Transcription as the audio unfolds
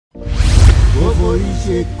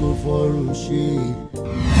ṣe kò fọrùn ṣe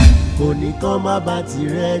kò ní kán má bà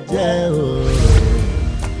tirẹ̀ jẹ́ o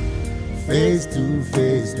face to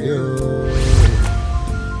face ni o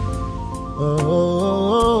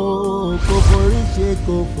kò forí ṣe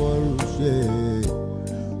kò fọrùn ṣe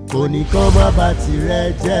kò ní kán má bà tirẹ̀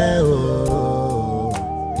jẹ́ o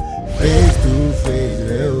face to face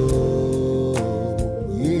ni o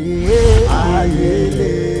ayé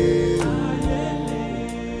lè.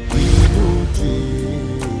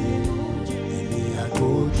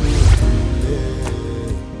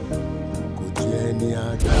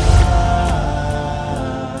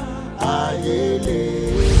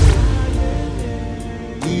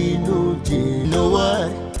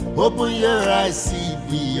 Open your eyes, see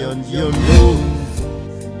beyond your nose.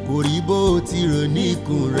 Kò rí bó ti rò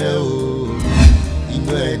níkùn rẹ o,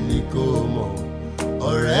 inú ẹni kò mọ̀,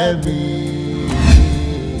 ọ̀rẹ́ mi.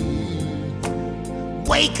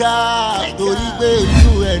 Wake up! Torí pé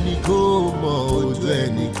inú ẹni kò mọ̀, ojú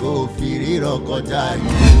ẹni kò fi ríran kọjá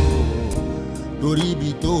yìí o. Torí ibi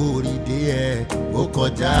tó rí dé ẹ, ó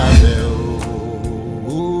kọjá bẹ́ẹ̀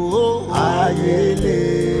o. Ayé lè.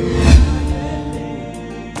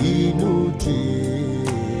 Inú jìn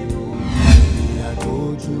ní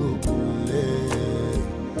àtọ́jú òkúlẹ̀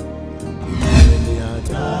kò jẹ́ ní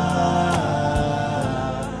àdá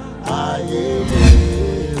ayé lè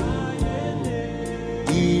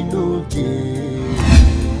inú jìn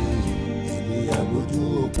ní àtọ́jú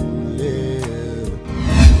òkúlẹ̀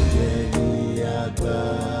kò jẹ́ ní àgbà.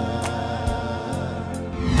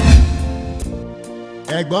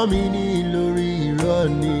 Ẹ̀gbọ́n mi ní lórí irọ́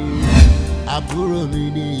ni. Àbúrò mi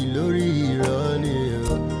ní lórí irọ́ ni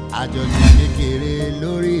o, àjọṣe kékeré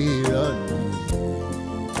lórí irọ́ ni.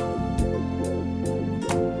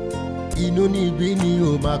 Inú níbí ni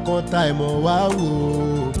o máa kán táìmọ̀ wá wò ó,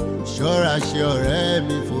 ṣọ́ra ṣe ọ̀rẹ́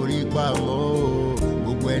mi forí pamọ́ o,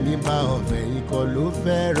 gbogbo ẹni bá ọ̀fẹ́ yìí kan ló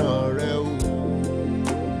fẹ́ràn rẹ o.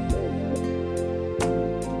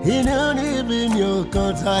 Inú níbí ni o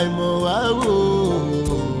kán táìmọ̀ wá wò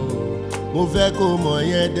ó, mo fẹ́ kó mọ̀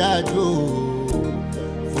yẹn dájú o,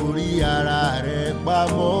 forí ara rẹ̀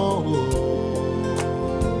pamọ́ o.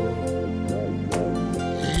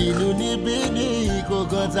 Inú níbí ní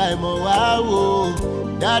ìkókó táìmọ̀ wá wò.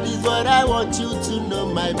 That is what I want you to know,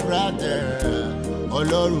 my brother.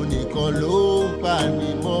 Ọlọ́run nìkan ló ń pa mí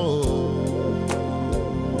mọ́ o.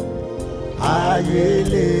 Ayé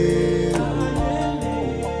lè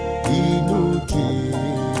inú jìn.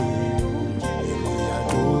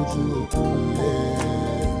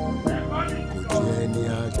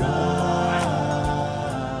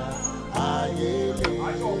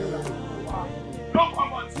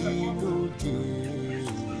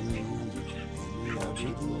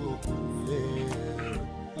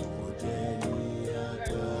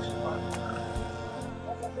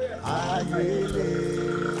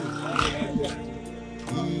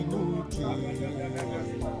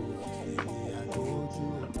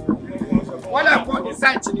 What I want is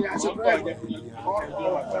actually as a brother.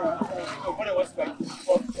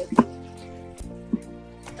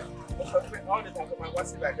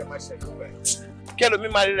 Kí ẹlòmí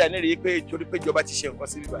máa rí rẹ̀ ní rí pé torí pé ìjọba ti ṣe nǹkan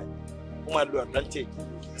sí bíbáyìí wọ́n máa lo advantage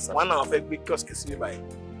wọ́n náà fẹ́ gbé kiosk sí bíbáyìí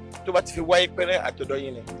tó bá ti fi wáyé pẹ́rẹ́ àtọ̀dọ̀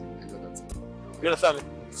yín ni yóò sọ mi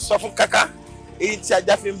sọ fún kàkà èyí tí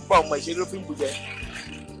ajá fi ń bá ọmọ ìṣeré ló fi ń bùjẹ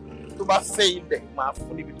tó bá fẹ́ ilẹ̀ máa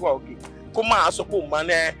fún níbi tó wà òkè kó máa sọ pé òun máa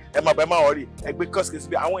ní ẹ máa bẹ máa rí ẹ gbé kiosk sí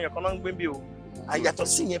bí àwọn èèyàn kan náà ń gbé bí o àyàtọ̀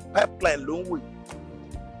sí yẹn pipeline ló ń wò yìí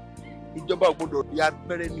ìjọba ò gbọdọ̀ ya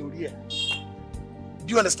abẹ́rẹ́ ní orí ẹ̀.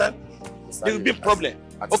 Do you understand? There will be a problem.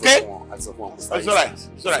 Okay? It's all right.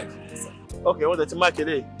 It's all right. Okay, what's the mark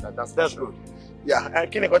today? That's good. Yeah,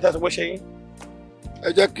 kí ni kọ́tà sọ pé ṣe yín?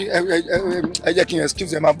 Ẹ jẹ́ kí n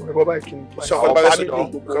excuse ẹ máa bọ̀ ẹ bọ́ báyìí kí n. Sọ̀kọ̀ bá mi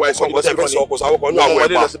dùn gbogbo ẹ̀ sọ̀kọ̀ sí fẹ́ sọ kò sáwọ́ kan ní àwọn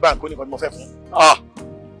ọmọdé lọ sí báńkì ó ní kan tí mo fẹ́ fún.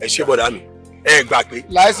 Ẹ ṣé bọ̀dá mi, ẹ gbà pé.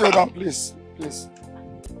 Láìsí hold on please.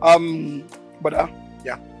 Bọ̀dá.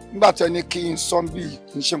 Yeah. Nígbà tí ẹ ní kí n sọ bí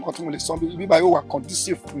kì í ṣe nǹkan tí mo lè sọ bí bíbá yóò wà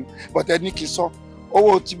conducive fún mi but ẹ ní kí n sọ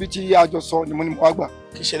owó tíbi tí àjọ sọ ni mo ní mo wá gbà.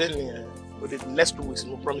 Kì í ṣe lẹ́nu yẹn for the next 2 weeks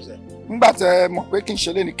no promise ẹ. Nígbà tí ẹ mọ̀ pé kí n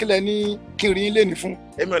ṣe lẹ́nu kí lẹ ní kí n rí yín lẹ́nu fún.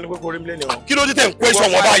 Èmi ò ní gbogbo orí mi lẹ́nu wọn. Kí ló dé tẹ̀ ń pẹ́ sọ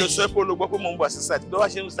wọn báyìí? Sọ pé olùgbọ́ pé mò ń bọ̀ sí site ló wá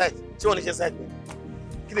ṣe ń site tí wọ́n ní ṣe site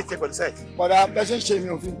kí lè tiẹ̀ pẹ̀lú site. Bọ̀dá bẹ́ẹ̀ ṣe ń ṣe mi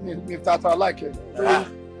ò fi mi tata láìkẹ́.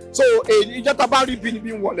 So ìjọba bá rí bí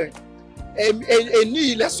níbí ń wọlé èní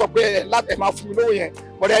ilẹ̀ sọ pé ẹ máa fún mi lówó yẹn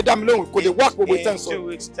bọ̀dá ẹ dá mi lóhùn kò lè work gbogbo ìtẹ́ sọ. In 2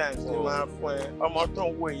 weeks time ni máa fún ẹ ọmọ tó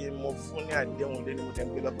ń wo èyí mo fún ní àdéhùn lé ní mo tẹ̀ ń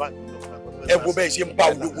gbé lọ báńkì lọ fún akọ́tọ́. Ẹ wo bẹ́ẹ̀ ṣe ń bá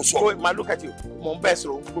ológun sọ. Màá look at you mo ń bẹ́ẹ̀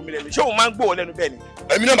sọ̀rọ̀ òun gbómi lẹ́nu ṣé òun máa ń gbóhùn lẹ́nu bẹ́ẹ̀ ni.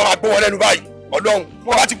 Èmi náà máa gbọ́ wọn lẹ́nu báyìí Ọlọ́run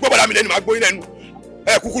mo bá ti gbọ́ bọ̀dá mi lẹ́nu máa gbóyún lẹ́nu.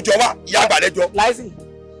 ẹ kúkú jọ wá ìyá àgbà lẹ́jọ́. láìsí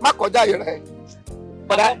má kọjá yìí rẹ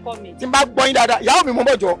bọ̀dá tí n bá gbọ́ yín dáadáa ìyàwó mi mọ́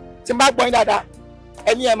mọ́jọ tí n bá gbọ́ yín dáadáa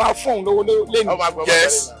ẹni ẹ máa fún òun lówó lẹ́nu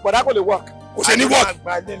yes bọ̀dá kò lè work. kò sí ní work.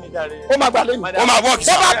 ó máa gbà lẹ́nu. ó máa work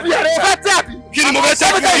bó bá fi ẹ̀rẹ́ fẹ́ tẹ́ àbí. kí ni mo fẹ́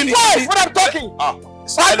sẹ́yìn kí ni. what I'm talking.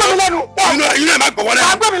 wàá gbé mi lẹ́nu. inú ẹ̀ máa gbọ̀ wọlé.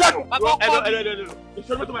 wàá gbé mi lẹ́nu.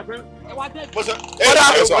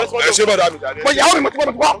 ẹ ṣe bọ̀dá mi. mo ìyàwó mi mo ti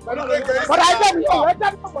bọ́ bọ̀dá ẹgbẹ́ mi ò ẹgbẹ́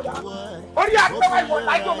mi ò bọ̀dá. orí àgbẹ̀wò ìwọ̀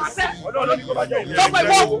láìjọ máa tẹ́. tọ́pọ̀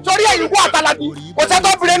ìwọ torí ẹ̀yìn kú àtàlàbí kò sẹ́ tó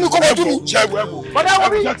bìrẹ̀ nù kó mojú mi. bọ̀dá wo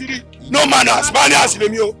mi. no manners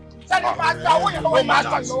lèmi o. sẹ́ni máa gba owó yẹn lọ́wọ́ máa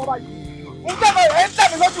gbà lọ́wọ́ báyìí. ń tẹ̀lé ẹ̀ ń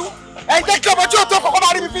tẹ̀lé lójú ẹ̀ ń jẹ́ kí ọmọ tí o tó kọ̀kọ́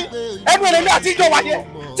máa rí mi fi ẹnu ẹ̀rẹ̀ mi àti ìjọ wà yẹn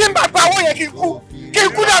tí n bá gba owó yẹn kí n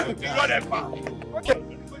kú dànù.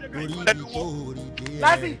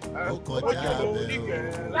 láti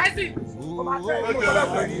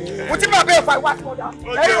mo ti máa bẹ́ẹ̀ fa ìwà àti ọ̀dà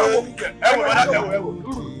ẹ̀yìn ọ̀wọ̀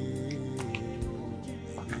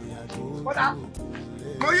ọ̀dà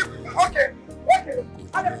mo yí ókè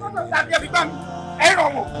alẹ́ fọ́tò tàbí ẹbí gbà mí ẹ̀yìn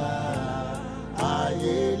ọ̀wọ̀.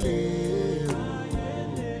 ayele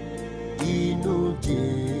inú jẹ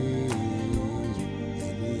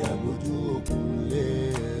ènìyàn lójú òkun lé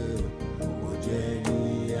kò jẹ ní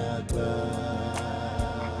àgbà.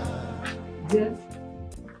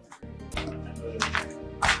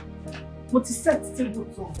 mo ti set table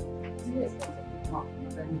tán díẹ̀ náà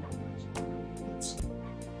lẹ́yìn kan.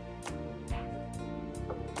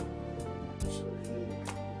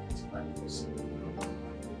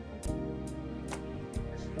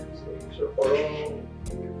 ọ̀rọ̀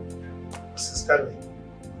sísá mi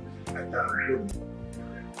àtàwọn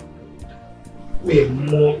mi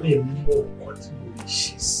mọ nǹkan tí mo lè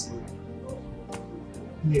ṣe sí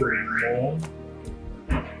mi ò mọ̀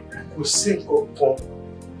kò sí nǹkan kan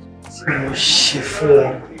tí mo ṣe fún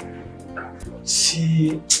wọn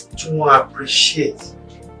tí wọ́n appreciate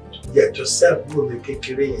yàtọ̀ sí àbúrò mi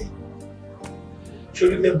kékeré yẹn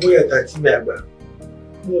ṣórí ní bóyá tàbí mi àgbà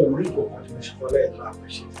mo ò rí nǹkan tí mo ṣe fún ọ lẹ́yìn tó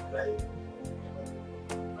appreciate láyé.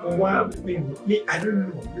 Wá mi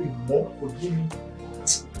àdúgbò mi mọ́ kò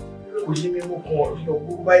yé mi mo kàn lọ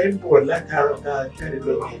gbogbo báyé ń bọ̀ látara tá a jáde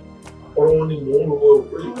lọ yẹn ọ̀rọ̀ wọn ni mò ń rọ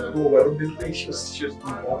ìlú wa ló dé pé ṣọ́ọ̀ṣì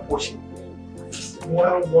wọn kò ṣe wọ́n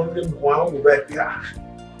á wọ́n lé wọn á wò báyìí pé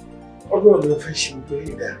ọdún ọ̀dọ́ fẹ́ ṣe gbogbo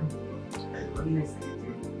ìdá.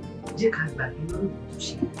 jẹ́ ká gbàgbé lórí ìbùdó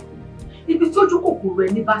ṣe ibi tójú kòkòrò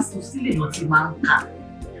ẹni bá sùn sílẹ̀ lọ ti máa ń kà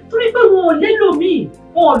torí pé wọn ò lélòmíì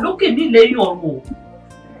wọn ò lókè mí lẹ́yìn ọ̀run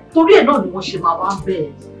torí ẹ̀ náà ni wọ́n ṣe máa wá ń bẹ̀ẹ̀.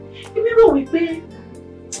 Èmi rò wípé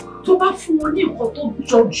tó bá fún wọn ní nǹkan tó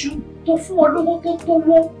jọjú tó fún wọn lówó tó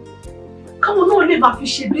tówó káwọn náà lè máa fi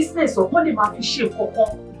ṣe business ọ̀ wọ́n lè máa fi ṣe nǹkan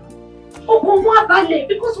kan. Ọkàn wọn á balẹ̀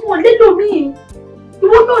because wọn lélo míì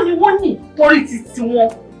ìwọ náà ni wọ́n ní torí ti wọn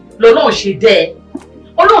lọ́nà ṣe dẹ́ ẹ.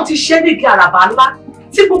 Ọlọ́run ti ṣẹ́ nígi àràbà ńlá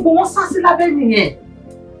tí gbogbo wọn sá sí lábẹ́ nìyẹn.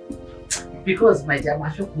 Because my dear máa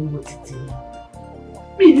fẹ́ kó owó títí wọn.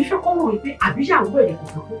 Mi ì ní fẹ́ kọ́ wọ́n wípé àbíyàwó ẹ̀ kò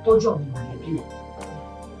fẹ́ kó tọ́jú àwọn mọ̀lẹ́bí ẹ̀.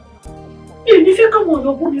 Mi ì ní fẹ́ káwọn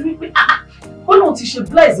èèyàn bú mi wípé Ọlọ́run ti ṣe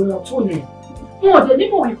bless wọn tó yẹn. Wọn ò dẹ̀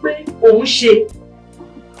nímọ̀ wípé òun ṣe.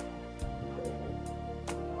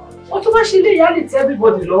 Wọ́n tó bá ṣe ilé ìyá lè tẹ́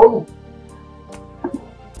everybody lọ́rùn.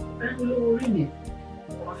 Bẹ́ẹ̀ni lówó orí mi,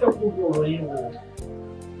 wọ́n fẹ́ kó owó ọ̀rọ̀ yẹn wọ̀.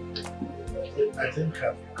 I think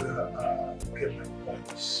I've get my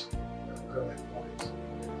points.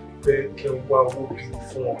 Pé kí n wá owó gidi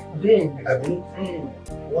fún wọn. Bẹ́ẹ̀ni. Àbí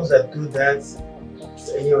once I do that,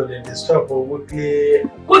 ẹ̀yin ò lè disturb owó pé.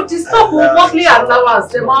 Kò disturb monthly allowance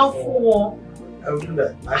ṣe máa ń fún wọn. I will do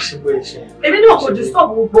that. Má ṣe bóyá ṣe. Èmi náà kò disturb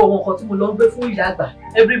gbogbo àwọn nǹkan tí mo lọ ń gbé fún ìyá àgbà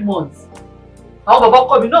every month. Àwọn bàbá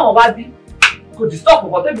ọkọ mi náà wọ́n wá bí. Kò disturb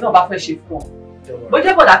nǹkan tẹ́mi náà bá fẹ́ ṣe fún wọn. Bó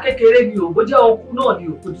jẹ́ bọ̀dà kékeré ni o, bó jẹ́ ọkú náà ni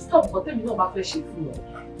o, kò disturb nǹkan tẹ́mi náà bá fẹ́ ṣe fún wọn.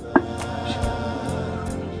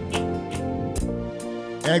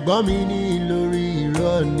 Ẹ̀gbọ́n mi ní lórí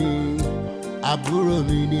irọ́ ni àbúrò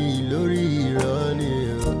mi ní lórí irọ́ ni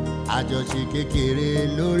àjọṣe kékeré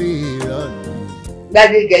lórí irọ́ ni.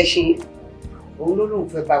 Gbádégẹṣin òun ló lóun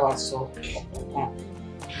fẹ́ bá wa sọ ọ̀kan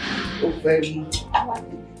ó fẹ́ rí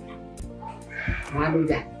wọn ló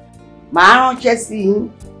dà màá ránṣẹ́ sí yín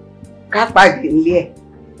ká pàdé nílé ẹ̀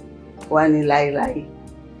wá ní láéláé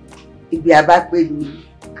ibi abápẹ̀lú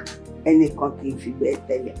ẹnìkan kì í fi bẹ́ẹ̀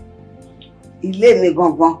tẹ́lẹ̀ ilé mi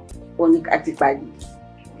gangan ó ní ká ti pàdé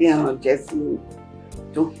kí n ránṣẹ́ sí yín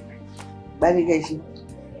tó Gbádégẹṣin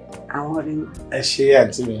àwọn ọ̀rẹ́ mi. Ẹ ṣe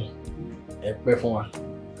àǹtí mi ẹ pẹ́ fún wa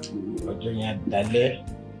ọjọ́ yẹn dalẹ́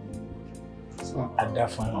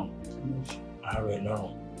adáfáàn ààrẹ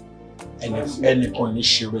lọ́rùn ẹnìkan ní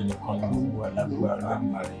ṣeré ẹnìkan ní gbogbo alágbára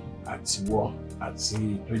lágbára àtiwọ́ àti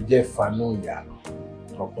tó jẹ́ fanú ìyá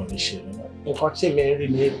ọkùnrin ṣe nínú. Nǹkan tí mi rí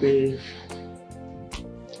ni pé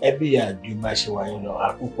ẹbí àjù bá ṣe wáyé lọ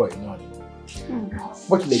àpòpọ̀ iná ni.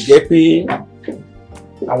 Bó tilẹ̀ jẹ́ pé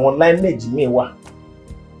àwọn lineage míì wà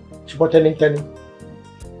ṣùgbọ́n tẹ́nítẹ́ní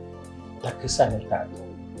takisa níta àtọ̀.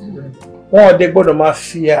 Wọ́n ọdẹ gbọ́dọ̀ máa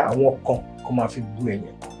fi àwọn kan kó máa fi bú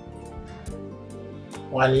ẹ̀yẹ̀.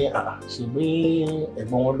 Wọ́n á ní ṣègbè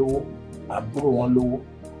ẹ̀gbọ́n wọn lówó àbúrò wọn lówó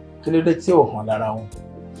kí ló dé tí ò hàn lára wọn.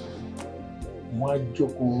 Wọ́n á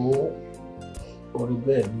jókòó orí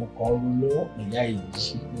bẹ́ẹ̀ mo kàn ronú ìyá yìí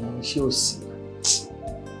ní iṣẹ́ òsì.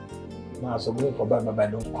 Máa sọ pé nǹkan bàbá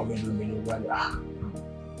ló ń kọ́ mi lómìnira wá ní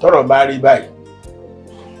tọ́rọ̀ bá rí báyìí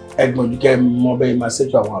ẹ̀gbọ́n ojú kẹ́ mọ bẹ́ẹ̀ máa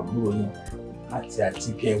ṣètò àwọn àbúrò yín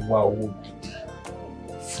àti kẹ́ wá owó gidi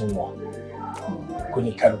fún wọn kó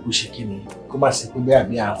ní kálukú ṣe kí ni kó má sì pé bẹ́ẹ̀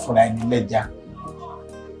àbí àfúnra ẹni lẹ́jà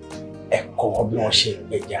ẹ̀kọ́ bí wọ́n ṣe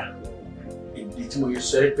gbẹ̀jà. Ìdí tí mo yẹ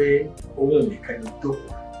sọ pé owó nìkan ni tó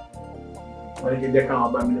wọ́n ní kí jẹ́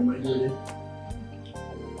káwọn bá mi lọ́mọ ilé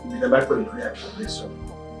ìdílé bá pẹ̀lú lórí àgbẹ̀ sọ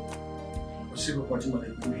kò sí kankan tí mo lè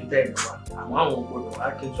gbé ní tẹ́ẹ̀nù wa àmọ́ àwọn ògbódò wa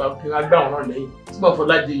kí n sọ kí wọ́n gbá wọn náà lẹ́yìn tí mo fọ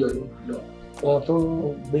láti yọ ní lọ. Wọn tó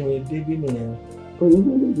gbé mi débí nìyẹn.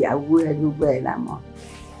 Oyún ìyàwó ẹ ló gbọ́ ẹ lámọ́.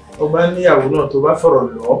 Ó bá níyàwó náà tó bá fọ̀rọ̀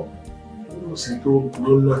lọ kò sí tó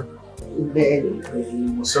burú náà. Bẹ́ẹ̀ ni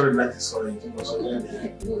mo sọ̀rọ̀ láti sọ̀rọ̀ èyí tí mo sọ jáde.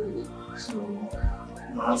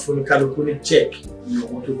 Màá fún ní kálukú ní check ní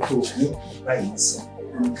owó tó tó owó báyìí sí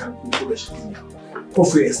ní kálukú tó lè ṣe ní kó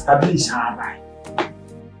fi establish ara ẹ̀.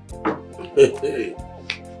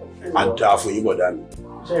 A dáa fún yín bọ̀dá mi.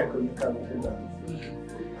 Check ní kálukú náà.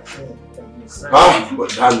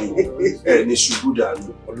 Bọ̀dá mi ẹ ní ṣubú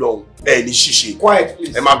dànù Ọlọ́run ẹ ní ṣíṣe Quiet,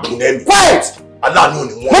 please. ẹ má gùn lẹ́nu. Quiet. Aláàánú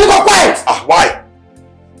ni wọ́n. Mo ní kó quiet. Why?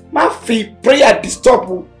 Má fi prayer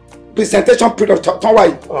disturb presentation period tán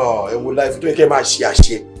wáyé. Ẹ wo láìfù tó yẹ kẹ́ máa ṣe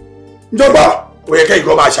àṣẹ. Njọba. Ó yẹ kẹ́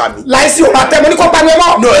ìgbọ́ máa ṣàmì. Láìsí òun àtẹ mo ní kó pa mi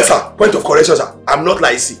mọ́. No, sir. Point of correction, sir. I'm not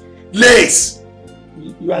lazy. Lace.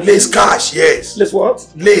 Lace cash, yes. Lace what?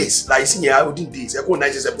 Lace. Lace in your olden days. Echo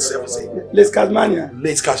 1977 say. Lace cash mania.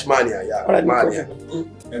 Lace cash mania, yeah. All right, mania.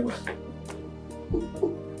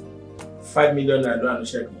 $5 million naira ló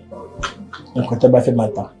ṣe kí. Nǹkan tó bá fẹ́ máa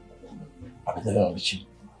ta àbí tẹ́lẹ̀ ọ̀rọ̀ ṣe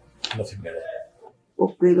ló fi bẹ̀rẹ̀. ó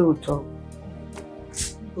pé lóòótọ́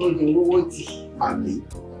ó lè owó jì. Àmì.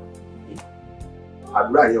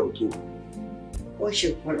 Àdúrà yẹn ò tó. Ó ṣe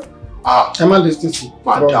pọ̀lọ̀. Ẹ má lè tètè.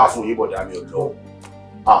 Máa dáa fún yín bọ̀dá mi ọ̀lọ́.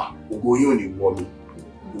 Ògo yín ò ní wọ mi.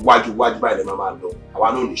 Iwájú báyìí lè máa lọ. Àwa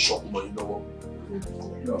náà ò ní ṣọ́kú mọ́ yín lọ́wọ́.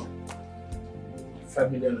 $5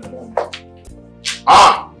 million naira.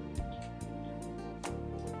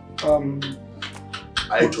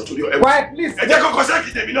 Àìjọ torí ẹ. Quiet, please. Ẹ jẹ́ kọ́kọ́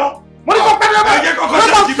sẹ́ẹ̀kì tèmi náà. Mo ní kó pẹ́ lọ́wọ́. Ẹ jẹ́ kọ́kọ́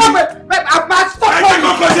sẹ́ẹ̀kì Stop mi. it. I'm stop Ẹ jẹ́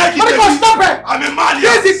kọ́kọ́ sẹ́ẹ̀kì Mo ní kó tèmi. stop it. Àmì máa ní.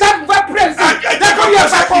 This is time for praise. Ẹ jẹ́ kọ́kọ́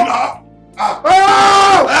sẹ́ẹ̀kì náà.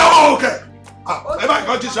 Okay. Ẹ bá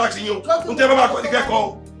kọ́ distract yín o. N tẹ́ bá bá kọ́ ní kẹ́kọ̀ọ́.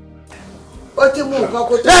 Ó ti mú nǹkan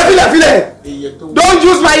kó tó. Filẹ̀. Don't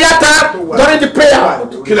use my yata during the prayer.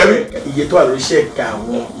 Kí lẹ wí? Iye tó wà lórí ṣẹ́ẹ̀kì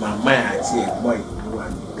àwọn màmá àti ẹ̀gbọ́n ìlú wa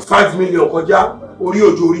ni. $5 million kọjá orí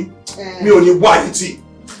òjò orí. Mi ò ní wá yìí tì.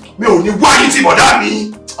 Mi ò ní wá yìí tì bọ̀dá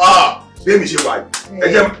mi. Bí èmi ṣe wà yìí. Ẹ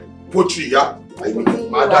jẹ́ pọ́tìrì ìyá.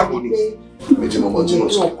 Màá dàgbò ni. Mi ti mọ̀ mọ́ tí mo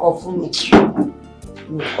sọ. Nǹkan fún mi.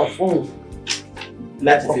 Nǹkan fún mi.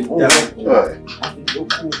 Láti fi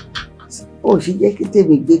dáhùn. Ó sì jẹ́ kí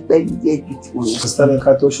tèmi gbé pẹ́lú jẹ́ ju tí wọ́n lọ.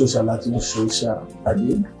 Sísálẹ́ká tó ṣòṣà láti ṣòṣà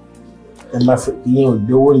àbí ẹ máa fi ìyẹn ò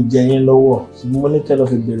dówó ń jẹ yín lọ́wọ́ ṣùgbọ́n mo ní kẹ́ lọ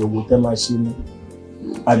fi bèrè owó tẹ́ máa ṣe ni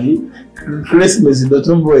àbí kérésìmesì ló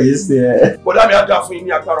tún bọ̀ yìí sí ẹ. Bọ̀dá mi á dá fún yín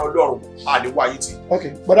ní agbára Ọlọ́run. Àní wá yìí tì.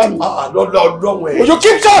 Okay, bọ̀dá mi. Lọ́dọ̀ Ọlọ́run ẹ̀. Would you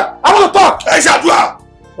keep short? I want to talk. Ẹ ṣàdúrà.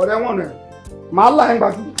 Bọ̀dá wọn nẹ̀. Màá là ń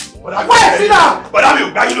gbàdú. Bọ̀dá mi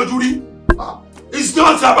ò gbá yín lójú rí. It's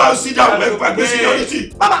not about sit down with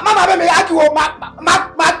security. Mama bẹ́ẹ̀ mi akiwo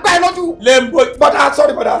máa gbá ẹ lójú. Lembo. Bọ̀dá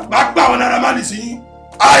sorry bọ̀dá. Máa gbá àwọn náírà máa nì sí yín.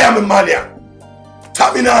 I am a Malian.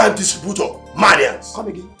 Terminal distributor. Malians. Come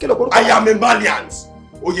again. Kí ló kọ́? I am a Malians.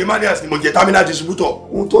 Oyè Malians ni mo jẹ terminal distributor.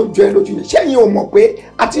 Ohun tó ń jọ ẹ lójú ni. Ṣẹ́yìn ò mọ̀ pé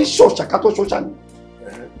a ti ń ṣọ̀ṣà ká tó ṣọ̀ṣà ni.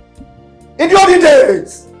 In the olden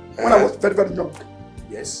days when I was very very young.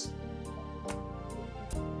 Yes.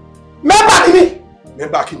 Mẹ́mbà ni mí.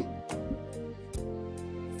 Mẹ́mbà kí ni?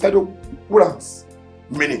 Fẹ́dọ̀ Wúrans.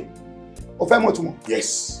 Meaning? O fẹ́ mọ̀ túmọ̀. Yes.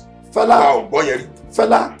 Fẹ́lá. Wow, gbọ́ yẹn rí.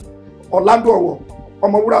 Fẹ́lá Orlando Ọ̀wọ̀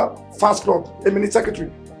Ọmọwúrà fans club èmi ni secretary.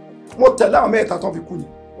 Mo tẹ̀lé àwọn mẹ́ta tó fi kú ni.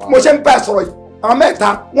 Mo ṣe ń bá ẹ sọ̀rọ̀ yìí. Àwọn mẹ́ta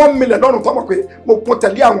wọ́n mílẹ̀ lọ́rùn tó mọ̀ pé mo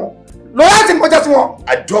tẹ̀lé àwọn. Lọ́yà tí mo jẹ́ sí wọn.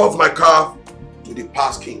 I drove my car to the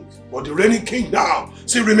past king, but the reigning king now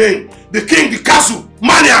still remain. The king, the castle,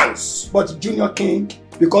 Malians. But junior king,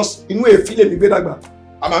 because inú èéfín lèmi gbé dàgbà.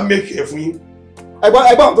 A máa make here fún yín.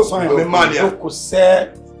 Ẹgbọ́n tó sọ yẹn. I'm a Malian. Kò sẹ́.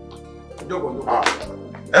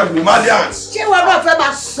 Every Malians. Ṣé wọn náà fẹ́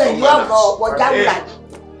máa pẹ̀lú ọ̀rọ̀ ọ̀pọ̀ jáwùrà?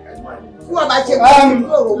 Fún ọba ṣe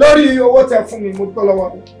lórí owó tẹ fún mi, mo dúpẹ́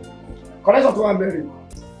lọ́wọ́. Connection tó wà bẹ̀rẹ̀.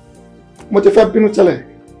 Mo ti fẹ́ bínú tẹ́lẹ̀,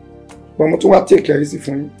 but mo tún wá take care easy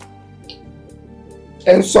fún yín.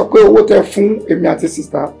 Ẹ ń sọ pé owó tẹ fún èmi àti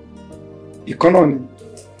sister ìkan náà ni.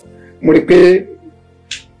 Mo rí pé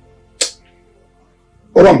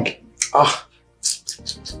wrong.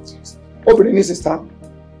 Obìnrin ní sister,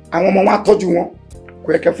 àwọn ọmọ wọn á tọ́jú wọn,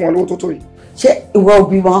 kò yẹ kẹ́ fún wọn lówó tó tó yìí. Ṣé ìwọ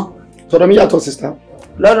òbí wọn? Tọ̀dọ̀ mi yàtọ̀ sister.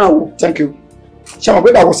 Lọ́nà wo? Thank you. Ṣé àwọn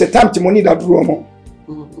pé that was a time tí mo ní ìdádúró ọmọ?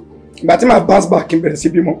 Ìgbà tí màá bounce back kí n bẹ̀rẹ̀ sí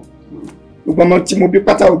bímọ. Gbogbo ọmọ tí mo bí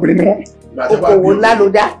pátá obìnrin ni wọ́n. Okòwò ńlá ló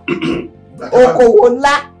dá. Okòwò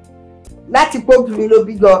ńlá láti póbìnrin ló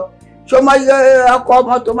bí jọ. Ṣọmọ ọkọ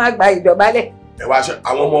ọmọ tó máa gba ìdọ̀bálẹ̀. Ẹ wá ṣe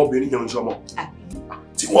àwọn ọmọ obìnrin yẹn ń ṣọmọ.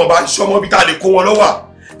 Tí wọ́n bá ń ṣọmọ bí tá lè kó wọn lọ́wọ́.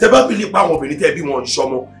 Tẹ́ bá bí lè pa àwọn obìnrin tẹ́ bí wọn ń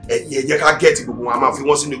ṣọmọ. Ẹ jẹ́ ká get gbogbo wọn a máa fi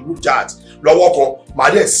wọ́n sínú group chat. Lọ́wọ́ kan màá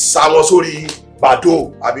dẹ̀ sá wọn sórí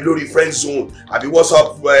Bado àbí lórí friend zone àbí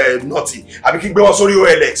WhatsApp nọ́ọ̀tì àbí kí gbé wọn sórí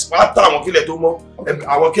OLX wọ́n á tà àwọn kílẹ̀ tó mọ́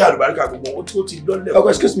àwọn kí àlùbáríkà gbogbo ó ti lọ́lẹ̀. Okay,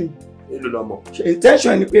 excuse me. Èlò lọ́mọ.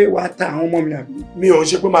 Intention ni pé wàá ta àwọn ọmọ mi àbí. Mi ò ń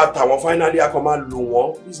ṣe pé máa tà wọ́n finally a kan máa lò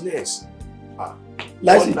wọ́n business.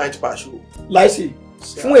 Láìsí 1 night per show. Láìsí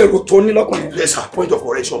fún èrò tó ní lọ́kàn yẹn. Yes sir, point of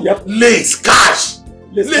correction. Yep. Lace cash.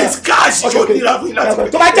 Lace cash. Ṣé o níra fún ilá tí.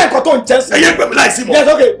 Tó bá jẹ́ nǹkan tó ń jẹ́ sí. Ẹyẹ gbẹ̀mí láìsí mọ́. Yes,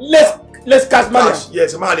 okay, let's cash money.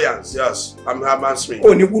 Yes, Malians, yes. I'm answering.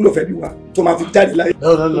 O ní wúlò fẹ́ bí wa tó máa fi jáde láyé.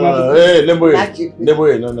 No. Hey,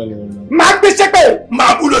 Lemboye, no. Máa gbé ṣépè.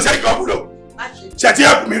 Máa wúlò sẹ́yìn kan wúlò. Ṣé ti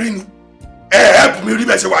help mi rí ni? Help mi rí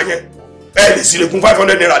bẹ́ẹ̀ ṣe wà yẹn. Ẹ lè sílẹ̀ kún 500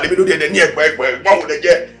 naira lèmi lórí ẹ̀dẹ̀ ní ẹ̀gbọ́n wò lẹ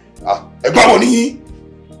jẹ́. Ẹ̀gbọ́n wò níyìn.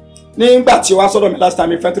 Nígbà tí wàá sọ́dọ̀ mi last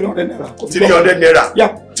time fẹ́ 300 naira. 300 naira.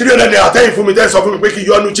 Yeah. 300 naira tẹ́yìn fún mi tẹ́yìn sọ fún mi pé kí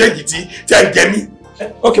yọnu change tí tẹ́ ń jẹ mí.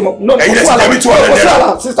 Okay, no. Ẹ̀yin lè ṣe mi 200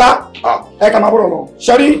 naira. Sister, ẹ kà máa bọ̀rọ̀ lọ.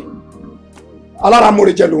 Ṣẹ́rí alára mo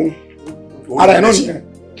rè jẹ lòun. Ara ẹ̀ náà nìyẹn.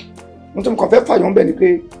 Mo tún kàn fẹ́ fàyọ̀ ń bẹ̀ ni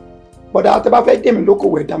pé bọ̀dá tẹ bá fẹ́ dé mi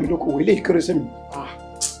lókòwò ẹ̀dá mi lókòwò eléyìí kéré sí mi.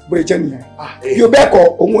 Bóyá jẹ́ nìyẹn. Bí o bẹ́ẹ̀ kọ́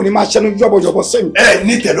òun ò ní máa ṣẹ́nu yọ̀bọ̀yọ̀bọ̀ sí mi. Ẹ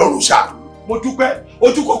ní tẹ̀lọ́rùn ṣá. Mo dúpẹ́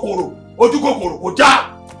ojú kòkòrò kò já.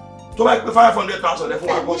 Tó bá pé 500,000 lẹ fún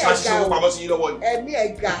wa kó ṣáṣiṣẹ́ owó pamọ́ sí yín lọ́wọ́ ni. Ẹ̀mí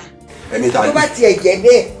ẹ̀ga. Ẹ̀mí ta ni. Tó bá tiẹ̀ jẹ́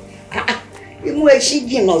bẹ́ẹ̀, imú ẹ ṣì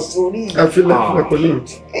jìnnà sórí. Ẹ fi lẹ́kùnlẹ̀ kò ní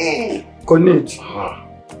ìdí. Kò ní ìdí.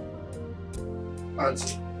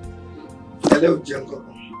 Àǹtí, ẹlẹ́ ò jẹun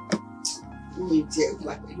kankan. Mi ti ẹ̀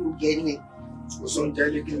gbà pẹ̀lú gẹ́ni. Kò sọ ń jẹ́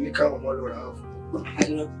ilé kí ní káwọn ọmọ lọ ra ọ.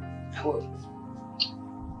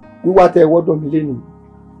 Wíwá tẹ wọ́dọ̀ mi lénìí.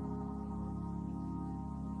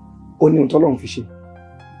 Ó ní ohun tọ́lọ́run fi ṣe.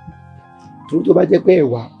 Torí tó bá jẹ́ pé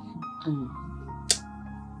ẹ̀wà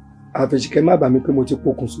àfẹ̀sìkẹ́ má bà mí pé mo ti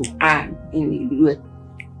pokùnso. Ìrìn ìlú ẹ̀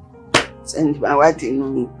sẹ́ni máa wá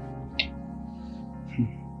tẹnu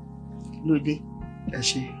lóde. Ẹ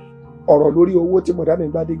ṣe ọ̀rọ̀ lórí owó tí bọ̀dá mi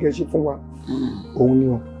bá dé gẹ̀ẹ́sì fún wa òun ni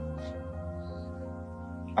ọ.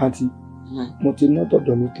 Àǹtí mo ti ná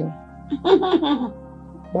tọ̀dọ̀ mi tán.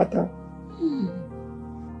 Bàtà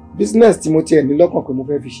business tí mo tiẹ̀ ní lọ́kàn pé mo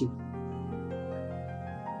fẹ́ fi ṣe.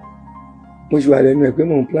 Mo ṣe wà lẹ́nu ẹ̀ pé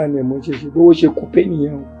mò ń plan ẹ̀ mo ṣe bówó ṣe kú pé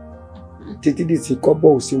nìyẹn o títí dì sí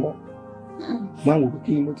kọ́bọ̀ ò sí mọ́ máa wò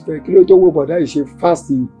kí ni mo ti fẹ́ kí ló tó wò bọ̀dá yìí ṣe fast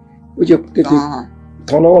yìí ó ṣe tètè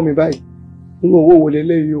tán lọ́wọ́ mi báyìí nínú owó wo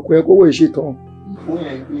lélẹ́yìí o kò yẹ kówó ìṣe tán. ó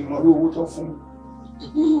yẹ ìmọ̀ ló owó tó fún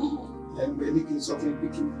mi ẹgbẹ́ ní kí n sọ fún pé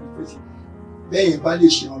kí n fi pèsè bẹ́ẹ̀ bá lè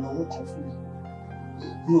ṣe ìrànlọ́wọ́ kan fún mi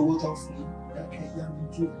nínú owó tó fún mi dákẹ́ ìyá mi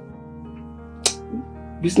dúró.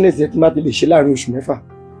 business yẹn tí má ti lè ṣe láàrin oṣù 6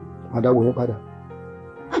 àdáwò yẹn padà.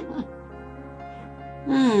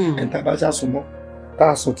 Ẹ̀ta bá ṣàsùn mọ́ tá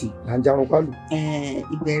a sùn tì là ń jarun pálù.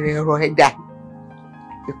 Ìbẹ̀rẹ̀ ọ̀rọ̀ ẹ̀ dà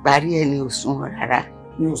ìparí ẹ̀ ni ò sùn rárá.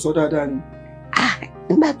 Mi ò sọ dáadáa ni.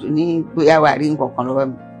 Nígbà tó ní bóyá wàá rí nǹkan kan lọ́wọ́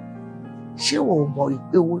mi ṣé wò ó mọ̀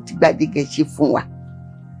pé owó tí Gbádégẹ ṣe fún wa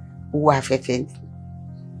owó afẹ́fẹ́ ni.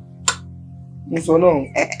 Mo sọ náà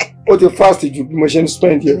ó ti fast ju bí mo ṣe ń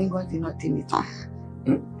spend yẹn. Èmi gan ti náà tèmi tán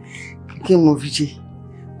kí mo fi ṣe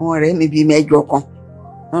wọn ọ̀rẹ́ mi bíi 8 kan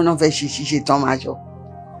wọn náà fẹ́ ṣiṣẹ́ tán máa ṣọ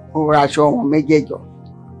ó ra aṣọ wọn 6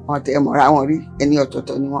 wọn tẹ mọ́ra wọn rí ẹni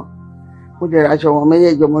ọ̀tọ̀ọ̀tọ̀ ni wọn ó dẹ̀ ra aṣọ wọn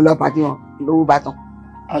 6 mo lọ pàtí wọn lówó bá tán.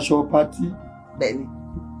 Aṣọ pàtí bẹ́ẹ̀ni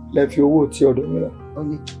lẹ fi owó tí ọ̀dọ̀ mi rà. Ó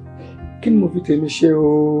ní kí ni mo fi tèmi ṣe o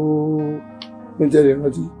mo jẹ lè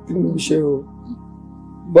rántí kí ni mo fi ṣe o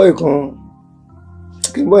bọ́ọ̀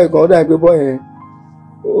kan ó dàbí pé bọ́ọ̀ yẹn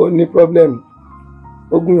ó ní problem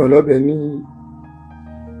ó gúnyàn lọ́bẹ̀ ní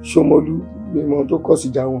Ṣómólú mímọ tó kọ́ sí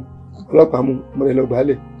ìjà wọn ọlọ́pàá mú mo lè lọ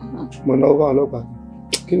gbálẹ̀ mo náà wá ọlọ́pàá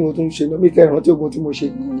kí ni mo tún ṣe náà mi kẹ́ ìrántí ogun tí mo ṣe.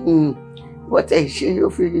 wọ́n tẹ̀ ṣe yóò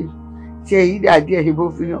fi ṣe ìdá díẹ̀ ṣe bó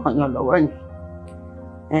fi ọ̀yàn lọ́wọ́ ni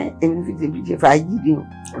èmi fi tèmi ṣe fàájì ni o.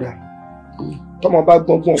 tọmọ bá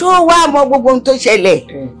gbọ́ngbọ́n. tó wá mọ gbogbo ohun tó ṣẹlẹ̀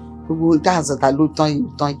gbogbo ohun tá à ń sọ̀tà ló tán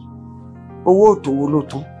yìí owó òtòwó ló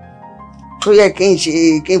tán tó yẹ kí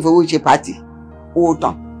n fowó ṣe pàtì owó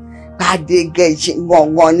tán pàdé gẹ̀ẹ́sì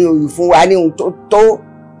gbọ̀ngàn ní òyìn fún wa ní ohun tó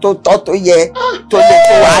tọ́ tó yẹ tó lè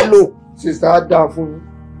kó wa lò. sísá á dáa fún yín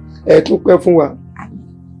ẹ tún pẹ́ fún wa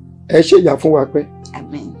ẹ ṣèyà fún wa pẹ́.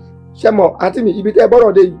 ṣé mọ àǹtí mi ibi tẹ́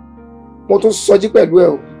bọ́rọ̀ dé yìí mo tún sọjí pẹ̀lú ẹ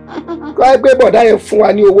o kí wọ́n gbé bọ̀dá yẹn fún wa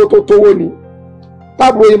ní owó tó tówó ni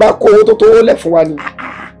táàbùrò yìí máa kó owó tó tówó lẹ̀ fún wa ni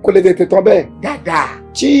kò lè tètè tán bẹ́ẹ̀. dáadáa.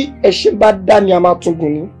 tí ẹṣin bá dá ni a máa tún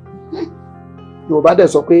gùn ní. Yorùbá dẹ̀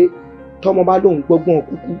sọ pé tọ́mọ bá lóun gbọ́gbọ́n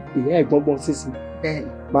kúkú ìyá ẹ̀ gbọ́gbọ́n sísì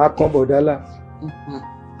máa kán bọ̀dá là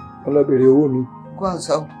ọlọ́bẹ̀rẹ̀ owó mi. kó o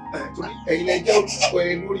sọ. ẹ̀yin lẹ jẹ́ olùkọ́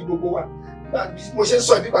ẹ lórí gbogbo wa mo ṣe ń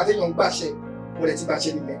sọ ìbí pàtẹ́ yàn ń gbàṣẹ mo lè ti bàṣẹ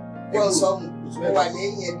nìyẹn. kó o sọ mo wà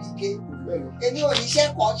lẹ́yìn ẹbí gé èmi ò níṣẹ́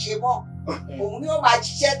kan ṣe mọ́ òun ni ó máa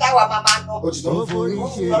ṣiṣẹ́ táwa máa máa ná. ó ti tán mo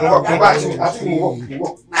kàn bá àti mo wọ̀.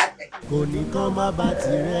 kò ní kán má bá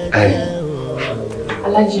tirẹ̀ jẹ́ o.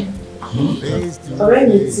 Alájí ọ̀rẹ́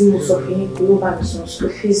mi tí mo sọ fún yín pé ó bá mi san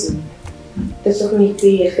school fees mi ẹ sọ fún mi pé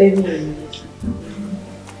ẹ fẹ́ mi ìrìn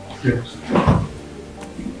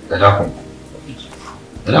ẹ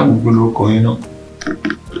dákun gbọ́dọ̀ kọ yín náà.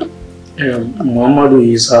 Muhammadu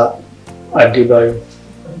Isa Adébáyọ̀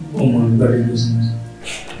ọmọ ìgbàlẹ̀ lọ́sìn.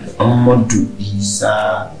 Muhammadu Isa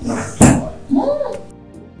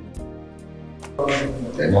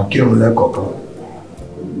ẹ̀mọ́ kírun lẹ́kọ̀ọ̀kan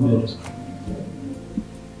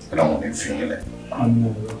ọlọ́run ní fi yín lẹ̀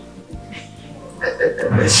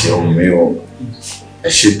ẹ ṣeun mi o ẹ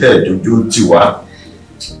ṣe tẹ́ ẹ̀ dojú tì wá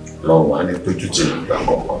lọ́wọ́ wa ní tójú tì nígbà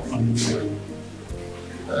kọ̀ọ̀kan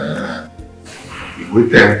ìwé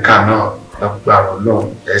tẹ̀ ń kà náà lágbára ọlọ́run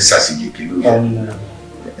ẹ ṣàṣìyèké lórí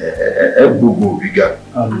ẹ gbogbo òbí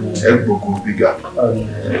ga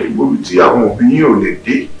ìgbòho tí àwọn òbí yín ò lè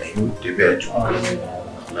dé ẹ̀yin ò débẹ̀ jù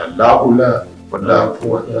làláhùlà wọlá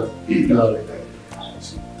fúwàtà ìlà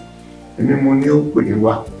èmi mo ní ó pè ní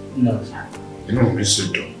wá inú mi sì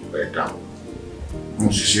dùn ẹ̀ dáhùn mo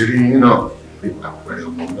sì ṣe rí yín náà bí àpẹẹrẹ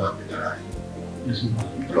ọmọ náà mi dára yìí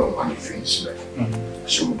lọ́wọ́ wá ní fi yín sílẹ̀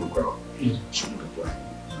ṣé mo dúpẹ́ ọ ṣé mo dúpẹ́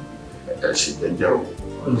ẹ ṣe jẹ́jẹ́ o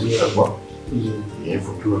ẹ gbọ́ ìyẹn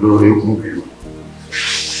fojú olóore kún bí o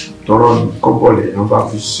tọrọ kọ́bọ̀ lèèyàn bá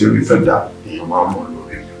fi ṣeré fẹ́ dà èèyàn máa mọ̀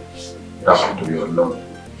lórí mi dákun torí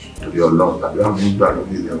ọlọ́run tàbí àwọn ìgbà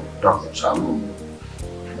lórí rẹ̀ dákun ṣàánú mi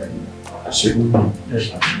ṣe èmi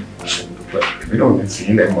náà ní fi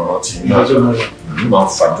ilẹ̀ mọ̀ràn tí iná ní máa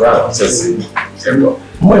fàdúrà ránṣẹ́ sí ẹ̀rọ.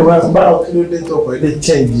 mo ìwà báwo kí ló dé tó ọkọ̀ ilé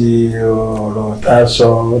chẹ́ǹjì ọ̀rọ̀ tá a sọ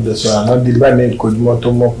ọdẹ sọ àná di bá ní ìkojúmọ́ tó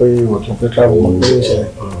mọ́ pé òtún pé ká mọ̀ pé ó ṣẹlẹ̀.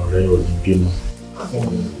 ọ̀rẹ́ ò ní bínú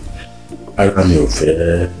ara mi ò fẹ́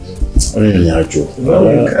rìnrìn àjò.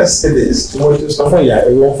 kásìlẹ̀ tí mo ti sọ fún ìyá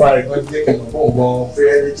ẹ̀rọ ń fa ẹ̀gbọ́n jẹ́ kí n fún ọgbọ́n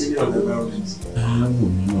fẹ́ẹ́ ní jíjìn ọ̀dọ̀ environment. àwọn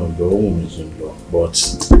mi náà lọ ohun mi kì í lọ but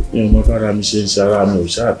mi ò mọ bára mi ṣe ń ṣe ara mi ò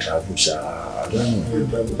ṣáà travel ṣáà.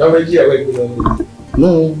 dábẹ́ jí ẹ̀rọ ìgbìmọ̀ mi.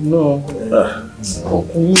 no.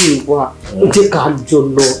 ọkùnrin ìwà ó jẹ́ ká jọ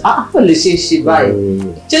lọ á lè ṣe é ṣe báyìí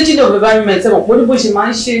ṣé jíde òbí bá mi mẹ́tẹ́ mọ̀ pé ní bó ṣe máa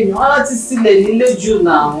ń ṣe èèyàn á láti sílẹ̀ nílé jù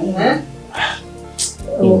náà.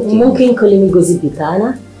 Mungkin ngozi bitana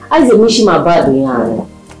azimishi mabado yani.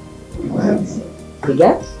 Diga?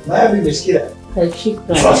 Maya bi miskila.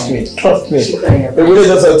 Shukran. Trust me. Ewúrẹ́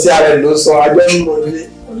sọ sọ tí ara ẹ̀ ló sọ ajọ́ ń lò ní.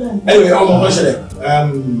 Anyway, ọmọ ọmọ ṣẹlẹ̀.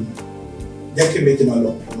 Jẹ́ kí méjì máa lọ.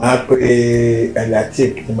 Máa pe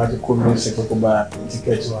Elatic ní bá ti kó mi ṣe kókó bá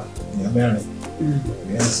tíkẹ́ẹ̀tì wa èèyàn mẹ́rin.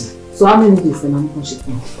 So how many days am I going to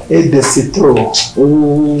come? 8 days to throw.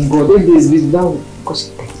 Oh God, 8 days with that because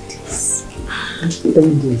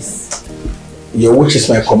 30 days. Your wish is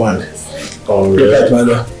my command.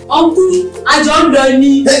 Uncle, I joined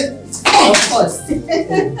Donny. Of course.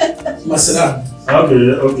 Masala.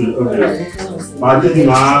 Okay. Martin,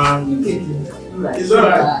 man. It's all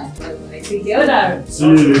right. See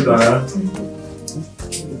you later.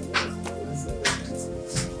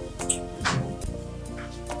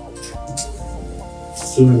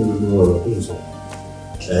 Ṣé mi ò gbọ́ ọ̀rọ̀ tó ń sọ?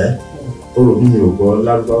 Ó rò bí mi ò gbọ́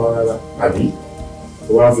Lárúbáwá rárá, àbí?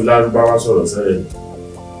 Ó wá fi Lárúbáwá sọ̀rọ̀ sẹ́rẹ̀ ni.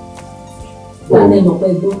 Báwo ni ọ̀pẹ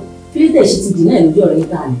gbọ́? Fílítẹ̀ ṣe ti dìnnà ìlú ọ̀rẹ́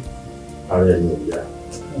ìta ni. Ààrẹ ni ò yá.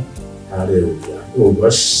 Ó gbọ́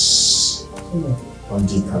wọ́n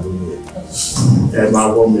jí ìta lórí ẹ̀. Ẹ máa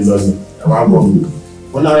wọ́ mi lọ ni, ẹ máa wọ́ mi.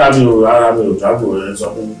 wọ́n lára mi ò travel ẹ̀ sọ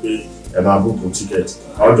fún mi pé ẹ máa búùkù tíkẹ́ẹ̀tì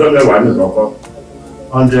ọjọ́ mẹ́wàá nìkan kọ́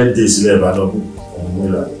 100 days lẹ́ẹ̀ bá lọ búùkù ọ̀hún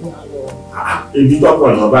mẹ́ra ibi tọ́pọ̀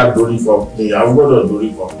náà bá dorí fọ ìyàwó gbọ́dọ̀ dorí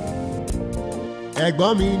fọ.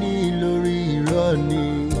 ẹ̀gbọ́n mi ní lórí irọ́ ni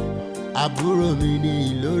àbúrò mi ní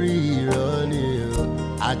lórí irọ́ ni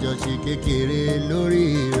àjọṣe kékeré lórí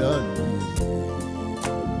irọ́ ni.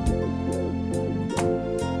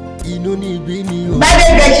 inú níbí ni o. bàdé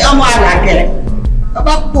gẹ̀ẹ́sì ọmọ àlàkẹ́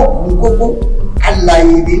ọba pò kún kókó àlàyé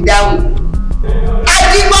ní dáhùn.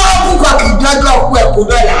 ajígbọ́ ọkùnkọ̀ kì í jọjọ́ ọkú ẹ̀kú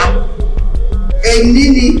dọ́là èyí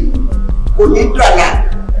ni kò ní dọ́là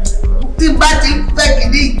tí bá ti fẹ́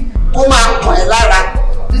kìíní kó máa kàn ẹ́ lára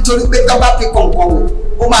nítorí pé tó bá fi kọ̀ǹkọ̀ wò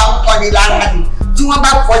ó máa kàn ní lára ni tí wọ́n bá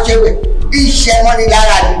fọṣẹ́ wẹ̀ iṣẹ́ mọ́ ní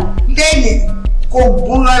lára ni lẹ́yìn kó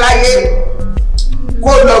gúnná láyé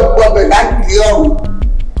kó lọ gbọbẹ̀ láti ọ̀run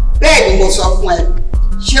bẹ́ẹ̀ ni mo sọ fún ẹ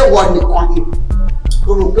ṣé wọ́n nìkan ni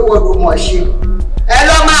o rò pé wọ́n ló mọ̀ ṣe ẹ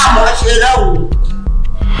lọ́ máa mọ̀ ṣe lọ́hùn.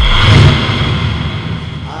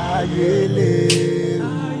 ayele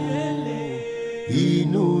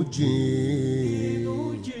inú jìn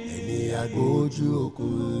ẹni agbójú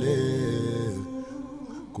òkun lé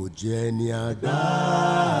kò jẹ́ ní àgbà.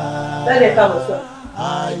 Bẹ́ẹ̀ ká mọ̀ sọ.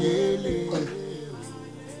 ayele.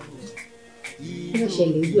 Kí ló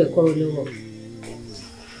ṣẹlẹ̀ ojú ẹ̀kọ́ rẹ lọ́wọ́?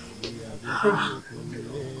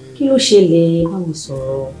 Kí ló ṣẹlẹ̀ bá mi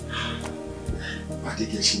sọ̀rọ̀?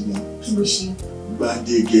 Gbàdégẹṣin ni. Kí ló ṣe?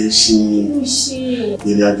 Gbàdégẹṣin. Kí ló ṣe?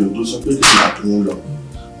 Ìrìn àjò tó sọ pé nígbà tó ń lọ,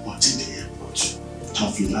 wọ́n ti dé airport, tán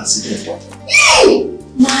fi lásìlẹ̀ pọ̀.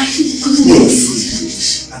 Máa ṣe kí ló Wọ́n ṣe? fún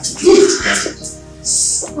ìgbésí láti dúró ti dájú.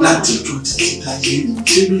 Láti dúró ti kí dájú.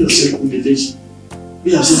 Ṣé bí ọ̀sẹ̀ kú lè léṣe? Bí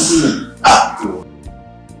ọ̀sẹ̀ kú yẹn?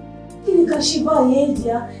 Kí ni ká ṣe báyìí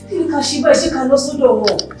ẹ̀dìá? Kí ni ká ṣe báyìí? Ṣé ká lọ sọ́dọ̀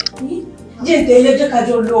wọn? Jẹ́ ìtẹ̀lé jẹ́ ká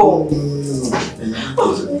jọ lọ.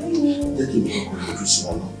 Jẹ́ kí n kọ́kọ́ lójú sí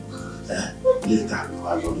wọn náà. Létà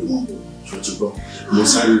wà lórí wọn. Ṣòtú gbọ́, mo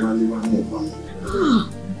sáré wálé wá ní ẹ̀gbọ́n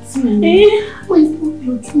mi. Wọ́n ń fún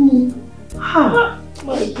lójú mi.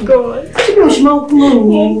 My God. Ṣé bí o ṣe máa ń kú náà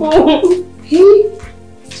nìyẹn?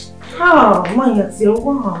 Máa yà tí ẹ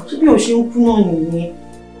wá. Ṣé bí o ṣe ń kú náà nìyẹn?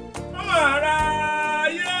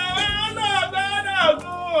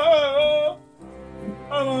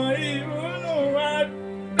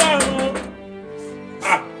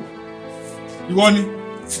 Ìwọ ni.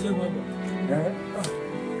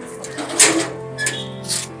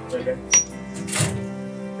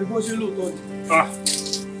 Ẹgbọ́n ṣe lóòótọ́ ni.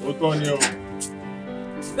 Òótọ́ ni o.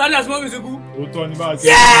 Dáadé àti mọ́mí ti kú. Òótọ́ ni bá a ṣe.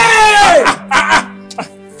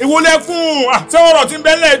 Èwo lẹ́kùn? Ṣé ọ̀rọ̀ tí ń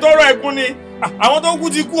bẹ́lẹ̀ ìtọ́rọ̀ ẹ̀kún ni? Àwọn tó kú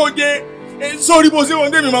ti kú oje. Sórí bó ṣe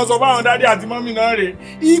wọn tèmi máa sọ fáwọn dáadé àti mọ́mí náà rè.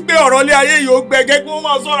 Ìgbé ọ̀rọ̀ ilé ayé yìí ó gbẹ̀gẹ́ kí wọ́n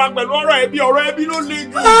máa ṣọ́ra pẹ̀lú ọ̀rọ̀ ẹbí ló le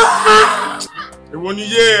jù. Èwo ni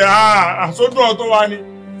yé sódùn ọ̀tọ̀ wa ni?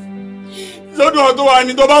 Sódùn ọ̀tọ̀ wa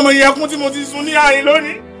ni tó bá mọ iye ẹkún tí mo ti sun ní àárín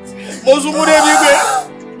lónìí. Mo sunkún débi pé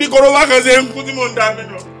bí korobá kan ṣe ń kún tí mò ń dá mi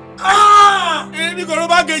lọ. Bí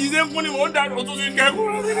korobá kejì ṣe ń kún ni mò ń dá lọ tó ti ń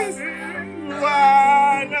kẹ́kọ̀ọ́ rẹ̀ sí. Wà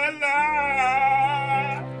lálá.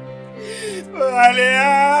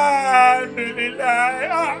 Alhamdulillah.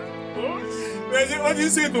 Bẹ́ẹ̀ wọ́n ti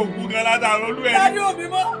ṣètò òkú gan látàrí olú ẹ̀. Dáadé òbí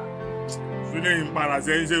mọ́. Sílẹ̀ ń para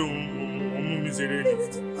sẹ́yìn ṣé òun mú mi ṣeré.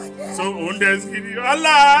 So òun dẹ̀ sí ni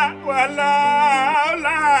wàhálà.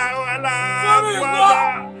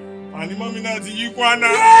 Àní mọ́mí náà ti yí kwana.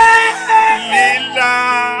 Lílá,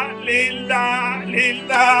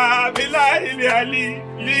 bílá ilé àlì,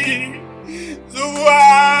 Zuwa.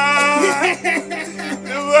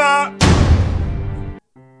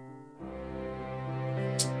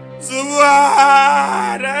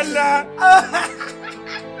 Subhanallah.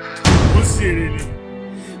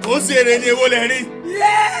 Ó ṣeré ni èwo lẹ rí.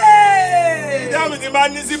 Ìdáhùn ti máa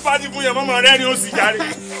ní sí pátí fún yẹn mọ́mọ́ rẹ́ ni ó sì járe.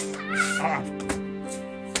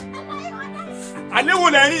 Àléwò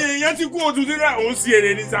lẹ rí èèyàn tí kú ojú sí rẹ̀ òun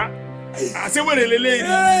ṣeré ní sá. Àṣewèrè lélẹ́yìn.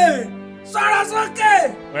 Sọ̀rọ̀ sókè.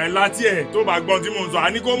 Ẹ̀ láti ẹ̀ tó bá gbọ́n tí mò ń sọ,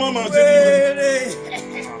 àní kó mọ̀mọ́ sí ní ìlú.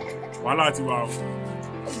 Wàhálà ti wà o.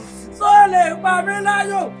 Sọ lè pa mí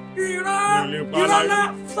láyò, ìrọ́lá,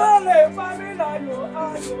 sọ lè pa mí láyò,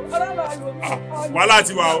 ayò. Wàhálà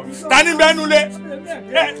ti wà o. Tani bẹ́nu lé?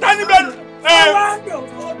 Tani bẹ́nu?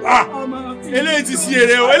 Eléyìí ti sí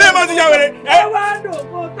èrè o, eléyìí máa ti já wèrè.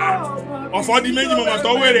 Ọ̀fọ̀ di méjì mọ̀mọ̀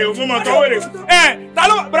tọ́ wèrè o, mọ̀mọ̀ tọ́ wèrè. Ta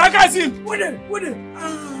ló Brakasi?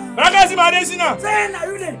 Brakasi máa dé sí náà.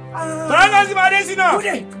 Brakasi máa dé sí náà.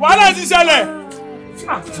 Wàhálà ti ṣẹlẹ̀.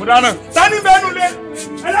 Mo dáná. Tani bẹ́nu lé?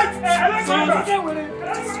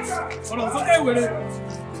 Sọ̀rọ̀ sókè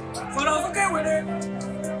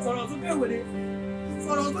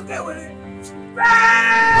wèrè.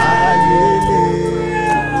 ayele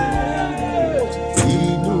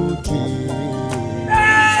inú jẹ.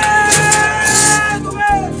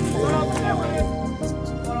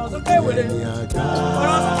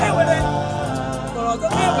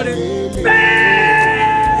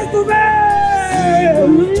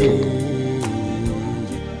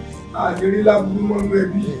 Àdérí lábúrú mọ́nú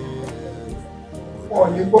ẹbí wọn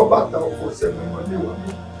ní bọ́ bàtà ọkọ̀ sẹ́nu wọlé wa.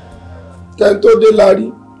 Tẹ́ni tó dé la rí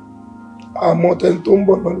àmọ́ tẹ́ni tó ń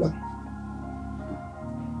bọ̀ lọ́la.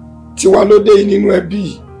 Tiwa ló dé nínú ẹbí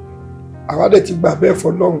yìí àwa dẹ̀ ti gbà bẹ́ẹ̀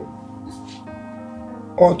fọlọ́run.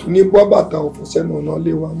 Wọn tún ní bọ́ bàtà ọkọ̀ sẹ́nu ọ̀nà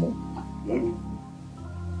lé wa mọ́.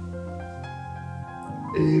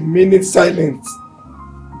 A minute silence.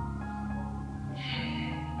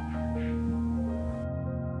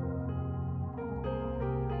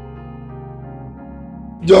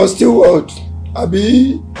 Just steward,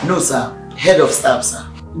 àbí? No, sir. Head of staff, sir.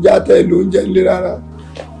 Ìjà tẹ ló ń jẹ nílé rárá.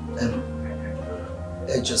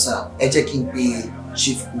 Ẹ jọ̀ọ́ sir, ẹ jẹ́ kí n pe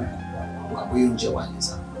chief cook wà bóyá oúnjẹ wà ní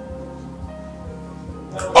sir.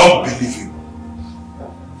 Unbelievable.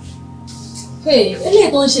 Hey,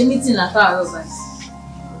 eléyìí tó ń ṣe meeting látàárọ̀ báyìí.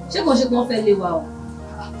 Ṣé kò ṣe pé wọ́n fẹ́ lé wa o?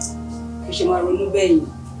 Kò ṣe máa ronú bẹ́ẹ̀ yìí.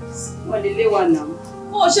 Wọ́n lè lé wa náà.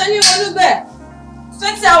 Ó ṣe ní ronú bẹ́ẹ̀.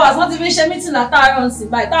 20 hours wọ́n ti fi ṣe meeting látàárọ̀ nsìn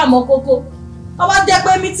báyìí tá àmọ́ kókó. Tó bá jẹ́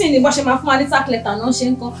pé meeting ni bó ṣe máa fún wa ní sack letter náà ṣe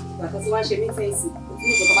ń kọ́. Ìgbà tó ti wá ṣe meeting sí, kò tí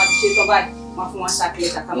nìkan tó bá ti ṣe tán báyìí, wọ́n fún wa sack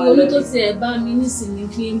letter ká máa lọ. Ìwọ̀n tó ti ẹ̀ bá mi nísìnyí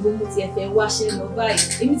pé ń bo mo ti ẹ̀ fẹ́ wáṣẹ́ lọ báyìí.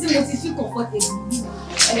 Èmi tí mo ti fi comfortable bí.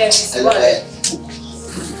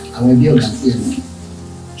 Àwọn ẹbí ọ̀gá fún ẹ̀rọ.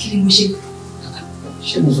 Kí ni mo ṣe?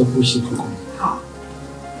 Ṣé mo sọ pé ó ṣe kankan?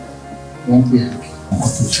 Wọ́n pè é.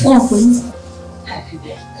 Wọ́n pè mí.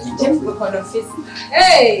 Jẹ́ kọ̀ọ̀kan lọ fèsì.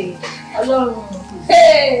 Ọlọ́run.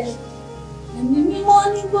 Ẹ̀mí mímọ́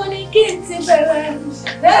níbo ni kí n ti bẹ̀rẹ̀?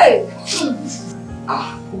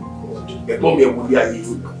 Ẹ̀gbọ́n mi ẹ̀wọ̀n bí ayé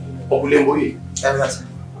ọkùnrin mọ́yè.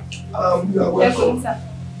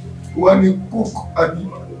 Wọ́n ní cook àbí?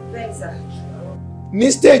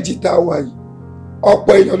 Ní stage tá a wà yìí,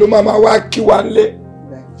 ọ̀pọ̀ èèyàn ló máa wá kí wa lé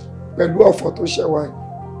pẹ̀lú ọ̀fọ̀ tó ṣẹ̀ wá yìí.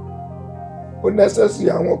 Ó necessary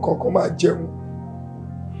àwọn kọ̀ọ̀kan máa jẹun.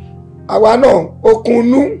 Àwa náà okun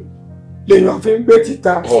inú lèèyàn fi ń gbé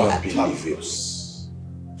títa.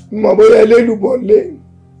 Mọ̀ bóyá elélùbọ̀ lé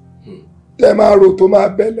tẹ́ máa rò tó máa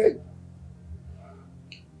bẹ́lẹ̀.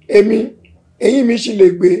 Eyín mi sì lè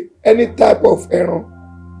gbé any type of ẹran.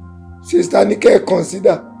 Sister ní kẹ́ ẹ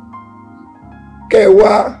consider. Kẹ́ ẹ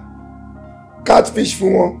wá catfish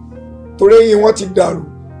fún wọn torí eyín wọn ti dàrú.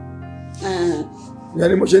 Ìyẹn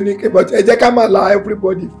ni mo ṣe ní kébọ̀ ẹ jẹ́ ká máa la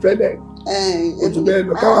everybody fẹ́lẹ̀. Ojú bẹ́ẹ̀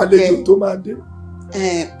lọ káwọn àlejò tó máa dé.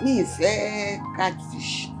 Mi ì fẹ́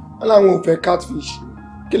catfish. Wọ́n láwọn ò fẹ́ catfish.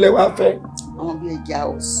 Kí lẹ wá fẹ́? Àwọn bíi ẹja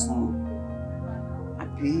ọ̀sán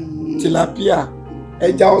àbí. Tilapia.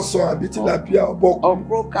 Ẹja ọ̀sán àbí tilapia ọ̀bọ̀kú.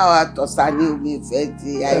 Ọ̀pọ̀ká wa tọ̀sà ní omi ìfẹ́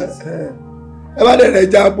ti àìsàn. Ẹ bá dẹ̀rẹ̀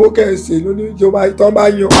ẹja abókẹ̀sẹ̀ lónìí ìjọba ìtàn bá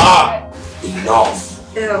yan.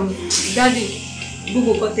 Daddy,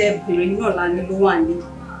 gbogbo nǹkan tẹ́ bèrè náà la ní ló wà ní.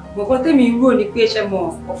 Nǹkan tẹ́mi rò ní pé ṣe mọ̀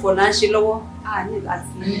ọ̀fọ̀ là ń ṣe lọ́wọ́. A ní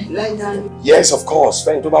láti láìdáni. Yes, of course.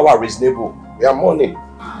 Fẹ́yìn tó bá wà reasonable. We are money.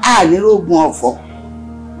 A ní rògùn ọ̀fọ̀.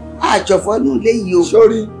 Àjọ̀fọ́ nù léyìí o.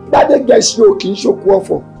 Sórí Gbádégẹ̀ṣin ò kì í ṣòkú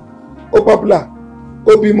ọ̀fọ̀. Ó popular.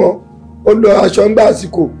 Ó bímọ. Ó lo aṣọ ńgbà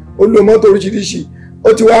àsìkò. Ó lo mọ́tò oríṣiríṣi.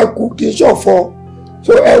 Ó ti wá kú kì í ṣọ̀fọ̀.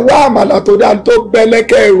 So ẹ wá àmàlà tó dáa tó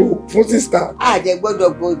bẹ́lẹ́kẹ́ èrò fún sísítà. Àjẹ́ gbọ́dọ̀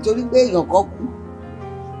bò torí pé èèyàn kan kú.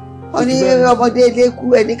 Wọ́n ní ọmọdé ilé kú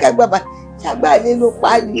ẹni kágbàbà ṣàgbà ilé ló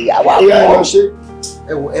pa ní àwa kọ́. Ìyá ẹ̀ lọ ṣe.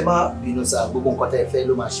 Ẹ wò ẹ má bínú sá gbogbo nǹkan tẹ́ ẹ fẹ́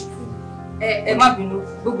ló máa ṣe fún mi. Ẹ má bínú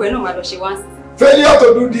gbogbo ẹ náà máa lọ ṣe wá sí. Failure to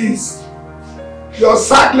do this. Your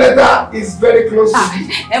sack letter is very close to me.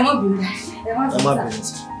 Ẹ má bínú. Ẹ má bínú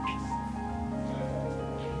sá.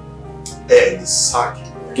 Ẹ ní sáàkì.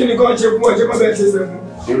 Kí ni kàn ṣe fún ọ ṣé kọ́ bẹ́ẹ̀ ṣe sẹ́nu?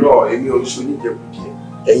 Irọ́ èmi ò ní ṣe oníjẹkùjẹ.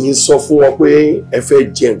 Ẹ̀yin sọ fún wọn pé ẹ fẹ́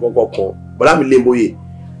jẹ nǹkan kankan. Bọ́lá mi lè mọ̀ye.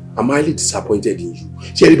 I'm highly disappointed in you.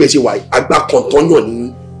 Ṣé ẹni bẹ́ẹ̀ ṣe wà àgbà kan tọ́yàn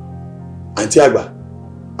ní àǹtí àgbà?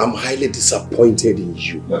 I'm highly disappointed in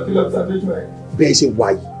you. Bẹ́ẹ̀ ṣe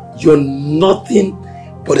wà you're nothing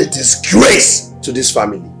but a disgrace to this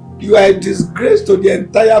family. You are a disgrace to the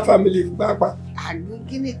entire family. Papa.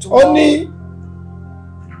 Ó ní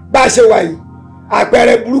bá a ṣe wà yìí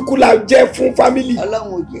àpẹẹrẹ burúkú la jẹ́ fún family.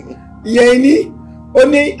 Ọlọ́run ò jẹ́. Ìyẹn ní ó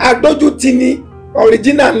ní adójútì ni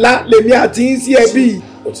original ńlá lèmi àti yín sí ẹbí yìí.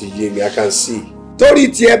 Ó ti yé mi, I can see. Torí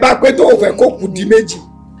tiẹ̀ bá pé tó fẹ́ kó kù di méjì.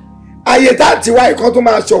 Ayé tá a ti wá ìkan tó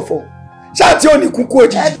máa ṣọ̀fọ̀. Ṣáà tí ò ní kúkú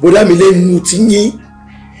òjijì. Bọ́lá mi lẹ́nu ti yín.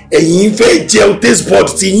 Ẹ̀yin fẹ́ jẹun taste board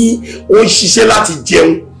ti yín. Ó ń ṣiṣẹ́ láti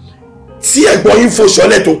jẹun. tí ẹ̀gbọ́n yín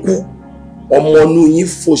fòṣọ́lẹ̀ tó kú ọmọ inú yín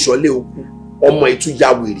fòṣọ́lẹ̀ ó kú ọmọ ìtújà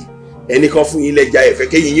wèrè ẹnìkan fún yín lẹ́jà ẹ̀fẹ́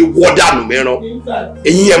kéyìn yín wọ́ dànù mẹ́rán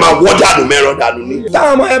eyín yẹn máa wọ́ dànù mẹ́rán dànù ní.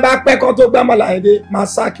 táwọn ọmọ ẹ bá pẹ́ kán tó gbá mọ́lá ẹ̀dẹ́ máa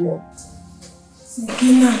sáàkì wọn.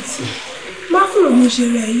 Sekinat má fòrò mo ṣe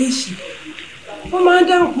rẹ̀ léṣe wọ́n máa ń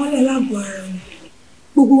dá nǹkan lẹ̀ lágọ̀ọ́ ara wọn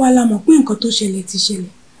gbogbo wa la mọ̀ pé nǹkan tó ṣẹlẹ̀ ti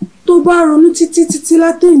ṣẹlẹ̀ tó bá ronú títí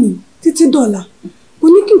látẹ̀yìn títí dọ̀la kò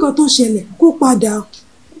ní kí nǹkan tó ṣẹlẹ̀ kó padà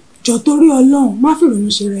jọ torí Ọlọ́run má fòrò mo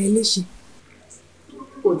ṣe rẹ̀ léṣe.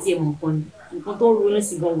 kò tiẹ̀ mọ̀ kan ni nǹkan tó ń ronú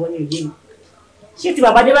sí gangan ní òye mi ṣé ti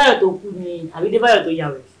bàbá Débáyọ̀ tó kú ni àbí Débáyọ̀ tó yà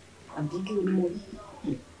rẹ̀ àbí kí ló ní mo rí.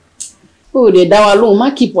 ó lè dá wa lóhùn má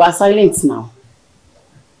keep wa silent now.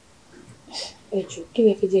 ẹ jọ̀ọ́ kí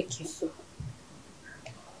lẹ fẹ́ jẹ́ kí n sọ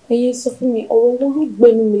ẹ̀yin sọ fún mi ọ̀rọ̀ wo ló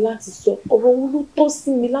gbẹnu mi láti sọ ọ̀rọ̀ wo ló tọ́ sí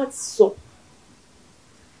mi láti sọ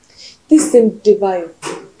this same Débáyọ̀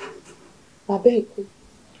bàbá ẹ̀ kú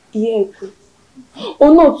ìyá ẹ̀ kú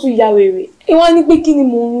òun náà tún ya wèrè ẹ wá ní pé kí ni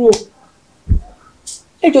mo ń rò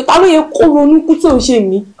ẹ jọ̀ọ́ ta ló yẹ kó ronú kú tí ò ń ṣe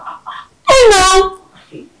mí ẹ náà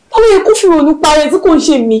ta ló yẹ kó fi ronú parẹ́ tí kò ń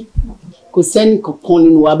ṣe mí. kò sẹ́ni kankan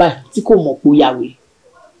nínú wa báyìí tí kò mọ̀ pé ó ya wèrè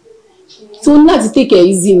tó ní láti take it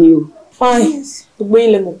easy ni o. fine gbogbo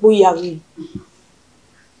ilẹ̀ mọ̀ pé ó ya wèrè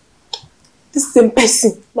this same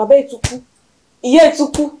person bàbá ẹ̀ tún kú ìyá ẹ̀ tún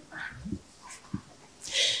kú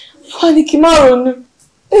ẹ wá ní kí n má ronú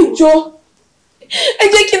ẹ jọ̀ọ́ ẹ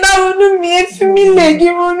jẹ́ kí n náà ronú mi ẹ fi mí lẹ̀ kí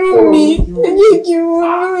n ronú mi ẹ jẹ́ kí n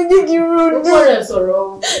ronú ẹ jẹ́ kí n ronú.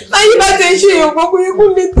 láyé bá ti ṣe èèyàn kan kò yẹ kó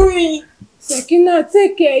lè tó yìí. Sekinat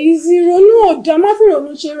take it easy ronú ọ̀dà má fi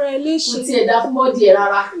ronú ṣe ra ẹ léṣe. kò tiẹ̀ dá fún bọ́ọ̀dì ẹ̀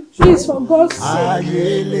rárá. please for God's sake.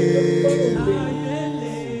 ayele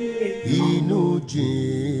inú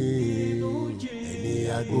jìn ẹni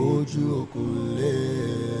agbójú òkúlé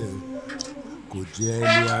kò jẹ́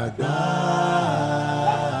ní àgbá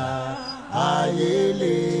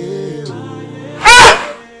ayele o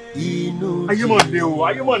inú jìn. ayé mọ̀ lé o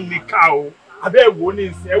ayé mọ̀ níkà o abẹ́ ìwò ní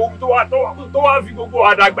ìsìn ẹ̀wò tó wá fi gbogbo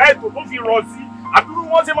àdàgbà ètò tó fi rọ sí àbúrú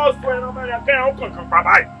wọn ṣe máa sọ ẹran mẹ́rin kẹ́rin ó kankan pa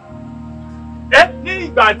báyìí. ẹ ní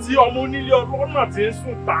ìgbà tí ọmọ onílé ọlọ́nà ti ń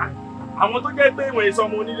sùn ta àwọn tó jẹ́ pé ìwọ̀n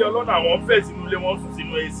ìsọmọ onílé ọlọ́nà àwọn ń fẹ̀ sínú ilé wọn sùn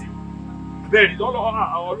sínú èsì bẹ́ẹ̀ ni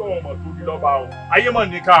ọlọ́run mọ̀ tóbi lọ́ba o ayé mọ̀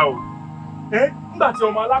níkà o. nígbà tí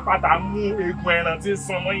ọmọ alápàtà mú eegun ẹran tí ń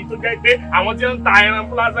san ọmọ yìí tó jẹ́ pé àwọn tí ń ta ẹran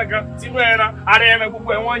fúlásẹ̀ kan sínú ẹran ara ẹran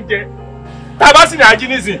gbogbo ẹ̀ wọ́n ń jẹ tá a bá sì ní ají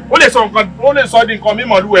nísìn ó lè sọ di nǹkan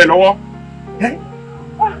mímọ́ lù ẹ̀ lọ́wọ́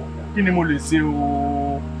kí ni mo lè ṣe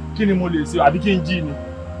o kí ni mo lè ṣe o àbí kí n jí ni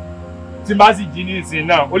tí n bá sì jí nísìn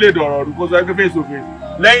náà ó lè dọ̀rọ̀ ọ̀rùn kó sọ pé face to face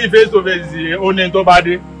lẹ́yìn face to face ó ní tó bá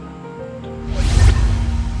dé.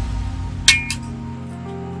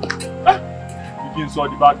 kí n sọ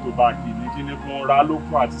di back to back ni kí ni fún ra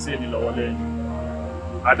lókun àti sẹ́ni lọ́wọ́ lẹ́yìn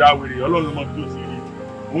adáwèrè ọlọ́run mọ́ tó sì rí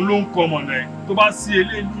òun ló ń kọ́ ọmọ náà tó bá sí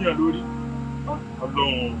eléyìí yàn lórí.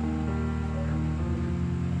 Ọlọ́run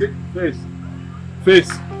face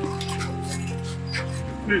face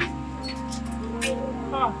face.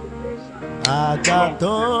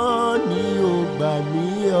 àgbàtàn ni ó gbà mí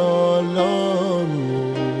Ọlọ́run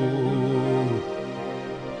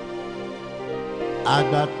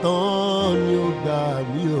àgbàtàn ni ó gbà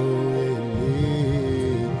mí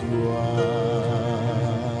Elédùà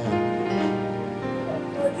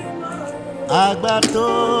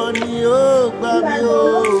àgbàtàn ni ó gbà mí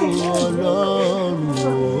Ọlọ́run.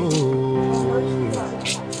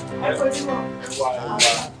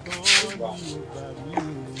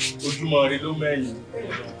 ojúmọ́ ire ló mẹ́yìn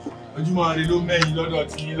ojúmọ́ ire ló mẹ́yìn lọ́dọ̀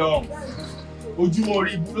tí yín lọ́hùn ojúmọ́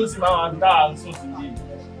orí ibú ló sì máa wá dá à ń sùn sí yìí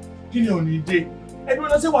kí ni ò ní dé ẹbí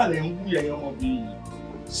wọn ṣe wà lẹ́ ń wú yẹ̀yẹ́ ọmọbìnrin yìí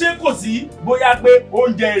ṣé kò sí bóyá pé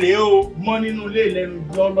oúnjẹ rèé o mọ́ nínú ilé ìlẹ́nu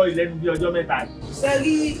lọ́lọ́ ìlẹ́nu bí ọjọ́ mẹ́ta yìí. ṣe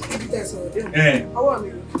rí ibi tẹ̀sán òde ọwọ́ mi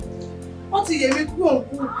rẹ̀ wọ́n ti yẹ mí kú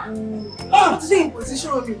òǹkú wọ́n ti ṣe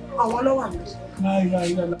ìpòsíṣàn mi àwọn ọlọ́wà mi.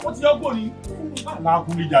 wọ́n ti yọ́pọ̀ ní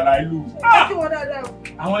alákùnrin jàlá ìlú. kí wọ́n dáadáa o.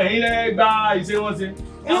 àwọn ẹ̀yin lẹ́ gba ìṣe wọn ṣe.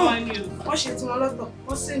 wọ́n ṣe tiwọn lọ́tọ̀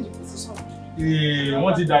wọ́n sì ń ìpòsíṣàn.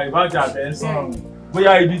 wọ́n ti dà ìbájà àtẹ̀sán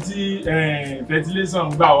bóyá ibi tí fertilation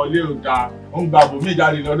gbà wọlé ò dáa ó ń gba bòmí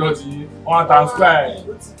jáde lọ́dọ̀ tí wọ́n á transfer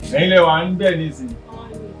ẹ̀yin lẹ́wà ń bẹ̀ nísìnyí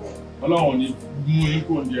ọlọ́run ní mú yín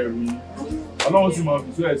kò ní ẹrù yín ọlọ́run sì mọ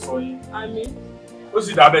fìṣó ẹ̀ sọ yín ó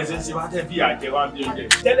sì dábẹ́ ṣe ń ṣe wá tẹ́ bí àjẹ wá bí oúnjẹ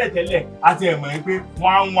tẹ́lẹ̀tẹ́lẹ̀ àti ẹ̀mọ́ yín pé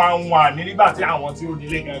wọ́n ní nígbà tí àwọn tí ó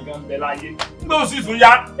nílé gangan ń bẹ láyé nígbà ó sì tún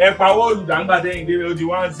yá ẹ̀pà owó olùdàgbà tẹ́yìn dé ó di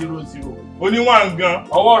 100 oníwọ̀n gan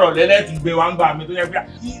ọwọ́ ọ̀rọ̀ lẹ́lẹ́tì gbé wa ń gbà mí tó yẹ pé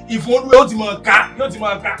ìfowópamọ́ yóò ti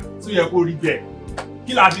máa ká tó yẹ kó rí bẹ́ẹ̀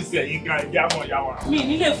kí la fi sẹ̀yìn gan ẹ̀jẹ̀ àmọ́ ìyá wa. mi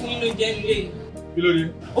nílé fún yín ló jẹ́ nílé Kí ló dé?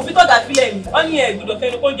 Òfin tọ́gà sílẹ̀ ni, wọ́n ní ẹ̀ gbọ́dọ̀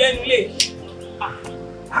fẹ́nu kó jẹ́ inú ilé.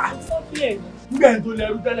 Nígbà tó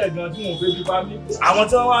lẹ́rú tẹ́lẹ̀ gan tí wọ́n fẹ́ fi bá mi. Àwọn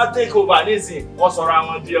tí wọ́n wá take over nísìn, wọ́n sọ̀rọ̀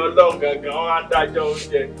àwọn di ọlọ́run gangan, wọ́n á dájọ́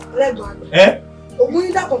oúnjẹ. Lẹ́gbọ̀n àgbà. Ògùn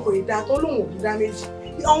yín dàpọ̀ kò ì dáa tó lóun ògùn dá méjì.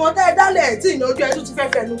 Àwọn tẹ́ ẹ dálẹ̀ tí ìnáwó ẹ tún ti fẹ́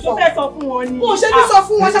fẹnu fọ́. Mo fẹ́ sọ fún wọn ni. Mo ṣe ní sọ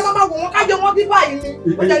fún wọn, ṣé máa máa wò wọn kájọ wọn bí báyìí ni.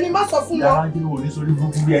 Ó jẹ́ ni má sọ fún wọn. Yàrá kí ló wò ní sórí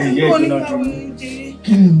burúkú bí ẹyẹ ìṣúná jù.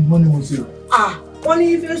 Kí ni wọ́n ní mo ṣe? Wọ́n ní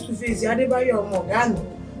face to face Adébáyọ̀ ọmọ ọ̀gá àná.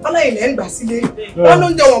 Wọ́n lẹ́yìn lẹ́ ń gbà sílé. Wọ́n ló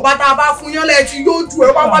ń jẹ wọ̀n bá tá a bá fún yán lẹ́ẹ̀tì yóò ju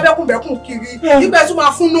ẹ̀ wá wá bẹ́kùnbẹ́kùn kiri. Nígbà tó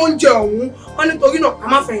máa fún lóúnjẹ ọ̀hún, wọ́n nítorí náà ká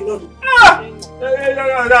má fẹ̀yìn náà lò.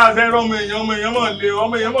 Ọmọ èèyàn mọ̀ lé,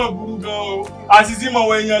 ọmọ èèyàn mọ̀ burú gan o. Àṣìṣe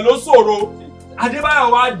mọ̀wọ̀ èèyàn ló ṣòro. Adébáyọ̀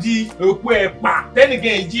wá di òpó ẹ̀pà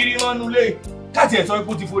tẹ́nìkan ìjírí mọ́nú lé. Káàtì ẹ̀ sọ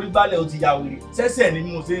pé ó ti forí gbálẹ̀ ó ti ya wèrè. Sẹ́sẹ̀ ni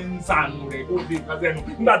mo ṣe ń sànù rẹ̀ tó fi nǹkan sẹ́nu.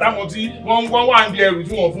 Nígbà táwọn tí wọ́n wà ń di ẹrù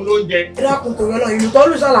tí wọ́n fún lóúnjẹ. Ẹ dákun tó yọlọ ìlú tó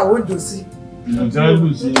lù ṣàlàwó jò sí. Ìlú tó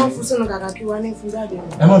lù sí. Wọ́n fún sínú kàkà kí wá ní fún jáde.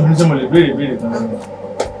 Ẹ má bínú sẹ́mo lè béèrè kan.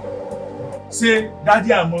 Ṣé dádì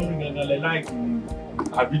àmọ́ mi gangan lẹ láìkì ni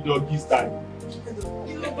àbí dọ́gí style?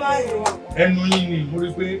 Ẹnu yín ni mo rí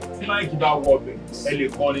pé tí máìkì bá wọ ọbẹ̀ ẹ lè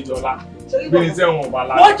kọ́ ní dọ́là. Bí iṣẹ́ wọn bá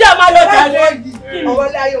lára. Wọ́n jẹ́ máa lọ jalè. Ọwọ́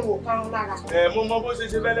ilé ayé wò ká wọn lára. Mo mọ bó ṣe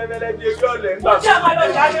ṣe fẹ́lẹ́fẹ́lẹ́ bí ewé ọ̀lẹ́ nígbà Wọ́n jẹ́ máa lọ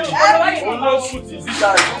jalè. Òun ló sùn tì síta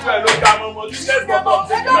ìfúnfẹ́ ló ká mọ́mọ́ sí lẹ́sọ̀tọ̀.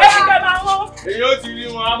 Èyí ó ti rí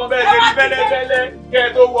wọn, àmọ́ bẹ́ẹ̀ ṣe rí fẹ́lẹ́fẹ́lẹ́ kẹ́ ẹ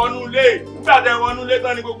tó wọnú ilé. Nígbà tẹ wọnú ilé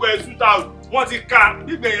tán ni gbogbo ẹ̀ shoot out. Wọ́n ti ka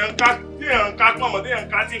gbígbé èèyàn ká tí èèyàn ká pọ̀nmọ́ tí èèyàn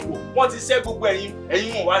ká tì kò. Wọ́n ti ṣẹ́ gbogbo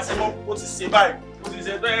ẹ̀yìn wọn wá sí mọ́. Ó ti ṣe báyìí. Ó ti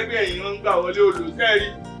ṣe tó yẹ pé ẹ̀yìn wọn ń gbà wọlé olùsẹ́rí.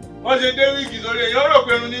 Wọ́n ṣe dé wíìgì sórí èèyàn rò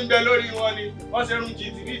pé irun ní ń bẹ lórí wọn ni wọ́n ṣe rún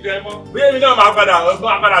jìtì ní ìdẹ́mọ́. Bí èmi náà máa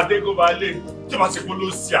padà take over lé tí wọ́n ṣe kó ló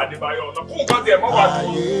sí Adébáyọ̀ ọ̀nà kó nǹkan tiẹ̀ mọ́ wà tó.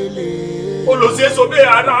 Olùṣèṣọ bẹ́ẹ̀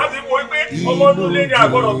àná á ti mọ pé ọmọ ọdún lé ní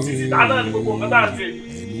àgọ́dọ̀ títí dáná ní gbogbo nǹkan tá à ń ṣe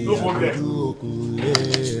ló kó bẹ̀.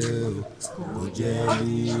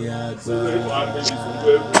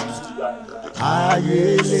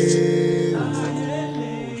 Ayele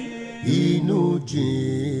inú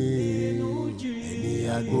jìn ẹni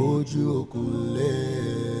agbójú òkúlé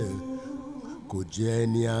kò jẹ́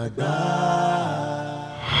ní àgbá.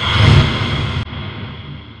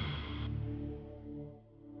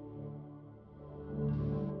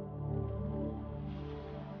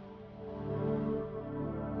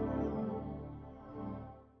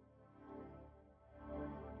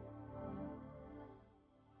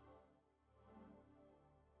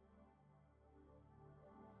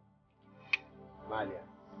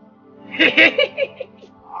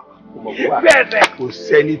 Kò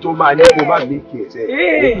sẹ́ni tó máa ní kó má mékì ẹ̀sẹ̀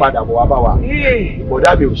ó padà bọ̀ wá bá wa ìbọ̀dá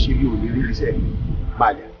mi ò ṣe bí òní rí iṣẹ́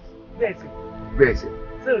balẹ̀ bẹ́ẹ̀ sẹ́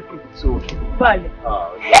sóòkè balẹ̀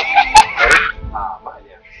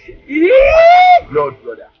blood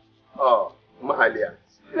brother balẹ̀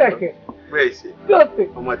bẹ́ẹ̀ sẹ́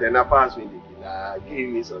ọmọ tẹ̀ná fáṣọ ìdèkìlá kí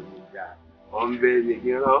mi sọ ní ìgbà ọ̀nbẹ mi kí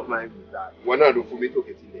rán máa ń gbà wọn náà ló fún mi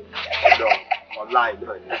tókè tilẹ̀ ọ̀la ẹ̀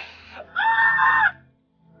náà ni.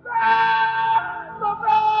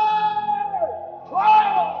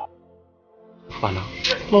 Fana.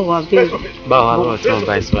 Mo wà bẹ́ẹ̀. Báwo wá lọ́wọ́ tí wọ́n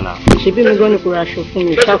bá ìsọ náà? Ṣebí mi gbọ́ ní kó ra aṣọ fún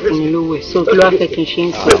mi, ṣáà fún mi lówó ẹ̀, so kí ló wá fẹ́ kí n ṣe ń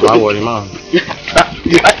sọ? Má wọrí máa.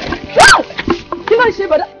 Kí ló ń ṣe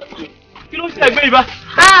bọ̀dá? Kí ló ń ṣe ẹgbẹ́ ibà?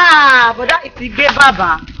 Bọ̀dá ti gbé bàbá.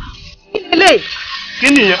 Kí ni lè? Kí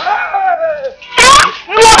nìyẹn?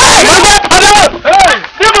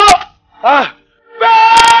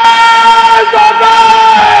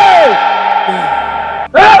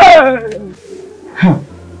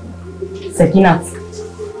 Sekinat,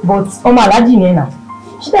 but ọmọ aláàjì ni ẹ̀nà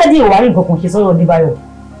ṣé dáadé ìwárí nǹkan kan ṣe sọ́rọ̀ Adébáyọ̀?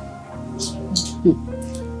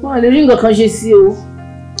 Wọ́n lè rí nǹkan kan ṣe sí o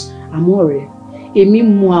àmọ́ ọ̀rẹ́ èmi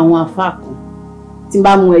mú àwọn afá kan tí n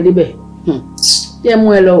bá mú ẹ débẹ̀ jẹ́ mú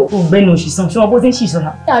ẹ lọ. Ọ̀gbẹ́ni òṣìṣàn ṣé wọn bó ti ń ṣìṣàn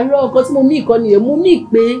náà. àárọ̀ ọkọ tí mo mí ìkọ́ nìyẹn mo mí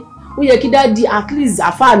pé ó yẹ kí dáàdi at least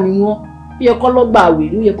afá ni wọ́n ó yẹ kọ́ lọ́gbà àwẹ̀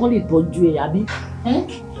ó yẹ kọ́ lè tọ́jú ẹ̀ àbí.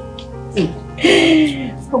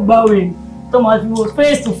 ó gbá òwe tó máa fi wo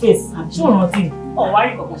face to face ṣé òun rántí ọ̀wárí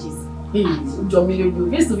kankan ṣe sí. ó jọ mí lójú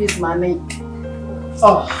face to face máa ní.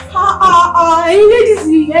 ẹ̀yin ladies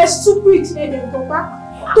ẹ stupid ẹ̀dẹ̀ ìtọ́pá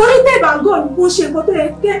torí tẹ̀ bá gọ̀ ní bó ṣe nǹkan tó yẹ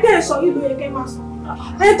kẹ́ ẹ̀ sọ yìí ló yẹ kẹ́ máa sọ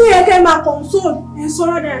ẹ tó yẹ kẹ́ máa console ẹ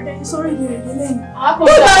sọ̀rọ̀ dáadáa ẹ sọ̀rọ̀ ìdèrèdè lẹ́yìn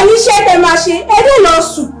tó bá yín ṣe tẹ́ máa ṣe ẹ dé lọ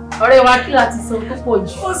sùn. ọ̀rẹ́ wa kí láti sọ tó pọ̀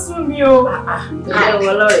jù. ó sún mi o. ẹ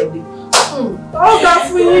wọ lọ́rẹ̀ dé. ó ga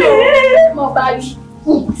fún yín o. mo bá rí.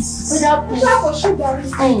 ó kò ṣùgbọ́n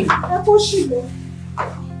ẹ kó ṣùgbọ́n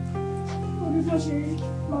orí tó ṣe rí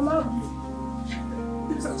màmá mi.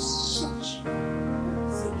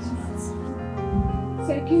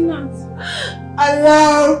 Sekinat.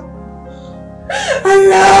 Allah.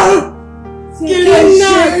 Allah! Kí ló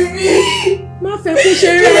ṣe mí? Má fẹ́ kó ṣe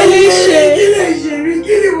rí ẹ léṣe. Kí lè ṣe mí?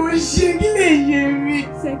 Kí ni mo ṣe? Kí lè ṣe mí?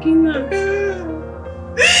 Sekina.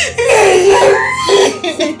 Kí lè ṣe mí?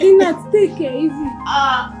 Sekina, take it easy.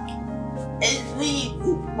 Ẹ̀sìn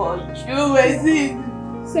ìpọ̀jù ẹ̀sìn.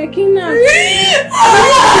 Sekina.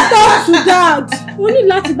 Talk to dad. O ní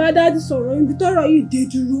láti bá dad sọ̀rọ̀ ibi tọ́rọ̀ yìí dé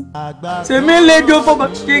dúró. Sèmi lẹ́jọ́ fọba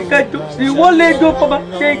ṣe kájọ. Ìwọ lẹ́jọ́ fọba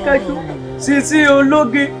ṣe kájọ. Sisi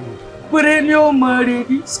ológe. Péré ni ó mọ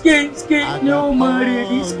rèdí. Ske ni ó mọ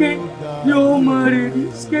rèdí. Ske ni ó mọ rèdí.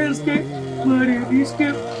 Ske mọ rèdí. Ske.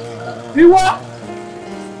 Ìwọ.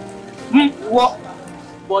 Ìwọ.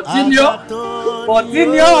 Bọ̀tí ni ọ́. Bọ̀tí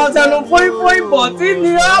ni ọ́. Ọ̀sẹ̀ ló fóyín. Bọ̀tí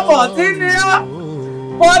ni ọ́. Bọ̀tí ni ọ́.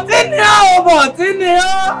 Bọ̀tí ni ọ́. Bọ̀tí ni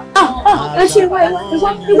ọ́. Ẹ ṣe ìwọ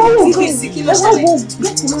wò nǹkan. Ẹ wá wò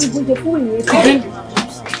láti máa gbọ́dọ̀ fún ìyẹn.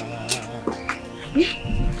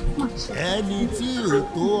 Ẹni tí ò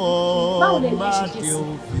tó ọ máa dé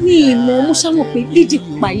òfin. Ní ìmọ̀ mo ṣàmọ̀ pé lídì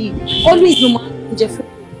pupa yìí always ló máa ń jẹ fún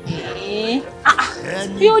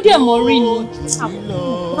bí ó dẹ̀ mọ̀ rí ni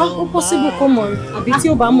ó possible kó mọ̀ rí àbí tí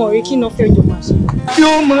ó bá mọ̀ rí kí iná fẹ́ jọ máa ṣe. Tí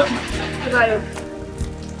ó mọ̀.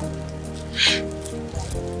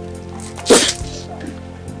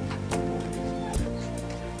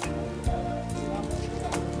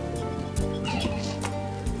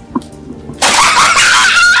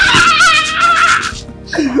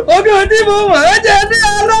 Obi odi mo mọ̀ ẹ́ jẹ́ ní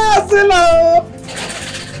aláàsì lọ.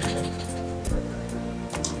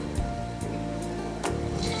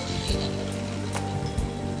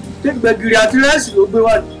 Ṣé gbẹ̀gìrì àti rẹ́sì ló gbé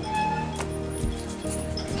wá ní?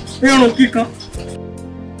 Irun kíkan.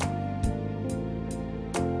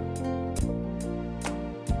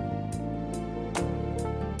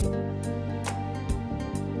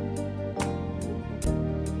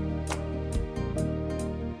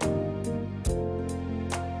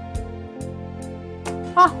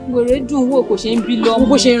 Wèrè dùn wò kò ṣe ń bí lọ́mú.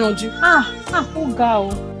 Bó ṣe ń ranjú. Ó ga o.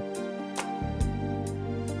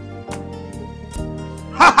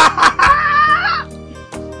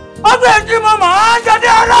 Ó fẹ́ kí mo máa ń jáde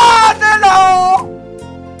aláàdé lọ.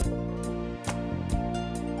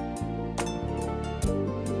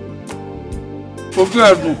 Ojú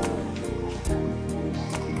ẹ̀dùn.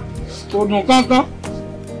 Kò dùn kánkán.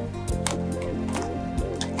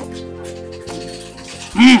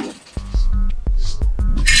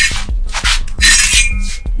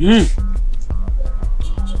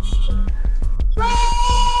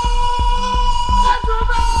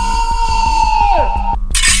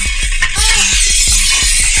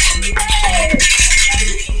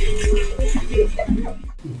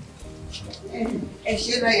 Ẹ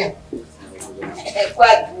ṣe lọ́yà. Ẹ kú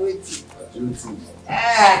àdúró tì.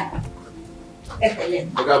 Ẹ pẹ̀lẹ́.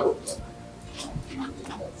 Ẹ káàbọ̀.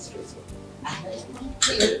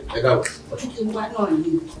 Ẹ káàbọ̀. Títí wá náà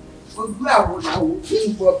ni ojú àwòrán kí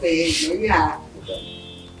n bọ bẹ̀rẹ̀ lọ́yà.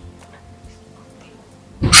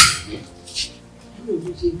 Kí ló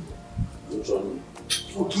dé ṣe?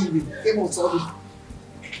 Mo kí mi, ṣé mo sọ mi?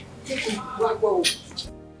 Ṣé kò wá gbọ́ o?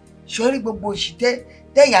 Sọ́rí gbogbo òṣì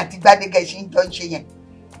tẹ̀yìn àti Gbádégẹ̀ ṣe ń jọ ń ṣe yẹn.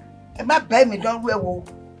 Ẹ má bá èmi dánrú ẹ̀ wò.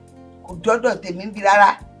 Kò dọ́dọ̀ tèmi ń bi rárá.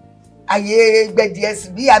 Àyè gbẹ̀dì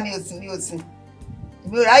ẹ̀sìn bí àmì òsìn ní òsìn.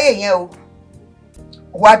 Èmi ò ráyè yẹn o.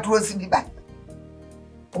 Wá dúró sí mi báyìí.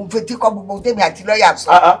 Òun fetí kọ́ gbogbo tèmi àti lọ́ọ̀yà sọ.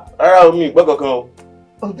 Rárá omi ìgbọ́ kankan o.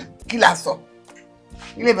 Kí la sọ?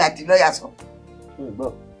 Kí lèmi àti lọ́ọ̀yà sọ?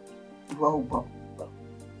 Ìwọ ò gbọ́.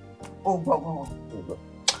 Ó gbọ́ gbọ́.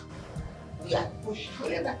 Ìyá kò sí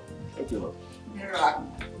ìfọ̀lẹ́ bá.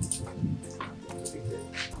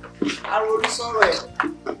 Àròrí sọ̀rọ̀ ẹ̀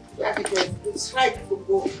láti tẹ̀ strike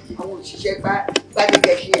gbogbo àwọn òṣìṣẹ́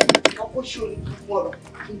Gbádégẹ̀ ṣe ẹ̀ wọ́n kó ṣòro fún ọ̀rọ̀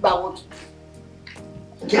nígbà wọn tó.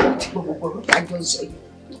 Jẹ́ ti gbogbo ọ̀rọ̀ tájọ́ ń sọ yìí.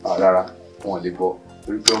 Rárá, wọn ò lè gbọ́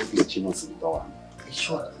torí pé wọ́n fi lè ṣínà sí ìtọ́ wa.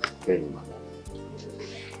 Ìṣọ́ Bẹ́ẹ̀ ni màá.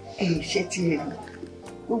 Ṣé tí ẹ rí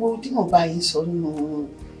gbogbo tí mo bá yín sọ nínú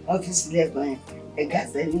ọ́fíìsì lẹ́gbọ̀n yẹn ẹ̀gá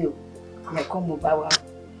sẹ́ni o ẹ̀kọ́ mo bá wa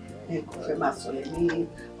kò fẹ́ máa sọ̀rọ̀ ní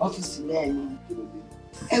ọ́fíìsì lẹ́ẹ̀ni.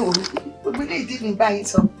 Ẹ wò gbogbo ilé ìdí mi bá yín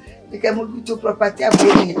sọ pé kẹ́ mójútó property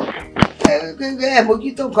àbúrò yẹn ẹ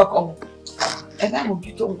mójútó nǹkan kan ẹ má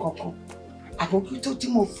mójútó nǹkan kan àmójútó tí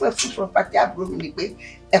mo fẹ́ fún property àbúrò mi ni pé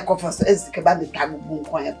ẹ̀kọ́ fọ́sẹ̀sì kẹ́ bá mi ta gbogbo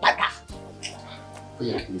nǹkan yẹn pátá. Ó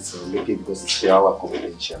yẹ kí n sọ̀rọ̀ lókè because it's our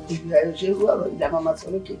confidential. Ìgbà ìṣerú ọ̀rọ̀ ìjà máa ma sọ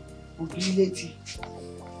lókè òbí ilé ti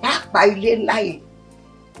pàápàá ilé ńlá yẹn.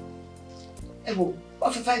 Ẹ wò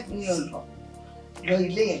wọ́n fi 5 million lọ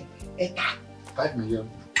ilé yẹn ẹ ta. 5 million.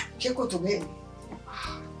 Ṣé kò tó bẹ́ẹ̀ ni?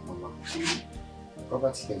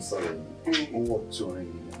 Property can sell ó wọ̀ 200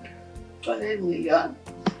 million. 200 million.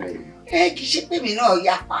 Kì í ṣe pé mi náà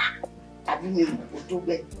yapa tàbí mi mọ̀ kó tó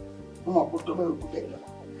bẹ́ẹ̀ mo mọ̀ kó tó bẹ́ẹ̀ ojú bẹ́ẹ̀ lọ.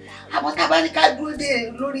 Àmọ́ tá a bá ní ká dúró dé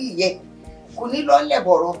lórí ìyẹn kò ní lọ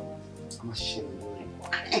lẹ́bọ̀rọ̀.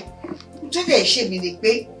 Tó dẹ̀ ṣe mi ni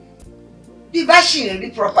pé bí bá ṣì rí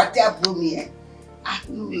property àbúrò mi yẹn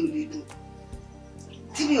inú mi ò lè dùn.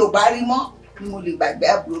 Tí mi ò bá rí mọ́ ni mo lè gbàgbé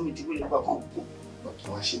àbúrò mi tí mo lè gbọ́kàn kú. Kí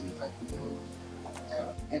wọ́n ṣe ní 5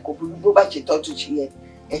 million. Kò burú bó bá ṣe tọ́jú ṣe yẹ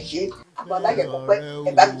ẹ ṣe àbọ̀ alájẹ kò pẹ́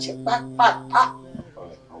ẹ bá mi ṣe pápápá.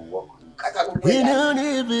 Inú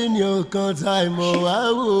níbi ni ọkàn Taiwo wá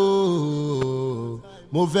wò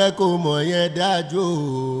mo fẹ́ kó mọ̀ yẹn dájú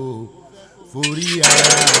forí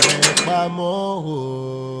ara rẹ̀ pamọ́ o.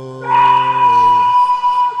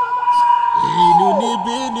 Inú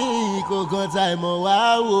níbi ni ọkàn Taiwo wá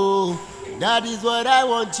wò. That is what I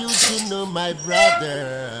want you to know, my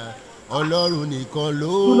brother. Ọlọ́run nìkan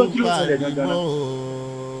ló ń parí mọ́ o.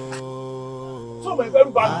 Sọ́mọ ẹgbẹ́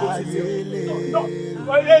rúbà ní kò sí sí o.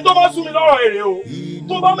 Tó bá sún mi lọ́rọ̀ èrè o.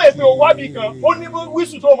 Tó bá mọ̀ pé o wá bí kan, ó ní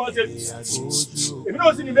wíṣù tó máa ṣe. Èmi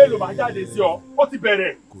náà sì ní mélòó máa jáde sí ọ. Ó ti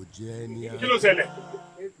bẹ̀rẹ̀. Kí ló ṣẹlẹ̀?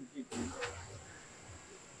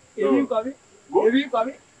 Èmi ń kọ mí. Èmi ń kọ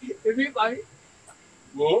mí. Èmi ń kọ mí.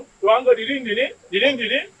 Wo tó wá ń gbọ́ dìdín.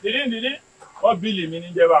 Wọ́n bíìlì mi ní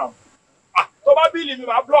jẹba. Tó bá bíìlì mi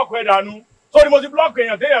máa blọ́ọ̀kì ẹ̀ dànù. Sọ́ni mo ti blọ́ọ̀kì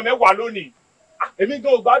èèyàn téèyàn 10 lónìí. Èmi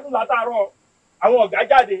gan ò gbádùn látàárọ̀. Àwọn ọ̀gá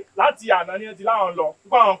jáde láti àná ní ti láwọn lọ.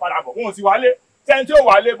 Nípa àwọn padà bọ̀. Wọn ò sì wálé. Tẹ́ni tí ó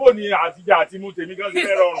wálé bò ní àtijọ́ àti mú tèmi gan sí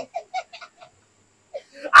fẹ́ rọrùn.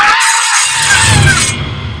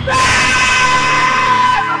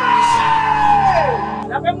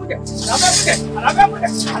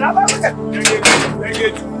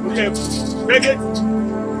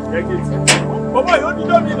 Bọ́bọ́ yóò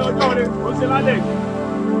dídọ́ mi lọ́jọ́ rẹ̀ ó ṣe lálẹ́ yìí.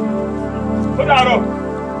 Ó dàárọ̀.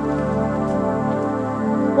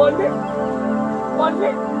 Wọlé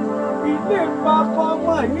ilé bàbá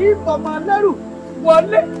ọmọ yìí fọmọ lẹ́rù.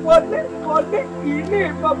 Wọlé ilé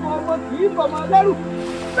bàbá ọmọ yìí fọmọ lẹ́rù.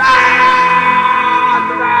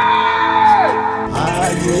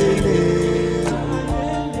 Ayele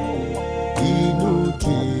inú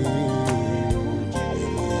kì í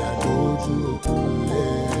àtọ́jú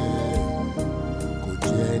òkúlẹ̀ kò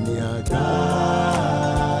jẹ́ ní àgbà.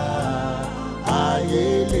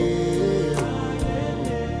 Ayele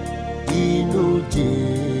inú kì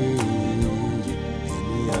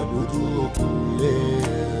í àtọ́jú òkúlẹ̀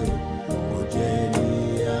kò jẹ́ ní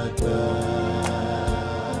àgbà.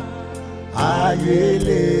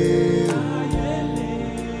 Ayele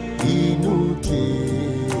inú kì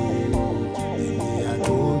í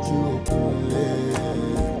àtọ́jú òkúlẹ̀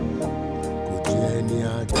kò jẹ́ ní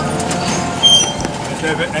àgbà.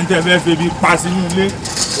 Ẹ̀ńtẹ́ fẹ́ fi ibi pa sínú ilé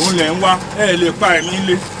òun lẹ̀ ń wá ẹ̀ lè pa ẹ̀mí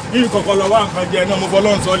ilé nínú kọ̀ọ̀kan lọ wá nǹkan jẹ náà mo fọ́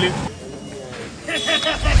lọ́n sọ́lé.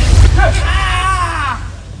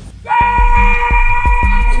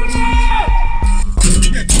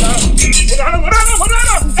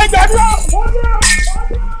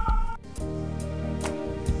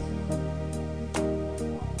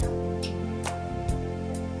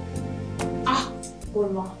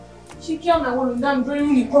 Bọ́lá, ṣé kí àwọn àwọn olùdámidúró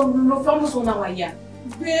irun nìkan ló fẹ́ mú sọ́nà wáyà?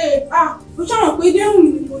 Babe, ó ṣàmọ̀ pé déhùn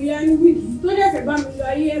ni mo yá ní wíìgì tó dẹ̀ fẹ́ bá mi lọ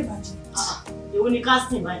ayé ẹ̀ bàjẹ́. Èwo ni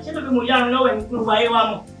casting báyìí? Ṣé tó fi mo yárun lọ́wọ́ ẹni pé gbogbo ayé wa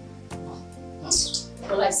mọ̀?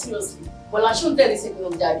 Bọ́lá, seriously, Bọ́lá ṣó ń tẹ̀lé sí mi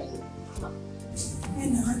ò jáde. Ẹ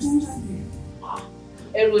nà á jọ ń jáde.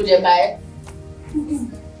 Ẹrù ò jẹ̀bà ẹ́.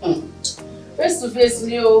 Face to face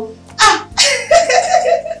ni o.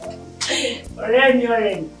 Ọ̀rẹ́ mi,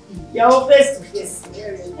 ìyàwó face to face.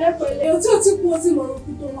 Ẹ pẹ̀lẹ́, o tí o ti kú o ti lọ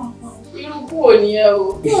rúkú tó máa pa o. Irú kú ò ní ẹ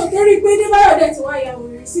o. Kí o torí pé Débáyọ̀ dẹ̀ ti wá ìyàwó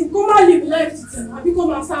rẹ̀ sí kó má live life ti tẹ̀lé àbí kó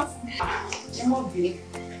máa sá fún. Ẹ mọ̀ bí.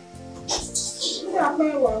 Nígbà pé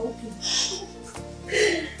wà òkè.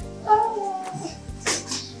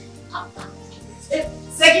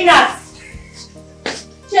 Sekinat.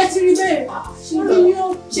 Ṣé ti rí bẹ́ẹ̀? Ṣé rí ní ó?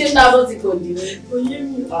 Ṣé náà ló ti kò dì ní? Oyé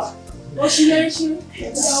mi. Ó ṣe lè ṣe.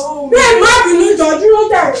 Bẹ́ẹ̀ má bínú jọ dúró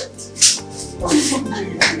dàrú.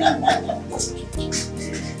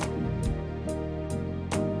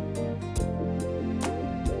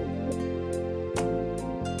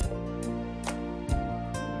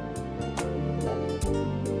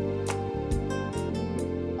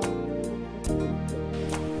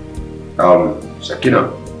 Sakina.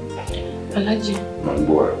 Alhaji.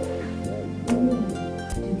 Mambo.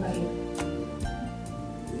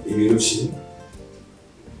 Èmi ló ṣe.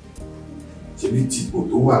 Ṣé bí tìpò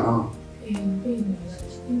tó wà náà? Bẹ́ẹ̀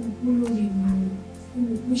ni olórí mi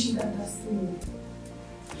mo ṣe dáadáa sí o.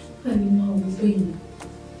 Bẹ́ẹ̀ni máa wọ bẹ́ẹ̀ ni.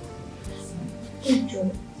 Ẹ jọ̀ọ́,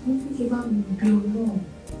 mo fi kí bá mi bí Ọlọ́run.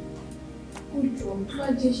 Ojú tó bá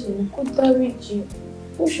jẹ́ ṣe ní kó dáríjì.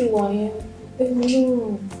 Ó ṣe wà yẹn ẹni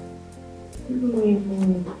lóòrùn. Lóòrùn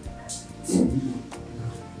ìbùn.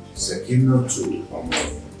 Ṣèkínà tó ọmọ.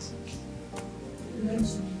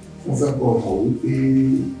 Mo fẹ́ kọ́ ọmọ wípé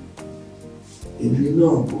èmi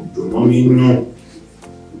náà kò dùn mọ́ mi nù.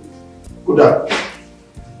 Kódà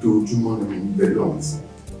ojoojúmọ́ ni mo ń bẹ lọ́hùn fún.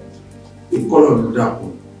 Ìkọlọ̀ ló dàpọ̀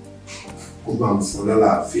kó bá ń fún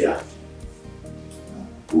lálàáfíà.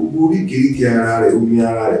 Gbogbo oríkèéríkèé ara rẹ̀, omi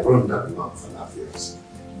ara rẹ̀ kọ́lọ̀ dàpọ̀ máa ń fún lálàáfíà sí.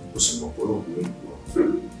 Ó sì mọ̀ pọ́lọ̀ ní ìgbọ́.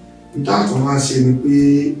 Níta tó máa ṣe ni pé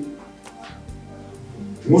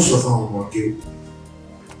wọ́n sọ fún àwọn ọmọ kéwù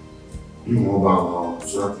bí wọ́n bá wọn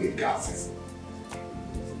sọ́dọ̀ pé gáfẹ́.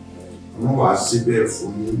 Wọ́n wá síbẹ̀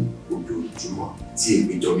fún ojoojúmọ́ tí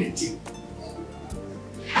èmi jọ méje.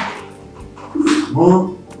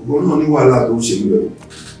 Wọ́n náà ní wàhálà tó ṣe ń bẹ̀rù.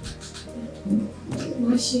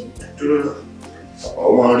 Wọ́n ṣe.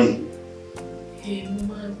 Ọmọ rí. Mo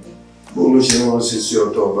máa ń bẹ̀. Bó ló ṣe wọ́n ṣe sí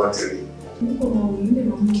ọ̀tọ̀ ọba tẹ̀lé? Mo kọ̀ máa wò nílẹ̀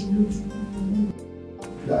máa mú mi lójú.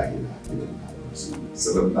 Láyé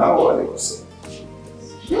sallallahu alaihi wasallam.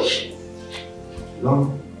 Lọ́nà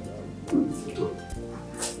tó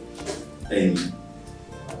ẹ̀yìn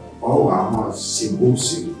ọwọ́ àwọn ṣe bó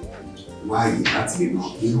ṣe wáyé láti lè máa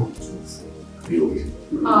gbé náà tó bí omi.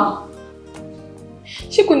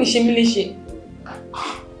 Ṣé kò ní ṣe mí léṣe?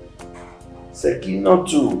 Ṣèkínà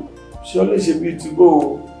tó ṣé ọ lè ṣe bí ti bó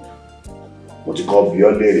o? Mo ti kọ́ bí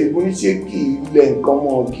ọ léèrè bó ní ṣe kì í lẹ nǹkan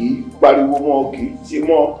mọ́ kì í pariwo mọ́ kì í ṣe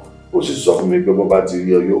mọ́. Ó sì sọ fún mi pé bó bá ti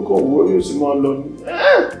rí ọ yóò kàn wúwo yóò sì máa lọ ní.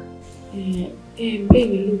 Bẹ́ẹ̀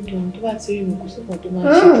ni lóòótọ́ tó bá ti rí mi kò sí kan tó máa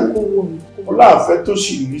ṣe kókó wò mí. Ọláàfẹ́ tó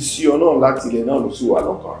sì rí sí ọ náà láti ilẹ̀ náà ló sì wà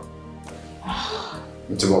lọ́kàn.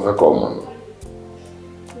 Ní tí mo fẹ́ kọ́ ọmọ mi.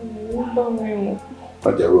 Mo bá mi mọ̀.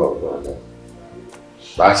 Wọ́n jẹ́rú ọ̀gbọ́n náà.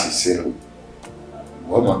 Bá a sì sínú.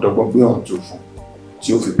 Wọ́n mọ̀ dọ́gbọ́n gbé ọ̀hún tó fún tí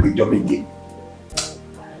ó fi péjọ́ méje.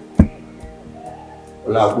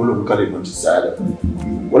 Wọ́n lá gbólóhùn kálẹ̀ náà ti sáré.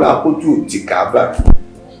 Wọ́n lá kójú ti Káàbà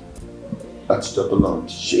láti tọ́tọ́ náà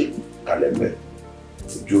ti ṣe kalẹ̀ mẹ́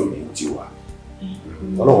ojú òní ti wà.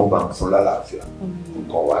 Ọlọ́run bá ń fún lálàáfíà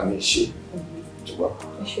nǹkan wà ní ṣe ṣùgbọ́n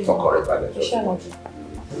fọkàn rẹ̀ balẹ̀ lọ́dún.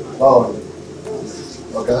 Báwo ni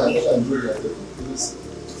ọ̀gá àdúrà rẹ̀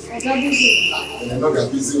Ọ̀gá bísí. ẹ̀yìn ọ̀gá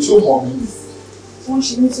bísí ṣó mọ̀ mí ni. Wọ́n ń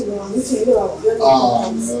ṣe mítìlì wọn mítìlì lè wà wọ́n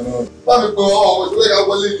lọ́dún. Bá mi pe ọmọ ìṣúlẹ̀ ká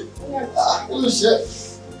wọlé ni. Kí ló ṣe?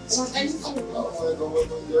 Àwọn ẹ̀dọ̀ wọn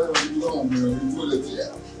tó ń jẹ́ orí lọ́wọ́ mi rẹ̀ ní ìwọlé tí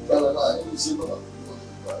bára náà ń ṣe bàbá.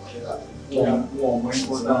 Wọ́n mọ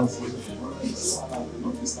important food.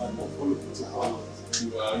 You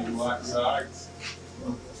are right.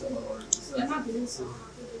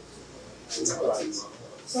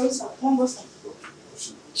 Sorry, sir. One more, sir.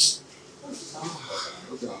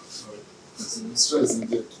 Okay, sorry. Stress in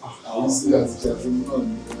there. You see as if you're from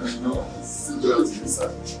none.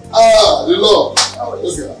 The law.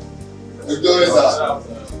 Okay. Enjoy it, sir.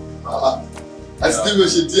 I still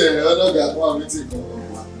wish it here. I don't get one meeting.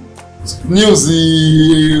 News,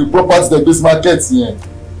 the property, the base market here.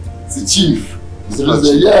 The chief.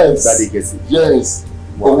 Yes. Yes.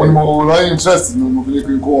 But when I'm not interested, I'm going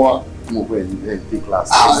to go. Mo fẹ́ ní class.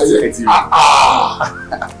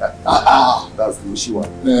 That's the Oshiwa.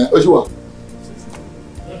 Oshiwa.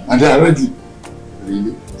 And they are ready.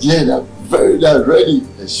 Really? Yeah, they are ready.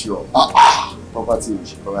 Sure. Property.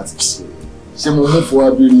 Ṣé mo mú fún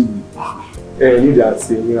abiri ni? Nígbà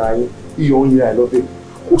àti ìnira yín, iye òun yìí lọ́bẹ̀.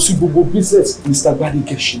 Ó sì gbogbo business Mr.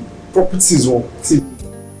 Gbadegesi properties wọn ti.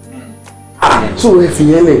 So ẹ fi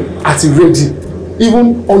yẹn lẹ̀ àti ready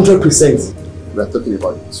even 100%. We are talking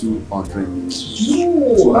about 200 minutes.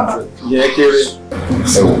 200. Yeah, kéré.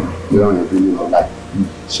 We don't have really like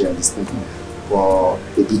share understand. For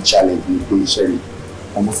a big challenge, we go share it.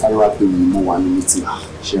 Almost every day we move one meeting.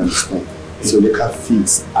 Share understand. So they can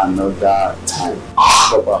fix another time.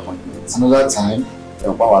 Proper appointment. Another time.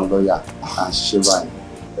 Our lawyer and Sheva.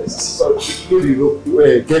 So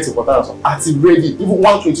get important. At ready, even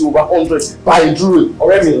 120 over 100 by Drew.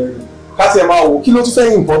 Already. Kasi ema wo kí ló tún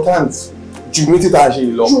fẹ́ important. You meet it as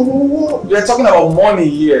you love. They're talking about money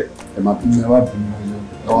here. I'm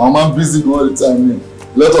busy all the time. Man.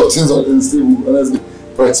 A lot of things on the table, honestly.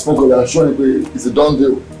 But I spoke of showing it's a done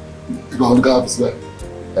deal. People are looking at this way.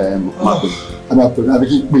 I'm not going to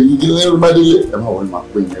keep me. You can never mind. I'm not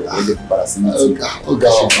going to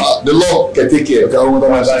the law can take care. Okay, I want to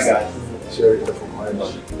share it for my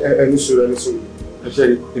Any sure.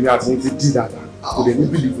 Actually, they are going to do that. Kò dẹ̀ ní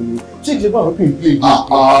bìlìfù ni ṣé ìjọba àwọn pin play game.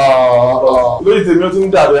 Lórí tèmi ó tún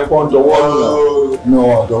ń dàbí ẹ̀kọ́ dọ̀wọ́ rù. No,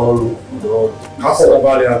 dọ̀wọ́ rù. Kásẹ̀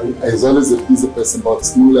bàbá rẹ̀ àbí. He's always a busy person but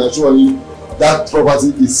actually that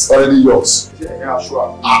property is already yours. Yeah,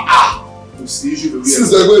 sure. Since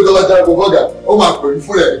they're going to that Boga, oh my God,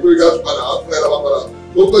 before they go to Ghana,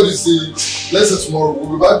 we'll go to see. Let's say tomorrow. We'll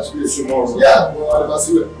be back tomorrow. Yeah, we'll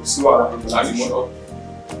see what. Are you sure?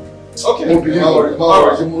 Okay. I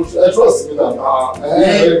trust me now.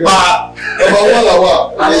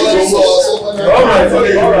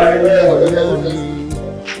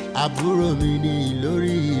 Àbúrò mi ní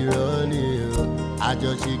lórí irọ́ ni o,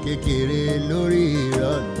 àjọṣe kékeré lórí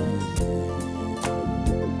irọ́ ni.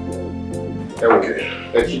 Okay,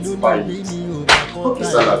 let's find it.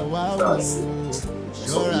 That's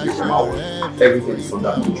something from our everything is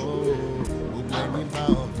under control.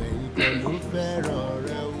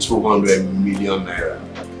 200 million naira.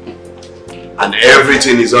 And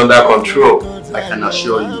everything is under control, I can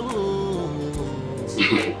assure you.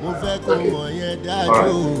 Okay.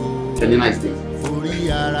 Alright. Any nice day.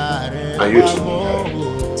 And you too.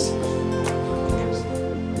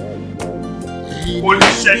 Holy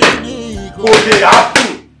shit! Holy happen!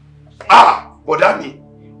 Ah! Bọ̀dá mi,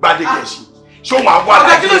 Gbadé Gẹ̀ẹ́sì. Ṣé o máa wá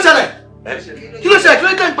láti? Kí ló ṣẹlẹ̀? Kí ló ṣẹlẹ̀? Kí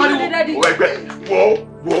ló tẹ̀ ń pariwo? Wo ẹgbẹ́ wo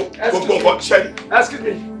gbogbo nǹkan ṣẹ́ni. Excuse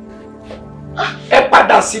me. Ẹ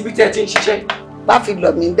padà síbi tẹ́ ti ń ṣiṣẹ́. Bá fi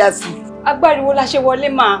lọ mi dá sí. Agbáriwo la ṣe wọlé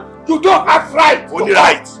máa. You don't have right. Only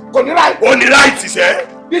right. Only right. Only right is eh?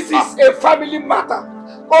 This is a family matter.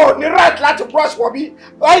 Only right láti brush for me.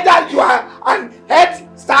 Either you are an head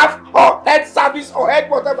staff or head service or head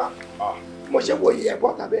whatever. Mo ṣe wo iye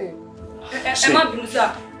ẹ̀bọ̀ tàbí. Ẹ má bínú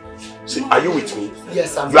sá. See, are you with me?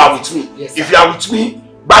 Yes, I'm. You are with me. Yes, if you are with me,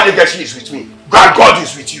 Gbadé Gẹ̀ẹ́sì is with me. God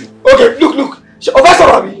is with you. Okay, look. O fẹ́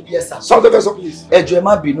sọ̀rọ̀ mi. Yes, sir. Sọ the verse please. Ẹ jọ̀ọ́ ẹ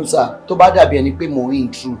má bínú sá, tó bá dàbí ẹni pé mo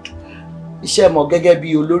intrude. Iṣẹ́ mọ̀ gẹ́gẹ́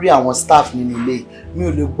bí olórí àwọn staff nínú ilé, mi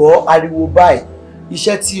ò lè gbọ́ ariwo báyìí.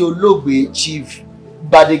 Iṣẹ́ tí olóògbé Chief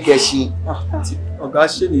Gbadé Gẹ̀ẹ́sì. Ọ̀gá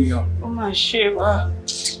ṣe nìyàn. Ó máa ṣe wá.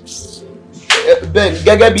 Bẹ́ẹ̀ni,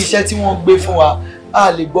 gẹ́gẹ́ bí iṣẹ́ tí wọ́n gbé fún wa,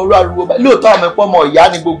 a lè gbọ́rọ̀ ariwo báyìí. Lóòótọ́ àwọn ẹ̀pọ̀ ọmọ ìyá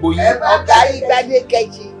ni gbogbo yín. Ọ̀gá Gbadé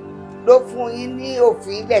Gẹ̀ẹ́sì ló fún yín ní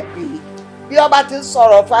òfin ilẹ̀ pé bí ọba ti ń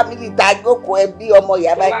sọ̀rọ̀ fámìlì tá a jókòó ẹbí ọmọ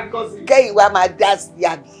ìyá báyìí kẹ́yìn wa máa dá sí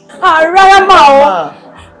àbí. Rárá mà o.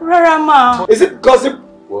 Rárá mà. Is it gossip?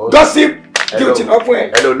 What? Gossip guilty of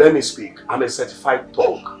when? Hello, let me speak. I'm a certified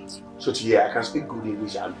talk. So to I can speak good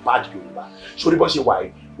English and bad Yoruba. So the boss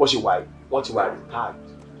why? What you are retired.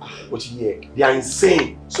 But they are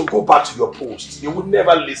insane. So go back to your post. You would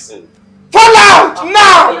never listen. Fall out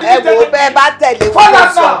now! Ẹ wo bẹ́ẹ̀ bá tẹ̀lé Fall wọn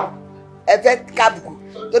out sọ. now! Ẹ fẹ́ kábùkù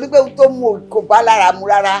torí pé ohun tó mú kò bá lára mu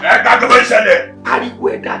rárá. Ẹ gbàgbé bó ń ṣẹlẹ̀. Ariwo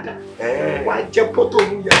ẹ̀ dáadáa. Wà á jẹ́ pọ́tò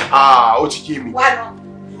òun yẹn. Ó ti kí mi. Wá lọ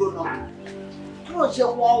dúró náà. Kí ló ṣe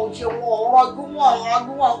wọn rọjú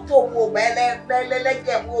wọn tó mú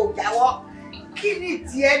bẹ́lẹ́lẹ́jẹ̀ mú ò jáwọ́. Kí ni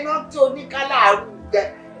tiẹ̀ náà tó ní ká láàrú jẹ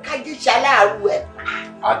kájí ṣaláàrú ẹ̀.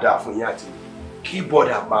 Á dáa fún yín àti keyboard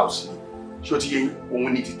and mouse ni. Ṣé o ti yé yín?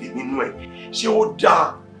 Òun ni tètè nínú ẹ̀. Ṣé ó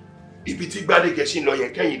dáa ibi tí Gbadé Gẹ̀ẹ́sì lọ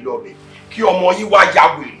yẹn kẹ́yìn lọ bẹ̀ kí ọmọ yín wá ya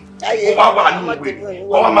wèrè kó wá wà nínú wèrè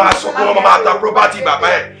wọ́n máa sọ pé wọ́n máa ta property bàbá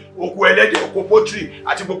ẹ̀ oko ẹlẹ́dẹ̀ oko poultry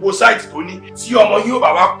àti gbogbo site tó ní tí ọmọ yín ò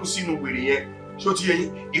bá wá kú sínú wèrè yẹn ṣé ó ti yé yín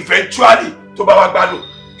eventually tó bá wá gbádùn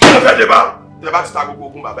kí ló fẹ́ dé bá ti ta gbogbo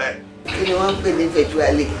ogun bàbá ẹ̀. Kí ni wọ́n ń pè ní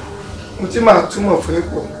eventually? Mo ti máa túmọ̀ fún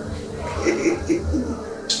ipò.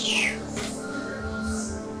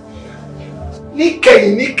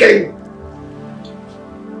 Níkẹyìn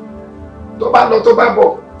tó bá lọ tó bá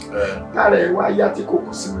bọ̀ tára ẹ̀ wá yá tí kò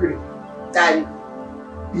kù sí wèrè. Tani.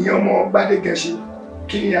 Ìyẹn ọmọ Gbadé Gẹ̀ẹ́sì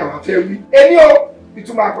kí ni àwọn afẹ́ wí. Èmi o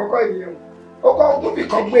ìtumọ̀ àkọ́kọ́ ìyẹn o kọ́ tó fi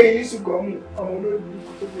kan gbé yín ní ṣùgbọ́n mú ọmọ olórí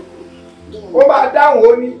burúkú tó gbé kúrò. Ó máa dáhùn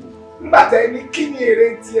ó ní nígbà tẹ́ ní kí ni èrè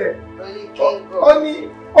tiẹ̀.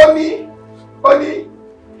 Ó ní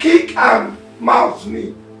kick and mouth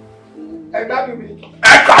ni. Ẹ gbádùn mi.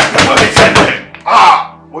 Ẹ gbádùn mọ́ mi sẹ́lẹ̀.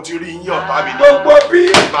 Mo ti rí yín ọ̀tá mi. Gbogbo bí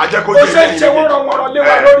ó ṣe ń ṣe wọ́nrọ̀wọ́nrọ̀ lé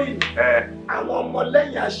wa lórí. Àwọn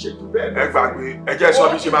ọmọlẹ́yìn àṣejù bẹ́ẹ̀ lọ. Ẹ gbàgbé ẹ jẹ́ sọ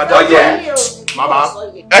bí ṣe máa dájọ́ yín. Màmá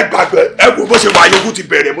ẹ gbàgbé ẹ wo bó ṣe wà yín ogun ti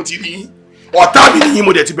bẹ̀rẹ̀ mo ti rí yín. Ọ̀tá mi ni yín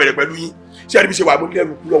mo dẹ̀ ti bẹ̀rẹ̀ pẹ̀lú yín. Ṣé ẹni bí ṣe wà mo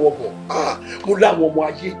lẹ́rù kú lọ́wọ́ bọ̀? Mo láwọn ọmọ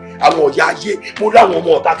ayé, àwọn ọ̀yà ayé, mo láwọn ọmọ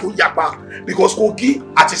ọ̀tá tó yapa because Kogi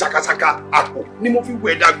àti ṣàkàṣàkà àpò ni mo fi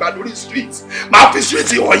wẹ̀ dàgbà lórí street. Màá fi street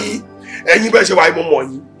hàn yín. Ẹ̀yin bẹ́ẹ̀ ṣe wáyé mo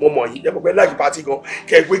mọ̀ yín jẹ́ pẹ́ láyé pàtí gan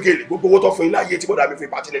kẹ́ ẹ gbé gèlè gbogbo owó tó fún yín láyé tí bọ́dà mi fi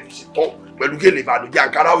pàtí lẹ́nu ṣe tán pẹ̀lú gèlè ìbànújẹ́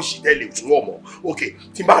àǹkárá òṣì tẹ́lẹ̀ fún ọmọ ok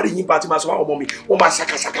tí n bá rí yín pàtí máa sọ fún ọmọ mi wọ́n máa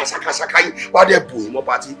ṣàkàṣàkà yín wá dẹ̀ bò yín mọ́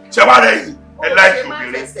pàtí ṣé wá rẹ̀ yín ẹ láìkì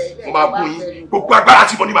obìnrin mo máa bù yín gbogbo agbára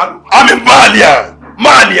tí mo ní máa lò àmì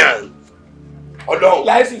Malian ọlọ́run.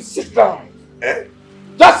 Láìsí sit down.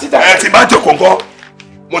 Just sit down. Ẹ ti bá jókòó nǹkan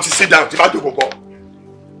mo ti sit down ti bá jókòó nǹkan.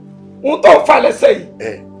 ohun tó ń fa lẹ́sẹ̀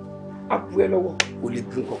yìí abu ẹ lọ́wọ́ kò lè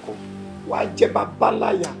bùn kankan wà á jẹ́ bàbá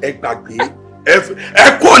láyà. ẹ gbàgbé ẹ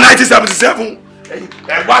kó 1977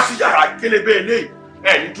 ẹ wá sí yàrá kélébé eléyìí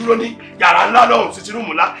ẹ ní dúró ní yàrá ńlá lọ́hùn sí tinú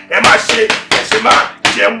ńlá ẹ máa ṣe ẹ ṣe máa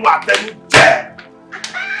jẹun àtẹnujẹ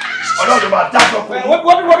ọlọ́run máa dájọ́ fún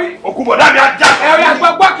mi. Òkúbọ̀dá mi á dájọ́. ẹ rí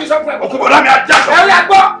agbọ́ kí n sọ fún ẹ. Òkúbọ̀dá mi á dájọ́. ẹ rí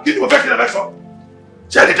agbọ́. kí ni mo fẹ́ kí lè fẹ́ sọ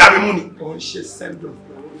ṣé ẹ lè dá mi mú ni. ó ń ṣe send off.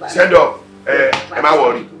 send off ẹ má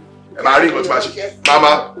wọrí ẹ máa rí nǹkan tí máa ṣe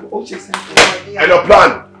mama ẹ lọ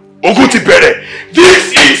plan ogun ti bẹ̀rẹ̀ this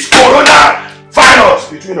is corona virus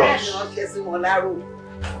between us.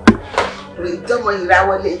 ìjọmọ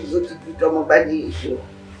ìrawọlé yìí ó ti fi tọmọ bá ní èso.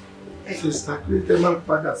 sista kí ló tẹ máa ń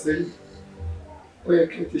padà sẹ́yìn ó yẹ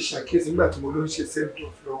kí n ti ṣàkíyèsí nígbà tí mo ló ń ṣe send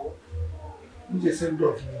off lọ́wọ́ ń ṣe send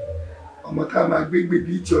off ni ọmọ tá a máa gbégbé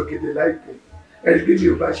bíi ti ọ̀gẹ̀dẹ̀ láìpẹ́ ẹ̀rí pé mi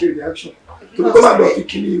ò bá ṣe reaction torí kó má lọ fi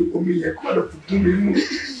kíní omi yẹn kó má lọ fi gún mi mú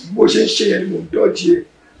bó ṣe ń ṣe yẹn ni mò ń dọ́jì ẹ̀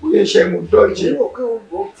bó ṣe ń ṣe mò ń dọ́jì ẹ̀.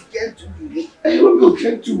 ẹ̀yin omi ò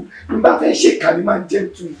kẹ́ntù ní bá fẹ́ ṣèkà ni máa ń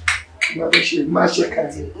jẹ́ntù ní bá fẹ́ ṣe máa ṣèkà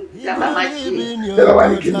ni tẹ́lá wá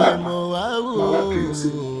ní kí n máa pa máa wá kí n sí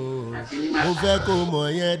i. mo fẹ́ kó mọ̀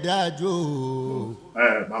yẹn dájú.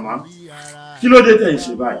 Màmá kí ló dé tẹ̀ ń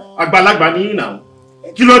ṣe báyìí àgbàlagbà ní ìnà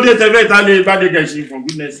kí ló dé tẹ̀ fẹ́ ta lè bá dé gẹ̀ ṣe for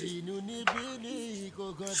goodness.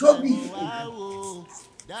 Ṣóbì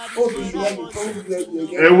obìnrin ẹni tó ń lu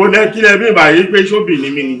ẹyẹ. Èwo lẹ kí lẹ bí báyìí pé ṣóbì ni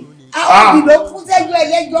mí ni. Àwọn òbí ló kú sẹ́jọ́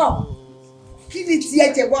ẹlẹ́jọ́ kí ni tiẹ̀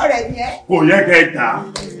tẹ̀bọ́ rẹ̀ ni ẹ́. Kò yẹ kẹ́ ẹ tà á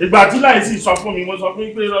ìgbà tí láìsí sọ fún mi mo sọ fún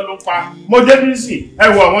pé irọ́ ló pa mo débí sí ẹ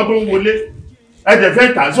wo àwọn tó ń wọlé ẹ dẹ̀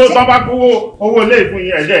fẹ́ tà só tọ́ bá kówó owó ilé ìfún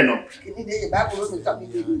yín ẹ̀jẹ̀ náà. Kìnìún ní ìbá kúrò ní sọ́mi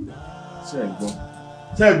lè lò.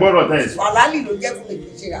 Ṣé ẹ gbọ́dọ̀ tẹ̀ sí. Àlálì ló jẹ́ fún mi kì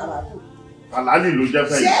í ṣe ara tó. Àlálì ló jẹ́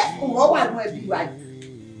fẹ́ yìí. Ṣé òwò wà nù ẹbí wa ni?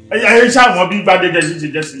 Ẹ ṣàwọn bí Gbádégẹ ṣe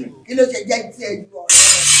jẹ́ sí mi. Kí ló ṣe jẹ́ tí ẹ ju ọ̀rọ̀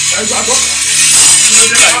rẹ̀? ẹ gbàgbọ́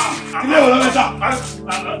ilé ìwọ̀n lọ́wọ́ ta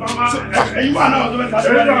ẹ̀yin wà náà tó bẹ ta ṣe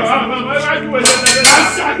é lọ́wọ́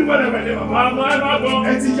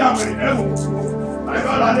ẹ ti yá wẹ̀rẹ̀ ẹ wò ẹ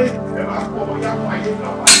bá lálé ẹ máa kọ́ ọmọ yá wáyé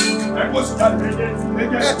náà wáyé ẹ kó sì jáde ẹ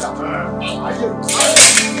jẹ́ ẹ̀dá ayé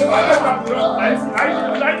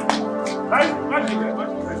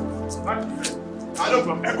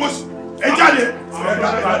ẹ kó sì ẹ jáde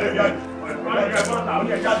ẹ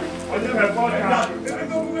jáde.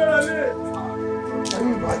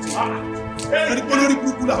 Ẹni pé olórí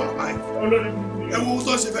burúkú làwọn ọmọ yẹn. Ẹ wo ohun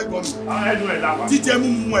tó ṣe fẹ́ gbọ́ mi. Jíjẹ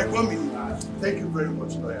mímu ẹ̀gbọ́n mi. Thank you very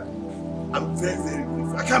much, lawyer. I'm very, very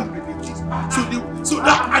grateful. I can't believe this. So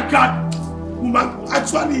that Agad woman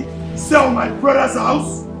actually sell my brother's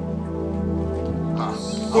house.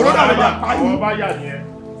 Corona lè máa pa yín. Àwọn bá yà ni ẹ.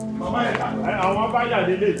 Màmá yẹn dà. Àwọn bá yà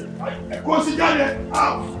lélẹ̀. Ẹ kó sí jáde.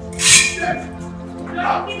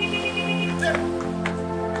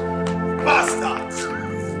 Bastard!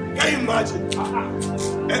 Can you imagine?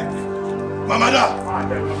 Mama da.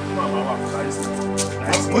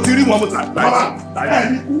 Mo ti rí wọn mo ta. Mama, ẹ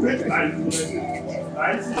ní kú rẹ̀.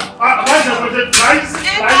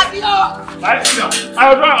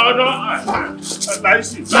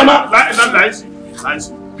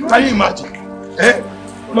 Can you imagine?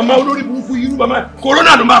 Mama olórí burúkú irú mama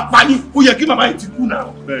corona ló máa pa ní ó yẹ kí mama yìí ti kú náà.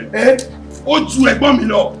 Ó ju ẹ̀gbọ́n mi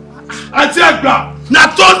lọ. Àti àgbà na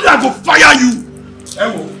thunder I go fire you. Ẹ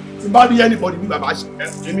wò tí n bá rí anybody ní bàbá ṣe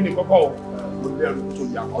èmi ní kọ́kọ́ o mo lẹ́rù tó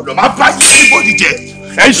yà ọ̀dọ̀ máa bá yí anybody jẹ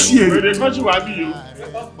ẹ ṣí èrè. Èdè kan ṣì wá bí o.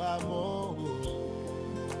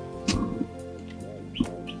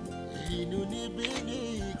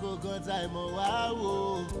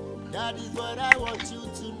 That is what I want you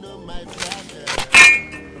to know, my brother.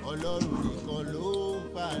 Ọlọ́run nìkan ló ń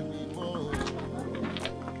fà mí mọ́.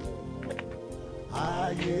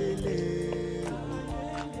 Ayé lè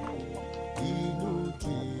inú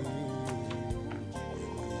kì í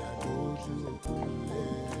ìyàgò ojú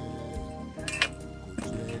kúlẹ̀ kò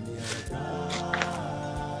jẹ́ ní àgbà.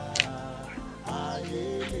 Ayé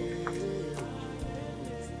lè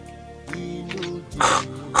inú kì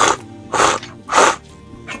í.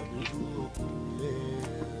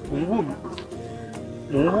 Mò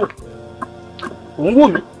ń wò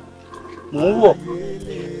mí. Mò ń wò.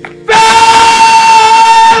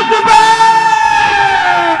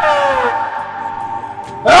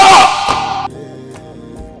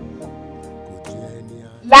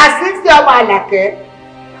 Lásìsì ọmọ Àlàkẹ́.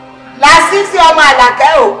 Lásìsì ọmọ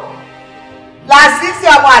Àlàkẹ́ o. Lásìsì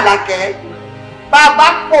ọmọ Àlàkẹ́. Bàbá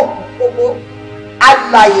pò gbogbo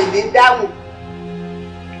alàyè ní dáhùn.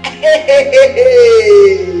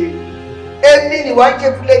 Èmi ni wọ́n jẹ́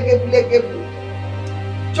fúlégéfúlégéfú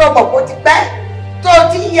tí o mọ̀ kó ti pẹ́ tó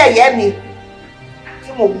ti yẹ̀yẹ́ mi tí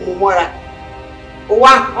mo mú mọ́ra ó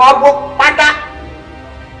wá kọ́ bó pátá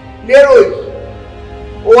lérò yìí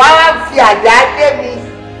ó wá fi àdá dé mi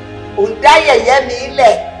ò ń dá yẹ̀yẹ́ mi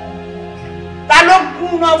lẹ̀ ta ló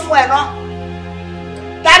gúnná fún ẹ náà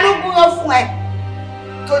ta ló gúnná fún ẹ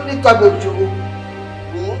tó ní tọ́bẹ̀ òjòrò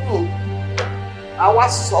òun àwa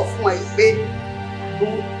sọ fún ẹ pé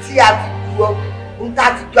ohun tí a fi ju ohun tá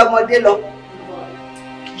a fi ju ọmọdé lọ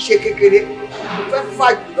kì í ṣe kékeré mo fẹ́ fà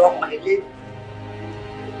jùlọ pẹ̀lẹ́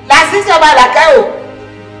làásìsì ọba làkẹ́ o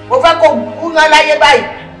mo fẹ́ kó gúnná láyé báyìí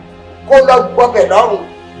kó lọ gbọbẹ̀ lọ́rùn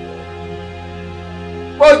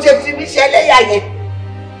bó ṣe fi mí ṣẹlẹ́yà yẹn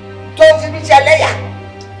tó fi mí ṣẹlẹ́yà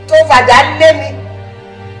tó fàdá lé mi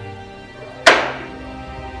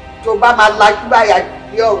tó bá máa lajú báyà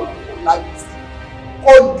ní ọ̀run kò lajú sí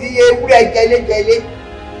kó di ewúrẹ́ jẹlẹ́jẹlẹ́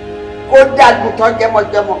kó dàgùn tán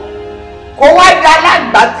jẹmọjẹmọ kó wá da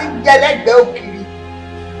alágbá tí ń jẹlẹ́gbẹ̀ẹ́ òkìrì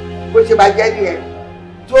bó ṣe máa jẹ́ nìyẹn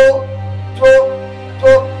tó.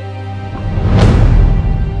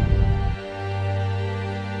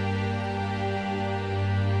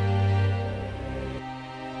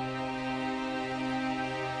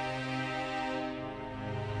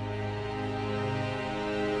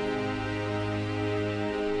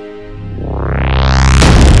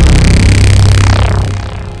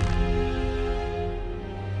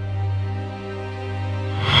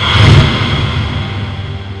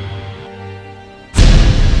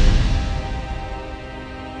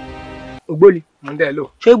 Ògbóni mo ń dẹ́ lò.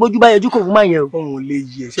 Ṣé bójú bá yẹjú kò fún máa yẹn o? Òun ò lè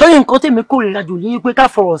yẹ. Ṣé nǹkan tèmi kórìíra jù ní pé ká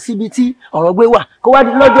fọ̀rọ̀ síbi tí ọ̀rọ̀ gbé wà kó wá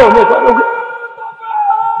di lọ́jọ́ mi ẹ̀kọ́ lóge.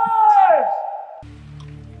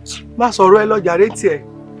 Má sọ̀rọ̀ ẹ lọ́jà rẹ tiẹ̀.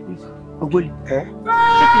 Ògbóni.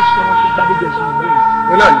 Ṣé kì í ṣe ọmọ tó gbàdéjọ sí ìlú yìí?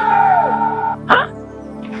 Ó náà ni.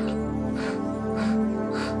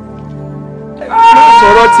 Má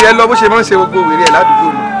sọ̀rọ̀ tiẹ̀ lọ bó ṣe máa ń ṣe gbogbo wèrè ẹ̀ ládùúgbò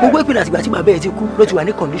ni. Gbogbo ìpìlẹ̀ àtìgbà tí bàbá ẹ̀ ti kú ló ti wà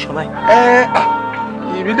ní condition báyìí.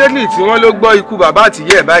 Immediately tí wọ́n ló gbọ́ ikú bàbá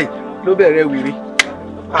àtìyẹ́ ẹ̀ báyìí ló bẹ̀rẹ̀ wèrè.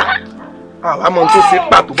 Àwa mọ̀ tó ṣe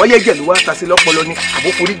pàtó bọ́yẹ̀ jẹ̀ ló wá ta sí lọ́pọlọ ní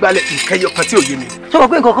àbóforí gbálẹ̀ ìkẹyọ kan tí ò yé mi. Ṣé o mọ̀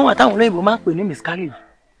pé nǹkan kan wà táwọn olóyìnbó máa ń pè ní miscarriage?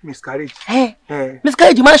 Miscarriage.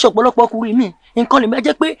 Miscarriage máa ń ṣọ̀pọ̀lọpọ̀ ọkùnrin mi nǹkan lè máa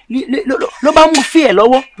jẹ́ pé ló bá mú fí ẹ̀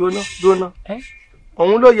lọ́wọ́. Dóná.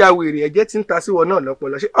 Òun ló ya wèrè ẹ̀jẹ̀ tí ń ta sí wọn náà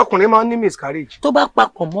lọ́pọlọ. Ṣé ọkùnrin máa ń ní miscarriage? Tó bá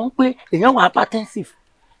papọ̀ mọ́ pé èèyàn wà hypertensive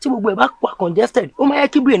tí gbogbo ẹ̀ bá wà congested ó máa yẹ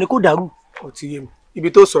kí brain kó dàrú. Ó ti yé mi. Ibi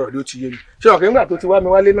tó sọ̀rọ̀ ló ti yé mi. Ṣé ọ̀kẹ́ nígbà tó ti wá mi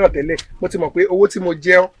wálé náà tẹ́lẹ̀ mo ti mọ̀ pé owó tí mo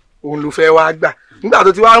jẹun òun ló fẹ́ wá gbà. Nígbà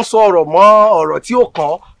tó ti wá ń sọ ọ̀rọ̀ mọ́ ọ̀rọ̀ tí ò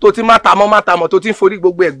kàn tó ti má ta mọ́ tó ti ń forí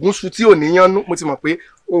gbogbo ẹ̀gúnṣu tí ò níyànnú mo ti mọ̀ pé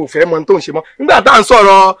o ò fẹ́ mọ ohun tó ń ṣe mọ́. Nígbà tá à ń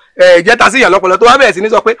sọ̀rọ̀ ìjẹta sí ìyàn lọ́pọlọ tó wá bẹ̀rẹ̀ sí ní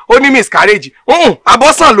sọ pé ó ní miscarriage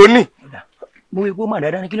abọ́sàn ló ní. Mo epo mà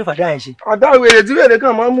dáadáa ní kí ló fà dáa ẹ̀ ṣe. Àdá wèrè tí wèrè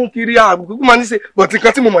kan máa ń mú kiri àbùkù máa ń ṣe bọ̀tí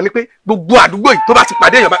kan tí mo mọ̀ ni pé gbogbo àdúgbò yìí tó bá ti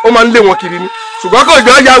pàdé èèyàn báyìí ó máa ń lé wọn kiri ni ṣùgbọ́n kò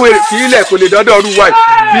jọ ya wèrè fílẹ̀ kò lè dọ́dọ̀ ọdún wáyé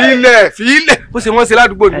fílẹ̀ bó ṣe wọ́n ṣe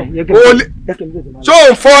ládùúgbò ni ṣó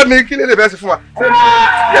ń fọ́ ni kí lè fẹ́ sí fún wa.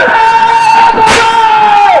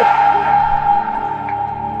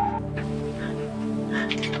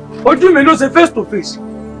 Ojú mi ló ṣe face to face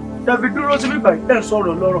tẹ̀fi dúró sí bíbá ẹ̀ ń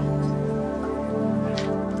sọ̀rọ̀ lọ́rọ̀.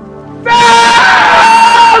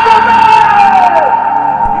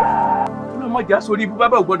 Ọlọ́mọdé sórí ibú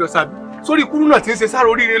bábà ò gbọ́dọ̀ sàbí sórí kúrú náà tí ń ṣe sára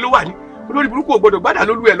oríire ló wà ní olórí burúkú ò gbọ́dọ̀ gbádà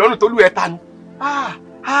lólú ẹ̀ lọ́rùn tó lú ẹ̀ tanu.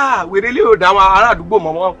 Wèrè lé òdà àwọn ará àdúgbò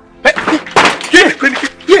mọ̀mọ́.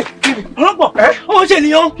 Ọlọ́pọ̀ ó ń ṣe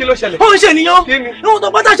ènìyàn. Kí ló ṣẹlẹ̀? Ó ń ṣe ènìyàn. Kí ni? Níwọ̀n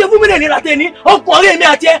tó bá tá ṣe fún mi ní ìlàtẹ̀ ní ọkùnrin mi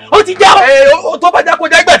àti ẹ ó ti já. Tó bá já kó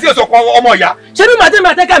já ìgbà tí èso kan ọmọ ìyá. Ṣé bí màtí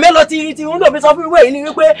màtẹ́kà mi lọ ti ń lò fi sọ fún ìwé yìí ni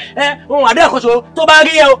wípé ohun àdé àkọsọ tó bá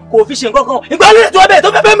rí ẹ kò fi ṣe nǹkan kan. Ìgbà lórí ètò ọbẹ̀ tó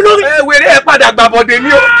fẹ́ fẹ́ mi lórí. Wèrè ẹ padà gbàbọ̀dé ni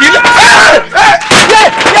ó kì í lọ.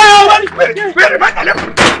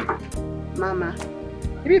 Màmá,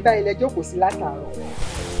 ibi ìbá ilẹ̀ jókòó sí látàárọ̀.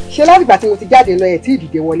 Ṣé látìgbà tí mo ti jáde lọ ẹ̀ tí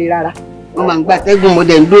ìdìde wọlé rárá? Wọ́n máa ń gbà tẹ́gùn mo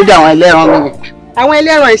dẹ̀ ń dúró dé àwọn ẹlẹ́ran mi. Àwọn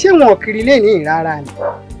ẹlẹ́ran yìí ṣé wọn ò kiri lé ní ìrara ni?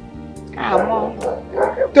 Àmọ́.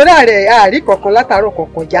 Torí ààrẹ àárí kankan látàárọ̀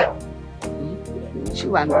kọ̀ọ̀kan já.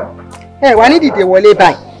 Ṣùgbọ́n mi. Ẹ wá ní dìde wọlé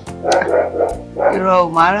báyìí. Irọ́ ò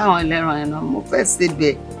máa rá àwọn ẹlẹ́ran yẹn náà mo fẹ́ ṣe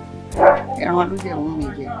bẹ̀. Ẹran ló dẹ̀ mú mi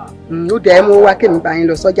jẹ. Ó dẹ̀ mú wá kémi bá yín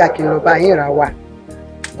lọ sọ́jà kí n lọ bá yín rà wá.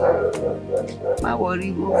 Má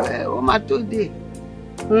wọrí mo fẹ́ ó máa tó dé.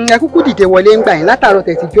 Ẹ kúkú dìde wọlé ń gbà yín látàárọ̀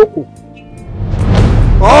tẹ̀ ti jókòó.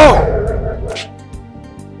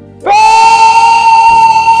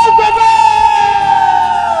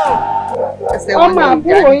 Ọmọ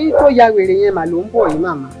àbúrò yín tó ya wèrè yẹn mà ló ń bọ̀ yín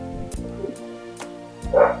màmá.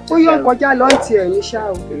 Ó yọ kọjá lọ́ǹtì ẹ̀ ní ṣá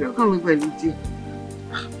o. Olókàn mi pẹ̀lú tí.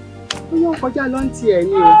 Ó yọ kọjá lọ́ǹtì ẹ̀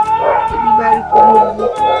ní o.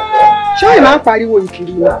 Ṣé ẹ máa ń pariwo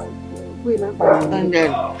ìkiri ni? pé náà pariwo.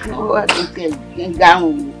 Ó wà tó tẹ̀ ń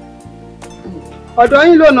gáhùn mi. Ọ̀dọ̀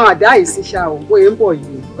yín ló na àdá yìí sí ṣá o, bóyá ń bọ̀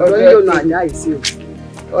yìí. Ọ̀dọ̀ yín ló na àdá yìí sí o.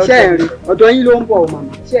 Ṣé ẹ̀ rí? Ọ̀dọ̀ yín ló ń bọ̀ o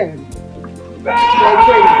màmá. Ṣé ẹ̀ rí? Ṣé ẹ̀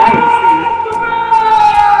rí àdá yìí sí i?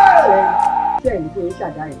 Ṣé ẹ̀ rí pé ń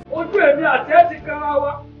ṣàdá yìí? Ojú èmi àti ẹ ti kára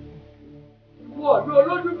wa. Wo ọ̀dọ́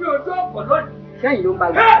olójú bí ojú ọ̀pọ̀ lónìí. Ṣẹ́yìn ló ń bá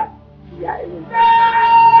lọ. Ìyá ẹ̀ ló ń bá lọ.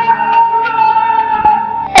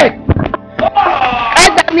 Ẹ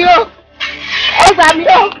gbà mí o! Ẹ gbà mí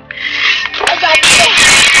o! Ẹ gbà mí o!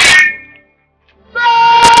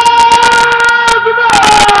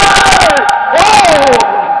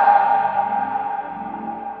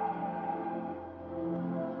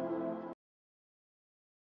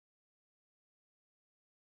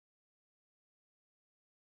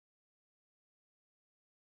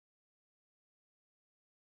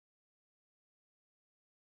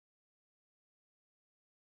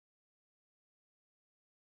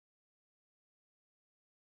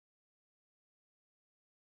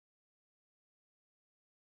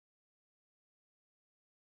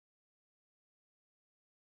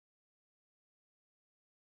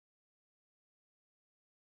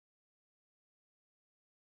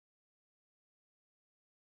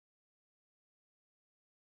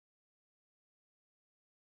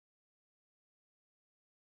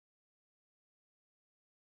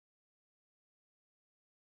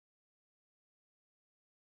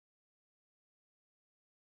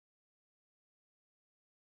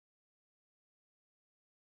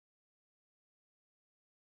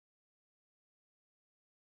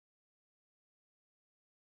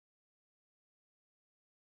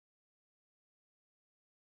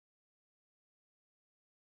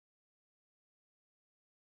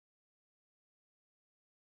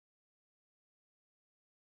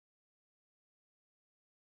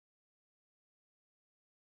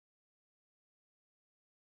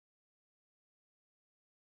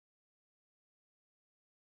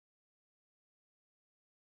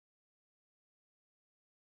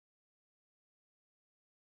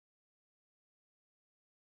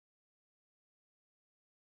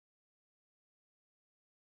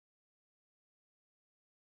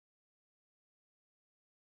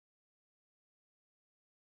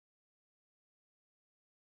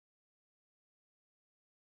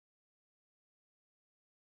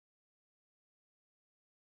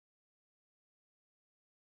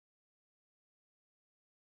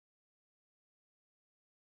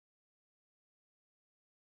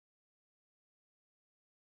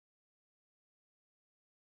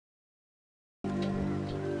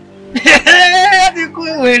 Ti kú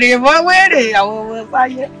wèrè mọ́ wèrè àwọn ọmọ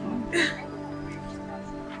sáyé.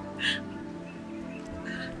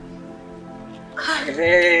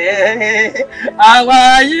 Àwa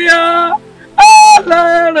yìí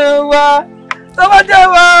Ọlọ́run wa tó bá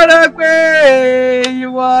jẹ́wọ́ rẹ̀ pé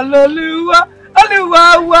ìwọ lolúwa Olúwa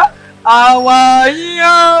wa. Àwa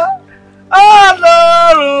yìí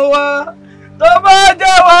Ọlọ́run wa tó bá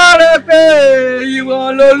jẹ́wọ́ rẹ̀ pé ìwọ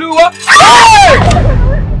lolúwa.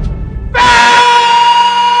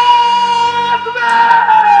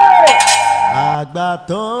 Àgbà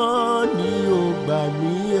tán ni ó gbà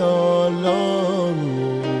mí Ọlọ́run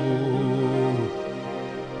o.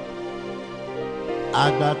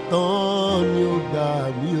 Àgbà tán ni ó gbà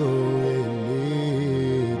mí o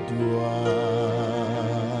Elédùà.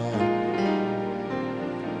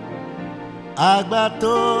 Àgbà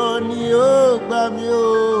tán ni ó gbà mí o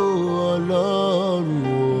Ọlọ́run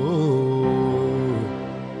o.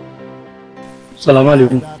 Salaam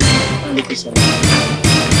alaikum. Alaikum salam.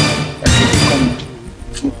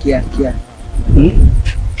 Kíákíá.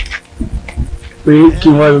 Pé kí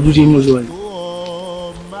n wá ojú tí mo lọ ẹ̀.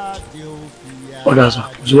 Ọ̀dà sàn,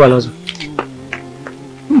 kò sí wàhálà sàn.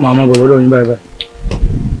 Màá máa bọ̀ lọ́dọ̀ yín báyìí báyìí.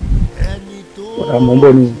 Ọ̀dà mọ̀ ń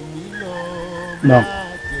bọ̀ ní náà.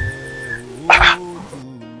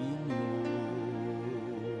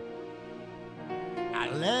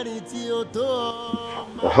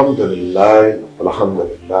 Alhamdulillah,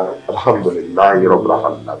 alhamdulillah, alhamdulillah, rabbil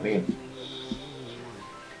alamin.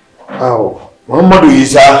 Muhammadu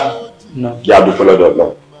Isa, ya dúpẹ́ lọ́dọ̀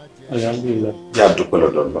Ọlọ́run. Alhamdulillah. Ya dúpẹ́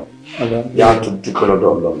lọ́dọ̀ Ọlọ́run. Ya tún dúpẹ́ lọ́dọ̀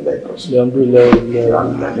Ọlọ́run lẹ́ẹ̀kan sí. Alhamdulillah.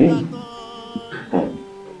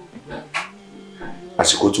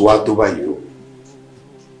 Àsìkò tí wàá tó báyìí o.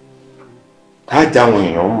 Tájà àwọn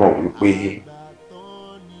èèyàn mọ̀ wípé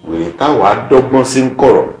wèrè táwa dọ́gbọ́n sí ń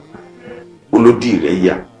kọ̀rọ̀ olódì rẹ̀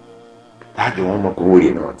yà. Tájà wọn mọ̀ pé wèrè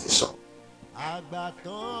náà ti sọ.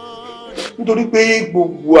 Nítorí pé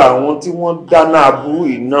gbogbo àwọn tí wọ́n dáná aburú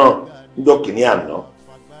yìí náà níjọ́ kìíní àná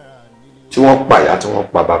tí wọ́n pàyà tí wọ́n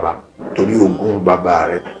pa bàbá torí ogún bàbá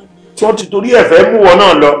rẹ̀ tí wọ́n ti torí ẹ̀fẹ́ mú wọn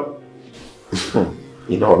náà lọ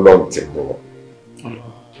iná ọlọ́run ti mú wọn.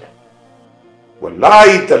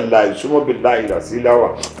 wàláì tàláì súnmọ́bí láì ràsíláwà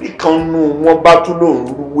nìkan nù wọ́n bá tún lòun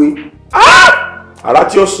rúwé ara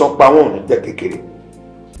tí ó san pa wọn ò ní jẹ́ kékeré.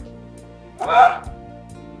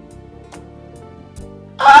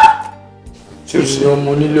 ṣe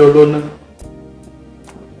ọmọ onílé ọlọ́nà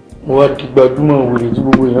mo wá di gbajúmọ̀ wèrè tí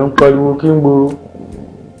gbogbo èèyàn ń pariwo kí n gbòòrò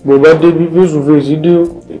bó bá débi face to face dé o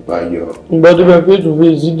ìgbà tó bá face to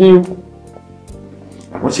face dé o.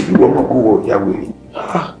 àmọ́ ṣe kí wọ́n mọ̀ kó wọ ìyá wèrè.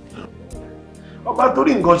 ọba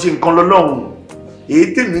torí nǹkan ṣe nǹkan lọ́lọ́run èyí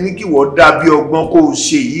tèmi ní kí wọ́n dá bí ọgbọ́n kó o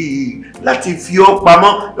ṣe yìí láti fi ọ́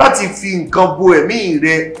pamọ́ láti fi nǹkan bo ẹ̀mí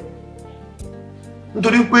rẹ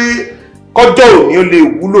nítorí pé kọjọ́ òní ó lè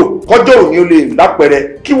wúlò kọjọ́ òní ó lè lápẹẹrẹ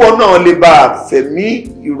kí wọn náà lè bá fẹ̀mí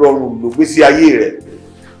ìrọ̀rùn lògbésí ayé rẹ̀.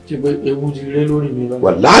 ṣe pé ewu ti rẹ lórí mi lọ.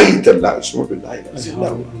 wàláhì tẹ̀lá ìṣúná láì láti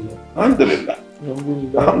láwọ alhamdulillah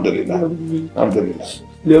alhamdulillah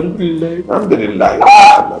alhamdulillah alhamdulillah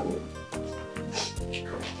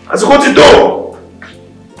àsìkò ti tó.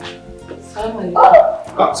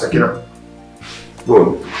 Sakina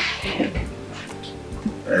bọ́ọ̀lù.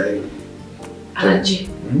 Alájí.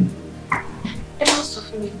 Ẹ máa sọ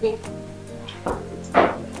fún mi pé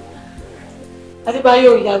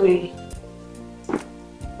Adébáyọ̀ ìyá wèrè.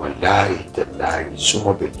 wàláhì tẹ̀lá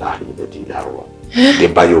ìṣúná láì lẹ́dí láwọ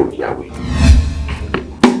Adébáyọ̀ ìyá wèrè.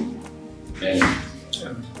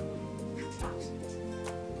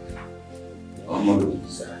 ọmọ ló ti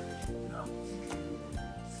sá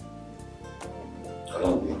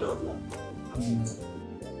ọlọ́run ní dọ́gba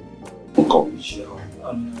nǹkan kì í ṣe ọ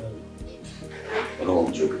ọlọ́run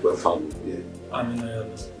jẹ́ olùgbẹ́ fáwọn òbí ẹ̀.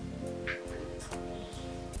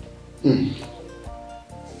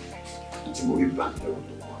 tí mo rí bá ń lọ́wọ́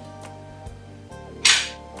tó kọ́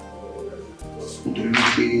nítorí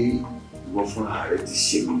wípé ìwọ fúnra rẹ ti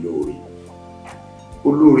ṣe mí lóore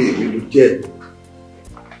olóore mi ló jẹ́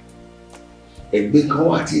ẹgbẹ́ kan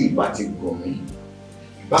wà tí ìbá ti gùn mí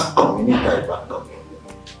ìbá kàn mí níta ìbá kàn mí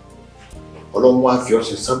ọlọ́run wá fi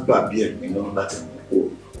ọṣẹ sábà bí ẹ̀gbin náà láti mú kó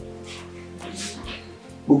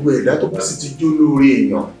gbogbo ẹ̀dá tó bá sì ti jó lórí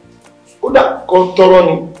èèyàn kódà kọ́ tọrọ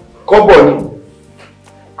ni kọ́bọ̀ ni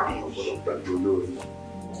èèyàn gbọ́dọ̀ gbàgbé olóore.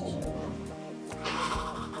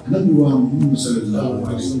 Ànábì wa Muhammad sallallahu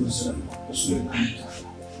alaihi wasallam ọ̀sùn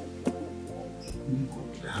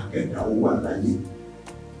ẹ̀dá ó wà láyé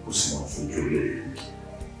ó sì máa fojú rere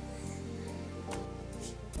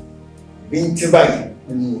bí n tí báyìí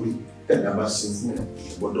nínú orí tẹ̀lé bá ṣe fún ẹ̀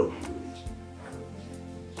gbọ́dọ̀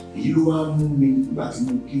èyí ló wá mú mi nígbà tí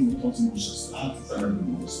mo kí n tán tí mo ṣe láti fẹ́ràn ní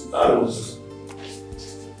mo sì láàárọ̀ sí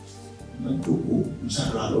i jókòó mo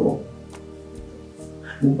ṣàdúrà lọ́wọ́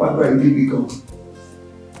mo pàgbà ilé ibi kan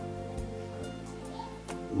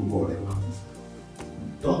orúkọ rẹ̀ wá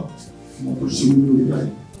tọ́ mo tó ṣe mú lórí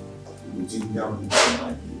báyìí mo ti ń dáhùn ní ọmọ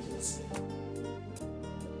ayé.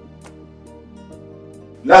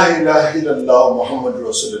 La ilaha illallah Muhammadu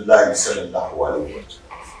Rasulullah sallallahu alaihi wa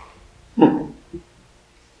sallam.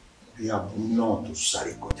 Bí abúlé náà tó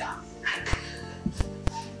sáré kọjá.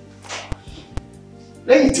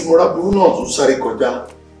 Lẹ́yìn tí mo rábúrú náà tó sáré kọjá,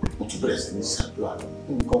 mo tún bẹ̀rẹ̀ sí ní ṣàdúrà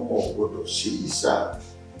nǹkan kan ò gbọdọ̀ ṣe ìṣá.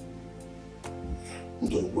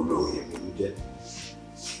 Nítorí olóore mi ló jẹ́,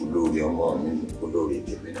 olóore ọmọ mi ni, olóore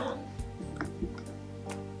tèmi náà ni.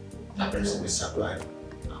 Lábẹ́rẹ́ sí ní ṣàdúrà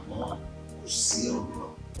àmọ́ kò sí ọ̀nà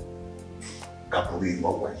kàbúrú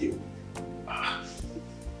ìmọ̀ wáyé o.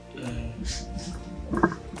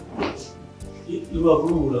 Irú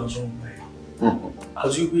àbúrò wo la ń sọ nípa ẹ̀?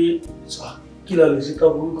 Àti wípé kí la lè ṣe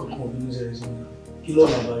kábúrú kankan òbí ní ṣẹlẹ̀ sí mi? Kí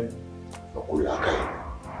lọ́nà àbáyọ? Ọkùnrin àkàyè.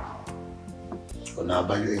 Ọ̀nà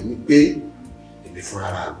àbáyọ yìí ni pé èmi fúnra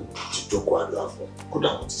ara mi ti jókòó àdúrà fún kódà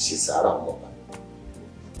mo ti ṣe sàárà ọmọ bá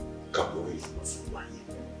kàbúrú ìmọ̀ fún wáyé.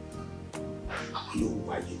 Àwọn yóò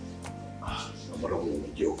wáyé. Ọmọlọ́wọ́ mi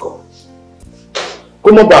jẹ́ ọkọ̀. Kó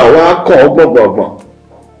mọ́ bá wa kàn ọ́ gbọ̀ngbọ̀ngbọ̀n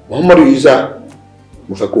Muhammadu Isa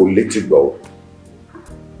mo fẹ́ kó létí gbọ́ ọ.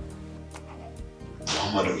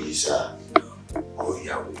 Muhammadu Isa ó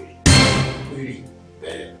yà wèrè. Wèrè.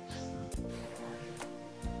 Bẹ́ẹ̀.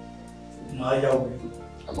 Màá yà wèrè.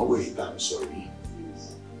 Àmọ́ wèrè bá mi sọ yìí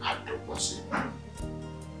àdọ́gbọ́n sí i.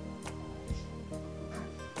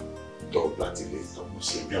 Tọ́ bá ti lè tọ́mọ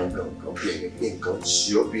sí bí ọ̀gá bí ẹni pé nǹkan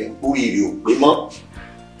ṣe ọ́ bí ẹni pé oríire ò pé mọ́.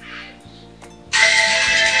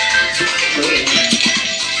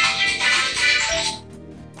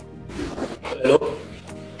 Hello.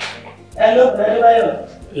 Hello, Adébáyọ̀.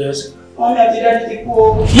 Yes. Wọ́n mi àti dájú ti kú o.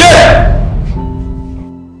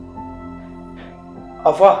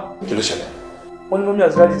 Àfà. Kí ló ṣẹlẹ̀? Wọ́n ní mọ́mí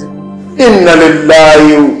àti dájú ti kú. Inna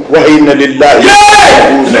lillahi wa inna lillahi.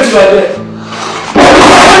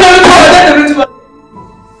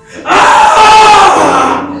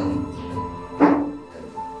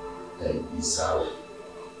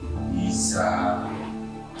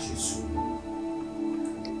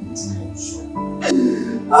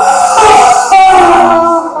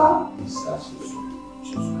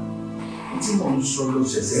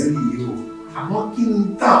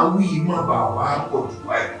 à ń wí má bàa wá pọ̀ jù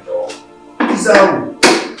báyìí lọ. Ìsá o.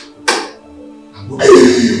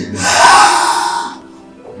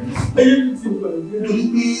 Nítorí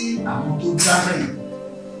pé àwọn tó dáná yìí.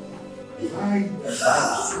 Báyìí dàda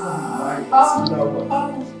sọ́ọ̀nù báyìí sí láwà.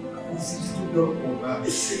 Ó sì tún lọ́pọ̀ bá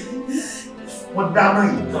ẹsẹ̀. Wọ́n dáná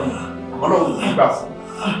yìí tán. Ọlọ́run kò gbà fún.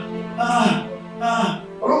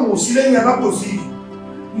 Ọlọ́run ò sí lẹ́yìn alábòsí.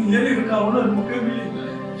 Ìyẹn lè fi ka àwọn náà ní mo kébí.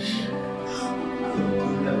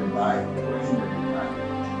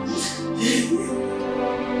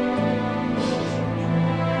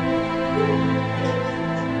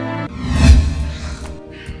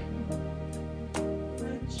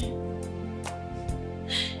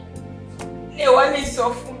 Ẹ wá lè sọ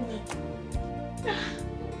fún mi.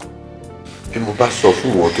 Bí mo bá sọ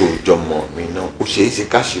fún ìwọ tó jọmọ mi náà, ó ṣeé ṣe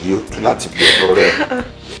káṣírí ó tú láti bí ọ̀rọ̀ rẹ̀.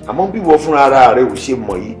 Àmọ́ bí wọ́n fúnra ara rẹ̀ ò ṣe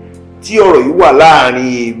mọ̀ yìí tí ọ̀rọ̀ yìí wà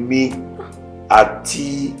láàrin èmi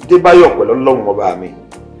àti Débáyọ̀ pẹ̀lú Ọlọ́run ọba mi,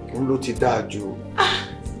 òun ló ti dáa jù.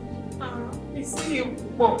 Ìsí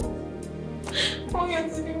pọ̀. Oyè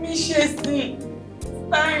ti fi mí ṣe sí.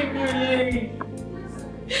 Báyìí mi ò lè rìn.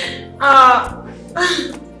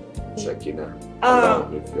 Ṣèkínà, Ọlọ́run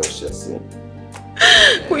ló fi ọṣẹ sí.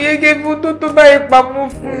 Kò yẹ kí fún tó báyìí pamọ́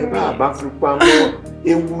fún mi. Bàbá fi pamọ́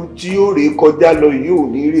ewu tí ó ré kọjá lọ yìí ò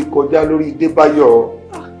ní rí kọjá lórí Débáyọ̀.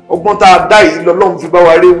 Ọgbọ́n tá a dá yìí lọ́lọ́run fi bá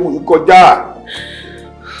wa réwu yìí kọjá.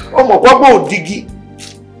 Ọmọ pápá ò dígí.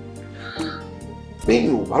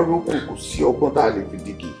 Bẹ́ẹ̀ni ò bá rókù kò sí ọgbọ́n tá a lè fi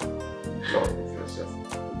dígí.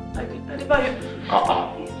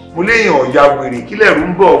 Mo léèyàn ọ̀ya wèrè kílẹ̀ rú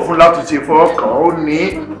ń bọ̀ fún látúnṣe fọ́ọ̀kàn ó ní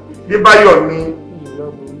Débáyọ̀ ni.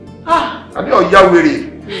 Àbí ọ̀ya wèrè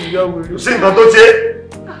kò sí nǹkan tó ṣe.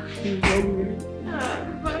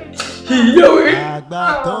 Ìyá wèrè.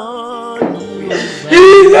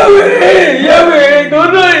 Ìyá wèrè tó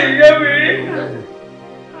náà ìyá wèrè.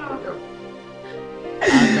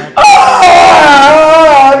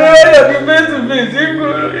 Àdéhùn fi fèsì fèsì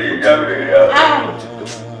kúrò ìyá wèrè.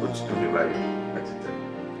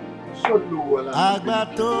 Àgbà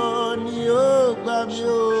tó ni ó gbà mí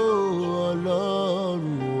ó Ọlọ́run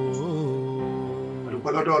o.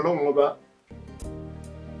 Olùpẹ́ lọ́dọ̀ Ọlọ́run ọba.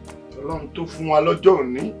 Ọlọ́run tó fún wa lọ́jọ́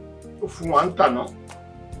òní, tó fún wa ń tàná.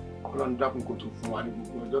 Ọlọ́run dákun kó tó fún wa ní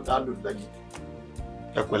gbogbo ọjọ́ tá a lò láyé.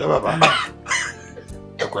 Ẹ pẹ̀lẹ́ bàbá.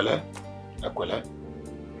 Ẹ pẹ̀lẹ́. Ẹ pẹ̀lẹ́.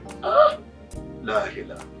 La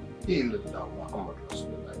ilaha illallah Muhammadur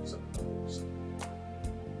Rasulullah sallallahu alaihi wasallam.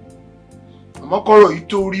 Àmọ́ kọ́rọ̀ yìí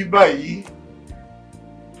tó rí báyìí,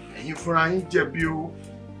 ẹ̀yin fúnra yín jẹ̀bi o.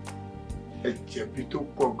 Ẹ jẹ̀bi tó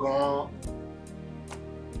pọ̀ gan-an.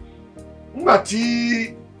 Nígbà tí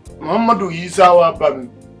Muhammadu yìí sá wá bá mi,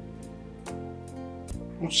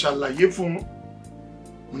 mo ṣàlàyé fún un,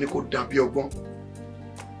 mo ní kó dàbí ọgbọ́n.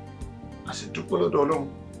 A sì dúpẹ́ lọ́dọ̀ Ọlọ́run.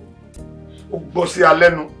 Ó gbọ́ sí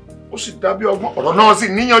alẹ́nu, ó sì dàbí ọgbọ́n. Ọ̀rọ̀ náà sì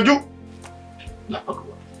níyanjú.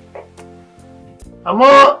 Àmọ́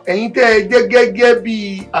ẹ̀yin tẹ́ ẹ jẹ́ gẹ́gẹ́ bí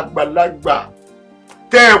àgbàlagbà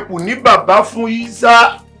tẹ́ ẹ kù ní bàbá fún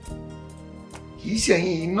Ìsá, kìí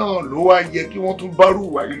ṣẹ̀yìn náà ló wá yẹ kí wọ́n tún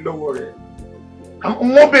bárù wáyé lọ́wọ́ rẹ̀.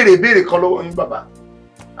 Wọ́n béèrè ìbéèrè kan lọ́wọ́ yín bàbá,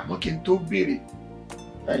 àmọ́ kí n tó béèrè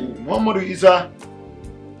ẹ̀yin Muhammadu Ìsá,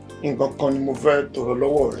 nǹkan kan ni mo fẹ́ tọrọ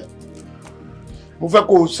lọ́wọ́ rẹ̀. Mo fẹ́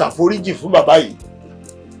kó o ṣàforíjì fún bàbá yìí.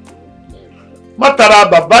 Má tara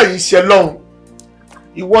bàbá yìí ṣe lọ́hùn,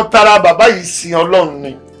 ìwọ tara bàbá yìí sin Ọlọ́run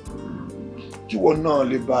ni, kíwọ náà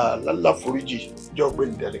lè bá láláforíjì jọ pé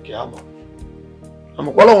ní tẹ̀lẹ̀kẹ́ àmọ́.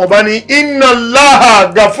 Àmọ̀pọ̀lọ́wọ́n bá ní inna Allaha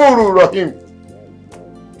Gafuru Rahim.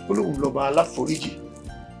 Olóhùn lọ́ba aláforíjì.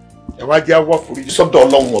 Ẹ wá jẹ́ àwọ̀ foríjì sọ́dọ̀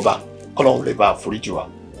Ọlọ́run ọba, kọ́lọ́run lè bá foríjì wa.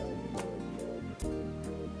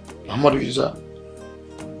 Muhammadu Ìsá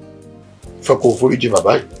fẹ́ kó foríjì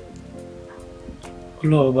bàbá yìí.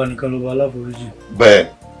 Ọlọ́run ọba nìkan ló bá aláforíjì. Bẹ́ẹ̀.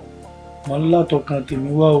 Mo ń látọkàn tèmi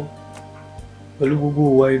wá o. Pẹ̀lú gbogbo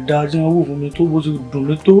ìwà ìdá tí wọ́n wù fún mi tó bó ti dùn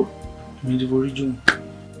mí tó, mi ti foríjì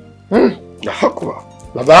wọn. Yàhákùwà.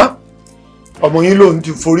 Bàbá, ọmọ yín lòun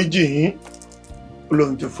ti foríjì yín.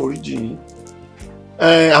 Lòun ti foríjì yín.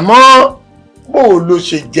 Àmọ́ bó ló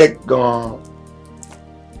ṣe jẹ́ gan-an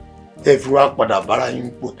tẹ́ fi wá padà bára yín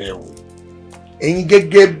pò tẹ́ wò. Ẹ̀yin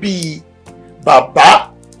gẹ́gẹ́ bí bàbá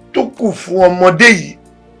tó kù fún ọmọdé yìí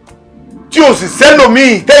tí ò sì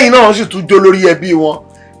sẹ́lòmíì tẹ́yìn náà sì tún jó lórí ẹbí wọn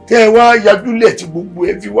tẹ́ ẹ wá yajúlẹ̀ tí gbogbo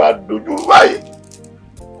ẹ fi wá dojú báyìí.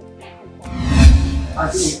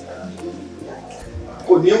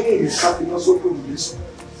 Kò ní mú mi ká fi lọ sókè òní sùn.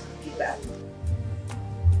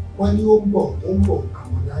 Wọ́n ní ó ń bọ̀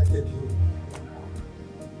àwọn lájẹ́ bí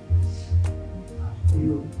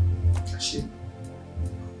ó. Àṣẹ.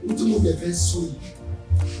 Ní tí mo bẹ̀ fẹ́ sọ yìí,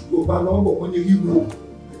 Yorùbá lọ́wọ́ wọ́n ní wíwo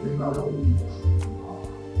fẹ́ rárá o.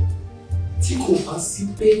 Tí kò bá sí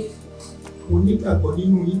pé mo nígbàgbọ́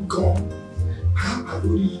nínú yín gan, pàápàá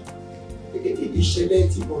lórí ìṣẹ̀lẹ̀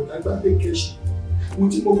tí bọ̀dá gbàgbé kẹ̀ṣì. Ohun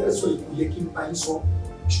tí mo fẹ́ sọ yìí kò yẹ kí n bá yín sọ,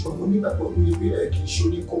 ṣùgbọ́n mo nígbàgbọ́ lórí pé ẹ kì í ṣe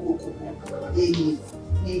oníkóbókóbó àgbàlagbà. Èyí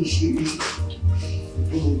ní ìṣeré.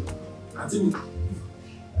 Àǹtí mi,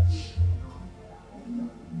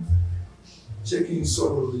 ṣé kí n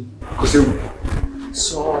sọ̀rọ̀ rẹ̀? Kò séwu.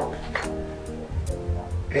 Sọ.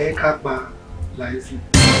 Ẹ ká pa láìsí.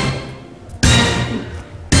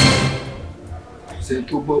 Ṣé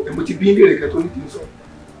tó gbọ́, mo ti bí ní ìrẹ̀kẹ́ tó ní kí n sọ.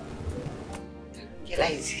 Kí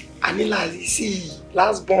láìsí? A ní láìsí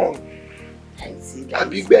last born.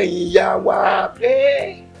 Àbígbẹ̀yìn ìyá wa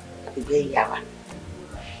pé. Àbígbẹ̀yìn ìyá wa.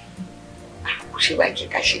 Kò ṣe bá jẹ́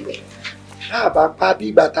ká ṣe bẹ́ẹ̀. Náà bá pa bí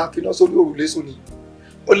ìgbà tá a fi náà sórí òrùlé sùn ni.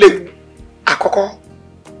 Ó léwu. Àkọ́kọ́.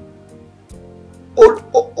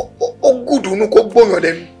 Ó gùdùnú kó gbóyàn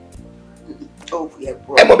lẹ́nu.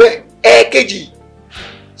 Ẹ mọ̀ bẹ́ẹ̀, ẹ̀ẹ̀kejì.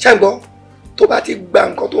 Ṣé ń gbọ́? Tó bá ti gba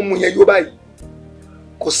nǹkan tó mú yẹn yó báyìí,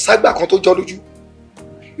 kò ságbà kan tó jọ lójú.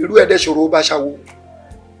 Irú ẹ̀dẹ̀ ṣòro bá ṣàwò.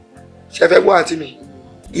 Ṣé fẹ́ gbọ́ àǹtí mi?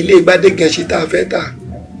 Ilé ìgbádé gẹ̀ẹ́sì tá a fẹ́ tà.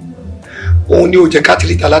 Òun ni ò jẹ́ ká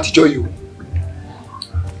tìrìtà látijọ́ yìí o.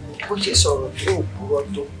 Bó ṣe sọ̀rọ̀ tó òpùrọ̀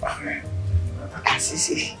tó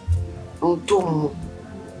àṣìṣe ohun tó mú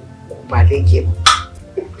kò bá lẹ́jẹ̀ mọ́.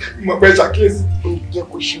 Mo pẹ́ ṣàkíyèsí. Ó jẹ́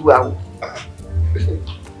kó ṣíwá o.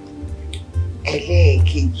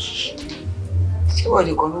 Ẹlẹ́ẹ̀kejì ṣé wọ́n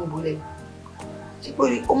nìkan ló ń bolẹ̀? Ṣé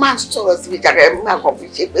ó máa ń sọ̀rọ̀ síbi ìjàkà ẹ̀mí máa kàn fi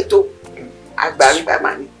ṣe pé tó àgbà nígbà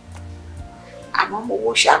máa ní. Àmọ́ mo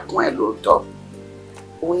wó ṣàkún ẹ̀ lóòótọ́,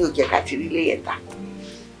 òun yóò jẹ́ ká ti rí ilé yẹn ta.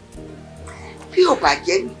 Bí ò bá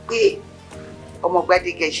jẹ́ wípé ọmọ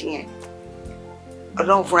Gbádégẹṣin yẹn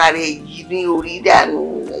Ọlọ́run fúnra rẹ̀ yìí ní orí dànù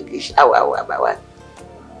ẹ̀gẹ́ ṣàwáwá àbáwá.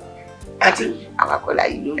 Àǹtí àwàkọ́lá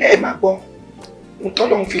yìí ló. Ẹ máa gbọ́,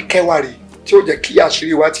 ntọ́lọ́run fi kẹwàá rè tí ó jẹ́ kí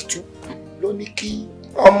àṣírí wa ti tú. Ló ní kí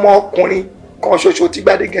ọmọkùnrin kan ṣoṣo tí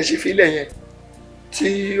Gbádégẹṣin filẹ̀ yẹn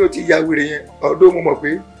tí ó ti ya wèrè yẹn, ọdún mo mọ̀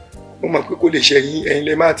pé kò lè ṣẹ̀yìn, ẹ̀yin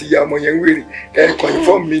lè máa ti ya ọmọ yẹn wèrè, ẹ̀ẹ̀kan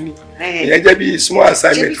inform mi ni. Ìyẹn jẹ́ bí small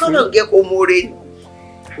assignment fún mi. Ṣé bí kọ́nà gẹ́ kó mọ́re ni?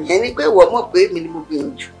 Ìyẹn ni pé ìwọ mọ̀ pé mi ni mo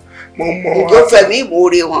gbìyànjú. Mo mọ̀ ìjọ fẹ̀mí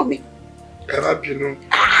ìmọ̀ọ́re hàn mi. Ẹ má bínú,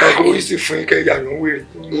 ọdún orí sì fún kẹ́ ya yàn wèrè.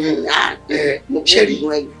 Ṣé rí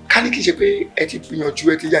ká ní kí n ṣe pé ẹ ti gbìyànjú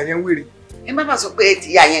ẹ ti ya yẹn wèrè. Ẹ má bàa sọ pé ẹ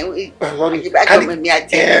ti ya yẹn wèrè.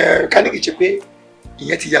 Ká ní kí n ṣe pé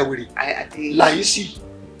ìyẹn ti ya wèrè. Láyísì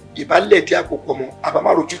ìbálẹ̀ tí a kò pọ̀ mọ́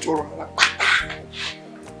àbámárojú tó rọrùn rárá.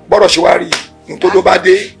 Gbọ́dọ̀ ṣe wá rí ní tó ló bá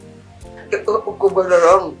dé. Kò gbọ́dọ̀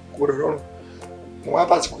rọrùn. Kò gbọ́dọ̀ rọrùn. Mo wá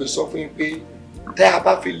bàtìkò sọ fún yín pé tẹ́ a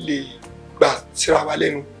bá fi lè gbà síra wa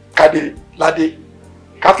lẹ́nu kádé ládé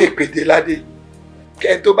káfí pèdé ládé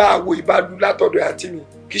kẹ́ni tó bá wo ìbálú látọ̀dọ̀ àǹtí mi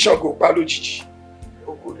kí Ṣàngó pa lójijì.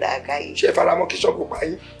 Ògùn làákàyè. Ṣé faramọ́ kí Ṣàngó pa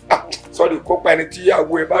yín? Sọ́ọ̀dì kó pa ẹni tí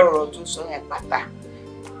àwo ẹ bá lù. Ọ̀rọ̀ tó sọ yẹn pátá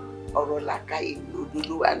ọ̀rọ̀ làákàyè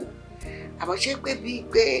lòdòdó wà nù. Àmọ́ ṣé pé bíi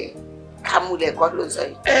pé kàmúlẹ̀ kọ́ ló sọ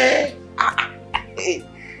yìí?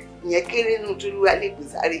 Ìyẹn kéré nù tó lù wá lè pè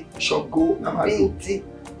sáré. Ṣàngó àmàlò.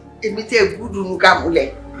 Èmi tí ẹ gbúdùn nù kàmúlẹ̀.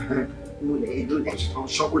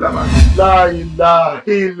 La ilaha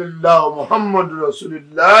illallah Muhammadu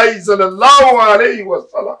Rasulullah sallallahu alayhi wa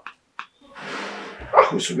sallam.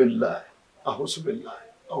 Ahusubillahi, ahusubillahi,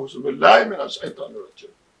 ahusubillahi minash shaitanir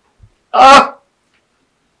rajim.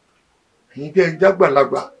 Ẹ̀yin tẹ́ ń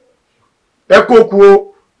jágbàlagbà, ẹ kó kú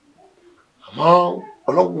o. Àmọ́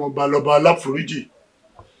Ọlọ́run ọba lọ́ba aláforíjì,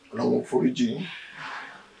 Ọlọ́run foríjì yín,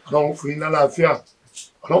 Ọlọ́run fún yín lálàáfíà,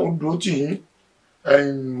 Ọlọ́run dúró tì yín.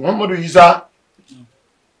 Muhammadu Isa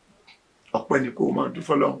ọpẹ́ ni kó máa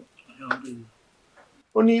dúfọ́ lọ́hùn.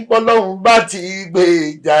 Ó ní bọ́lọ́hùn bá ti gbé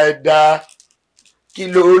ìjà ẹ̀dá kí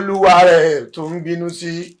ló olúwa rẹ̀ tó ń bínú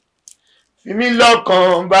sí. Fi mí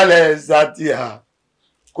lọ́kàn balẹ̀ Sátìhà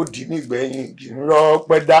kó dì nígbẹ̀yìn kì í rọ́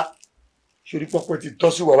pẹ́ dá. Ṣorí pọ́pẹ́ ti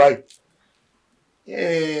tọ́ sí wà báyìí.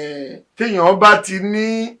 Téèyàn bá ti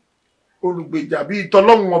ní olùgbèjà bíi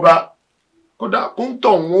tọlọ́hùn ọba kódà kó ń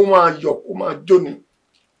tọ̀ wọ́n máa yọ̀ kó máa jóni.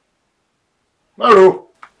 Máro,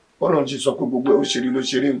 Ọlọ́run ti sọ pé gbogbo ẹ̀ ó ṣeré ló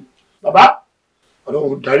ṣeré o. Bàbá,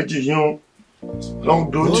 Ọlọ́run dáríjì yín o. Ọlọ́run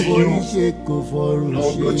dúró tì yín o.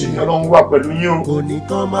 Ọlọ́run dúró tì yín, Ọlọ́run wà pẹ̀lú yín o.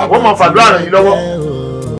 Àwọn ọmọ fàdúrà ràn yín lọ́wọ́.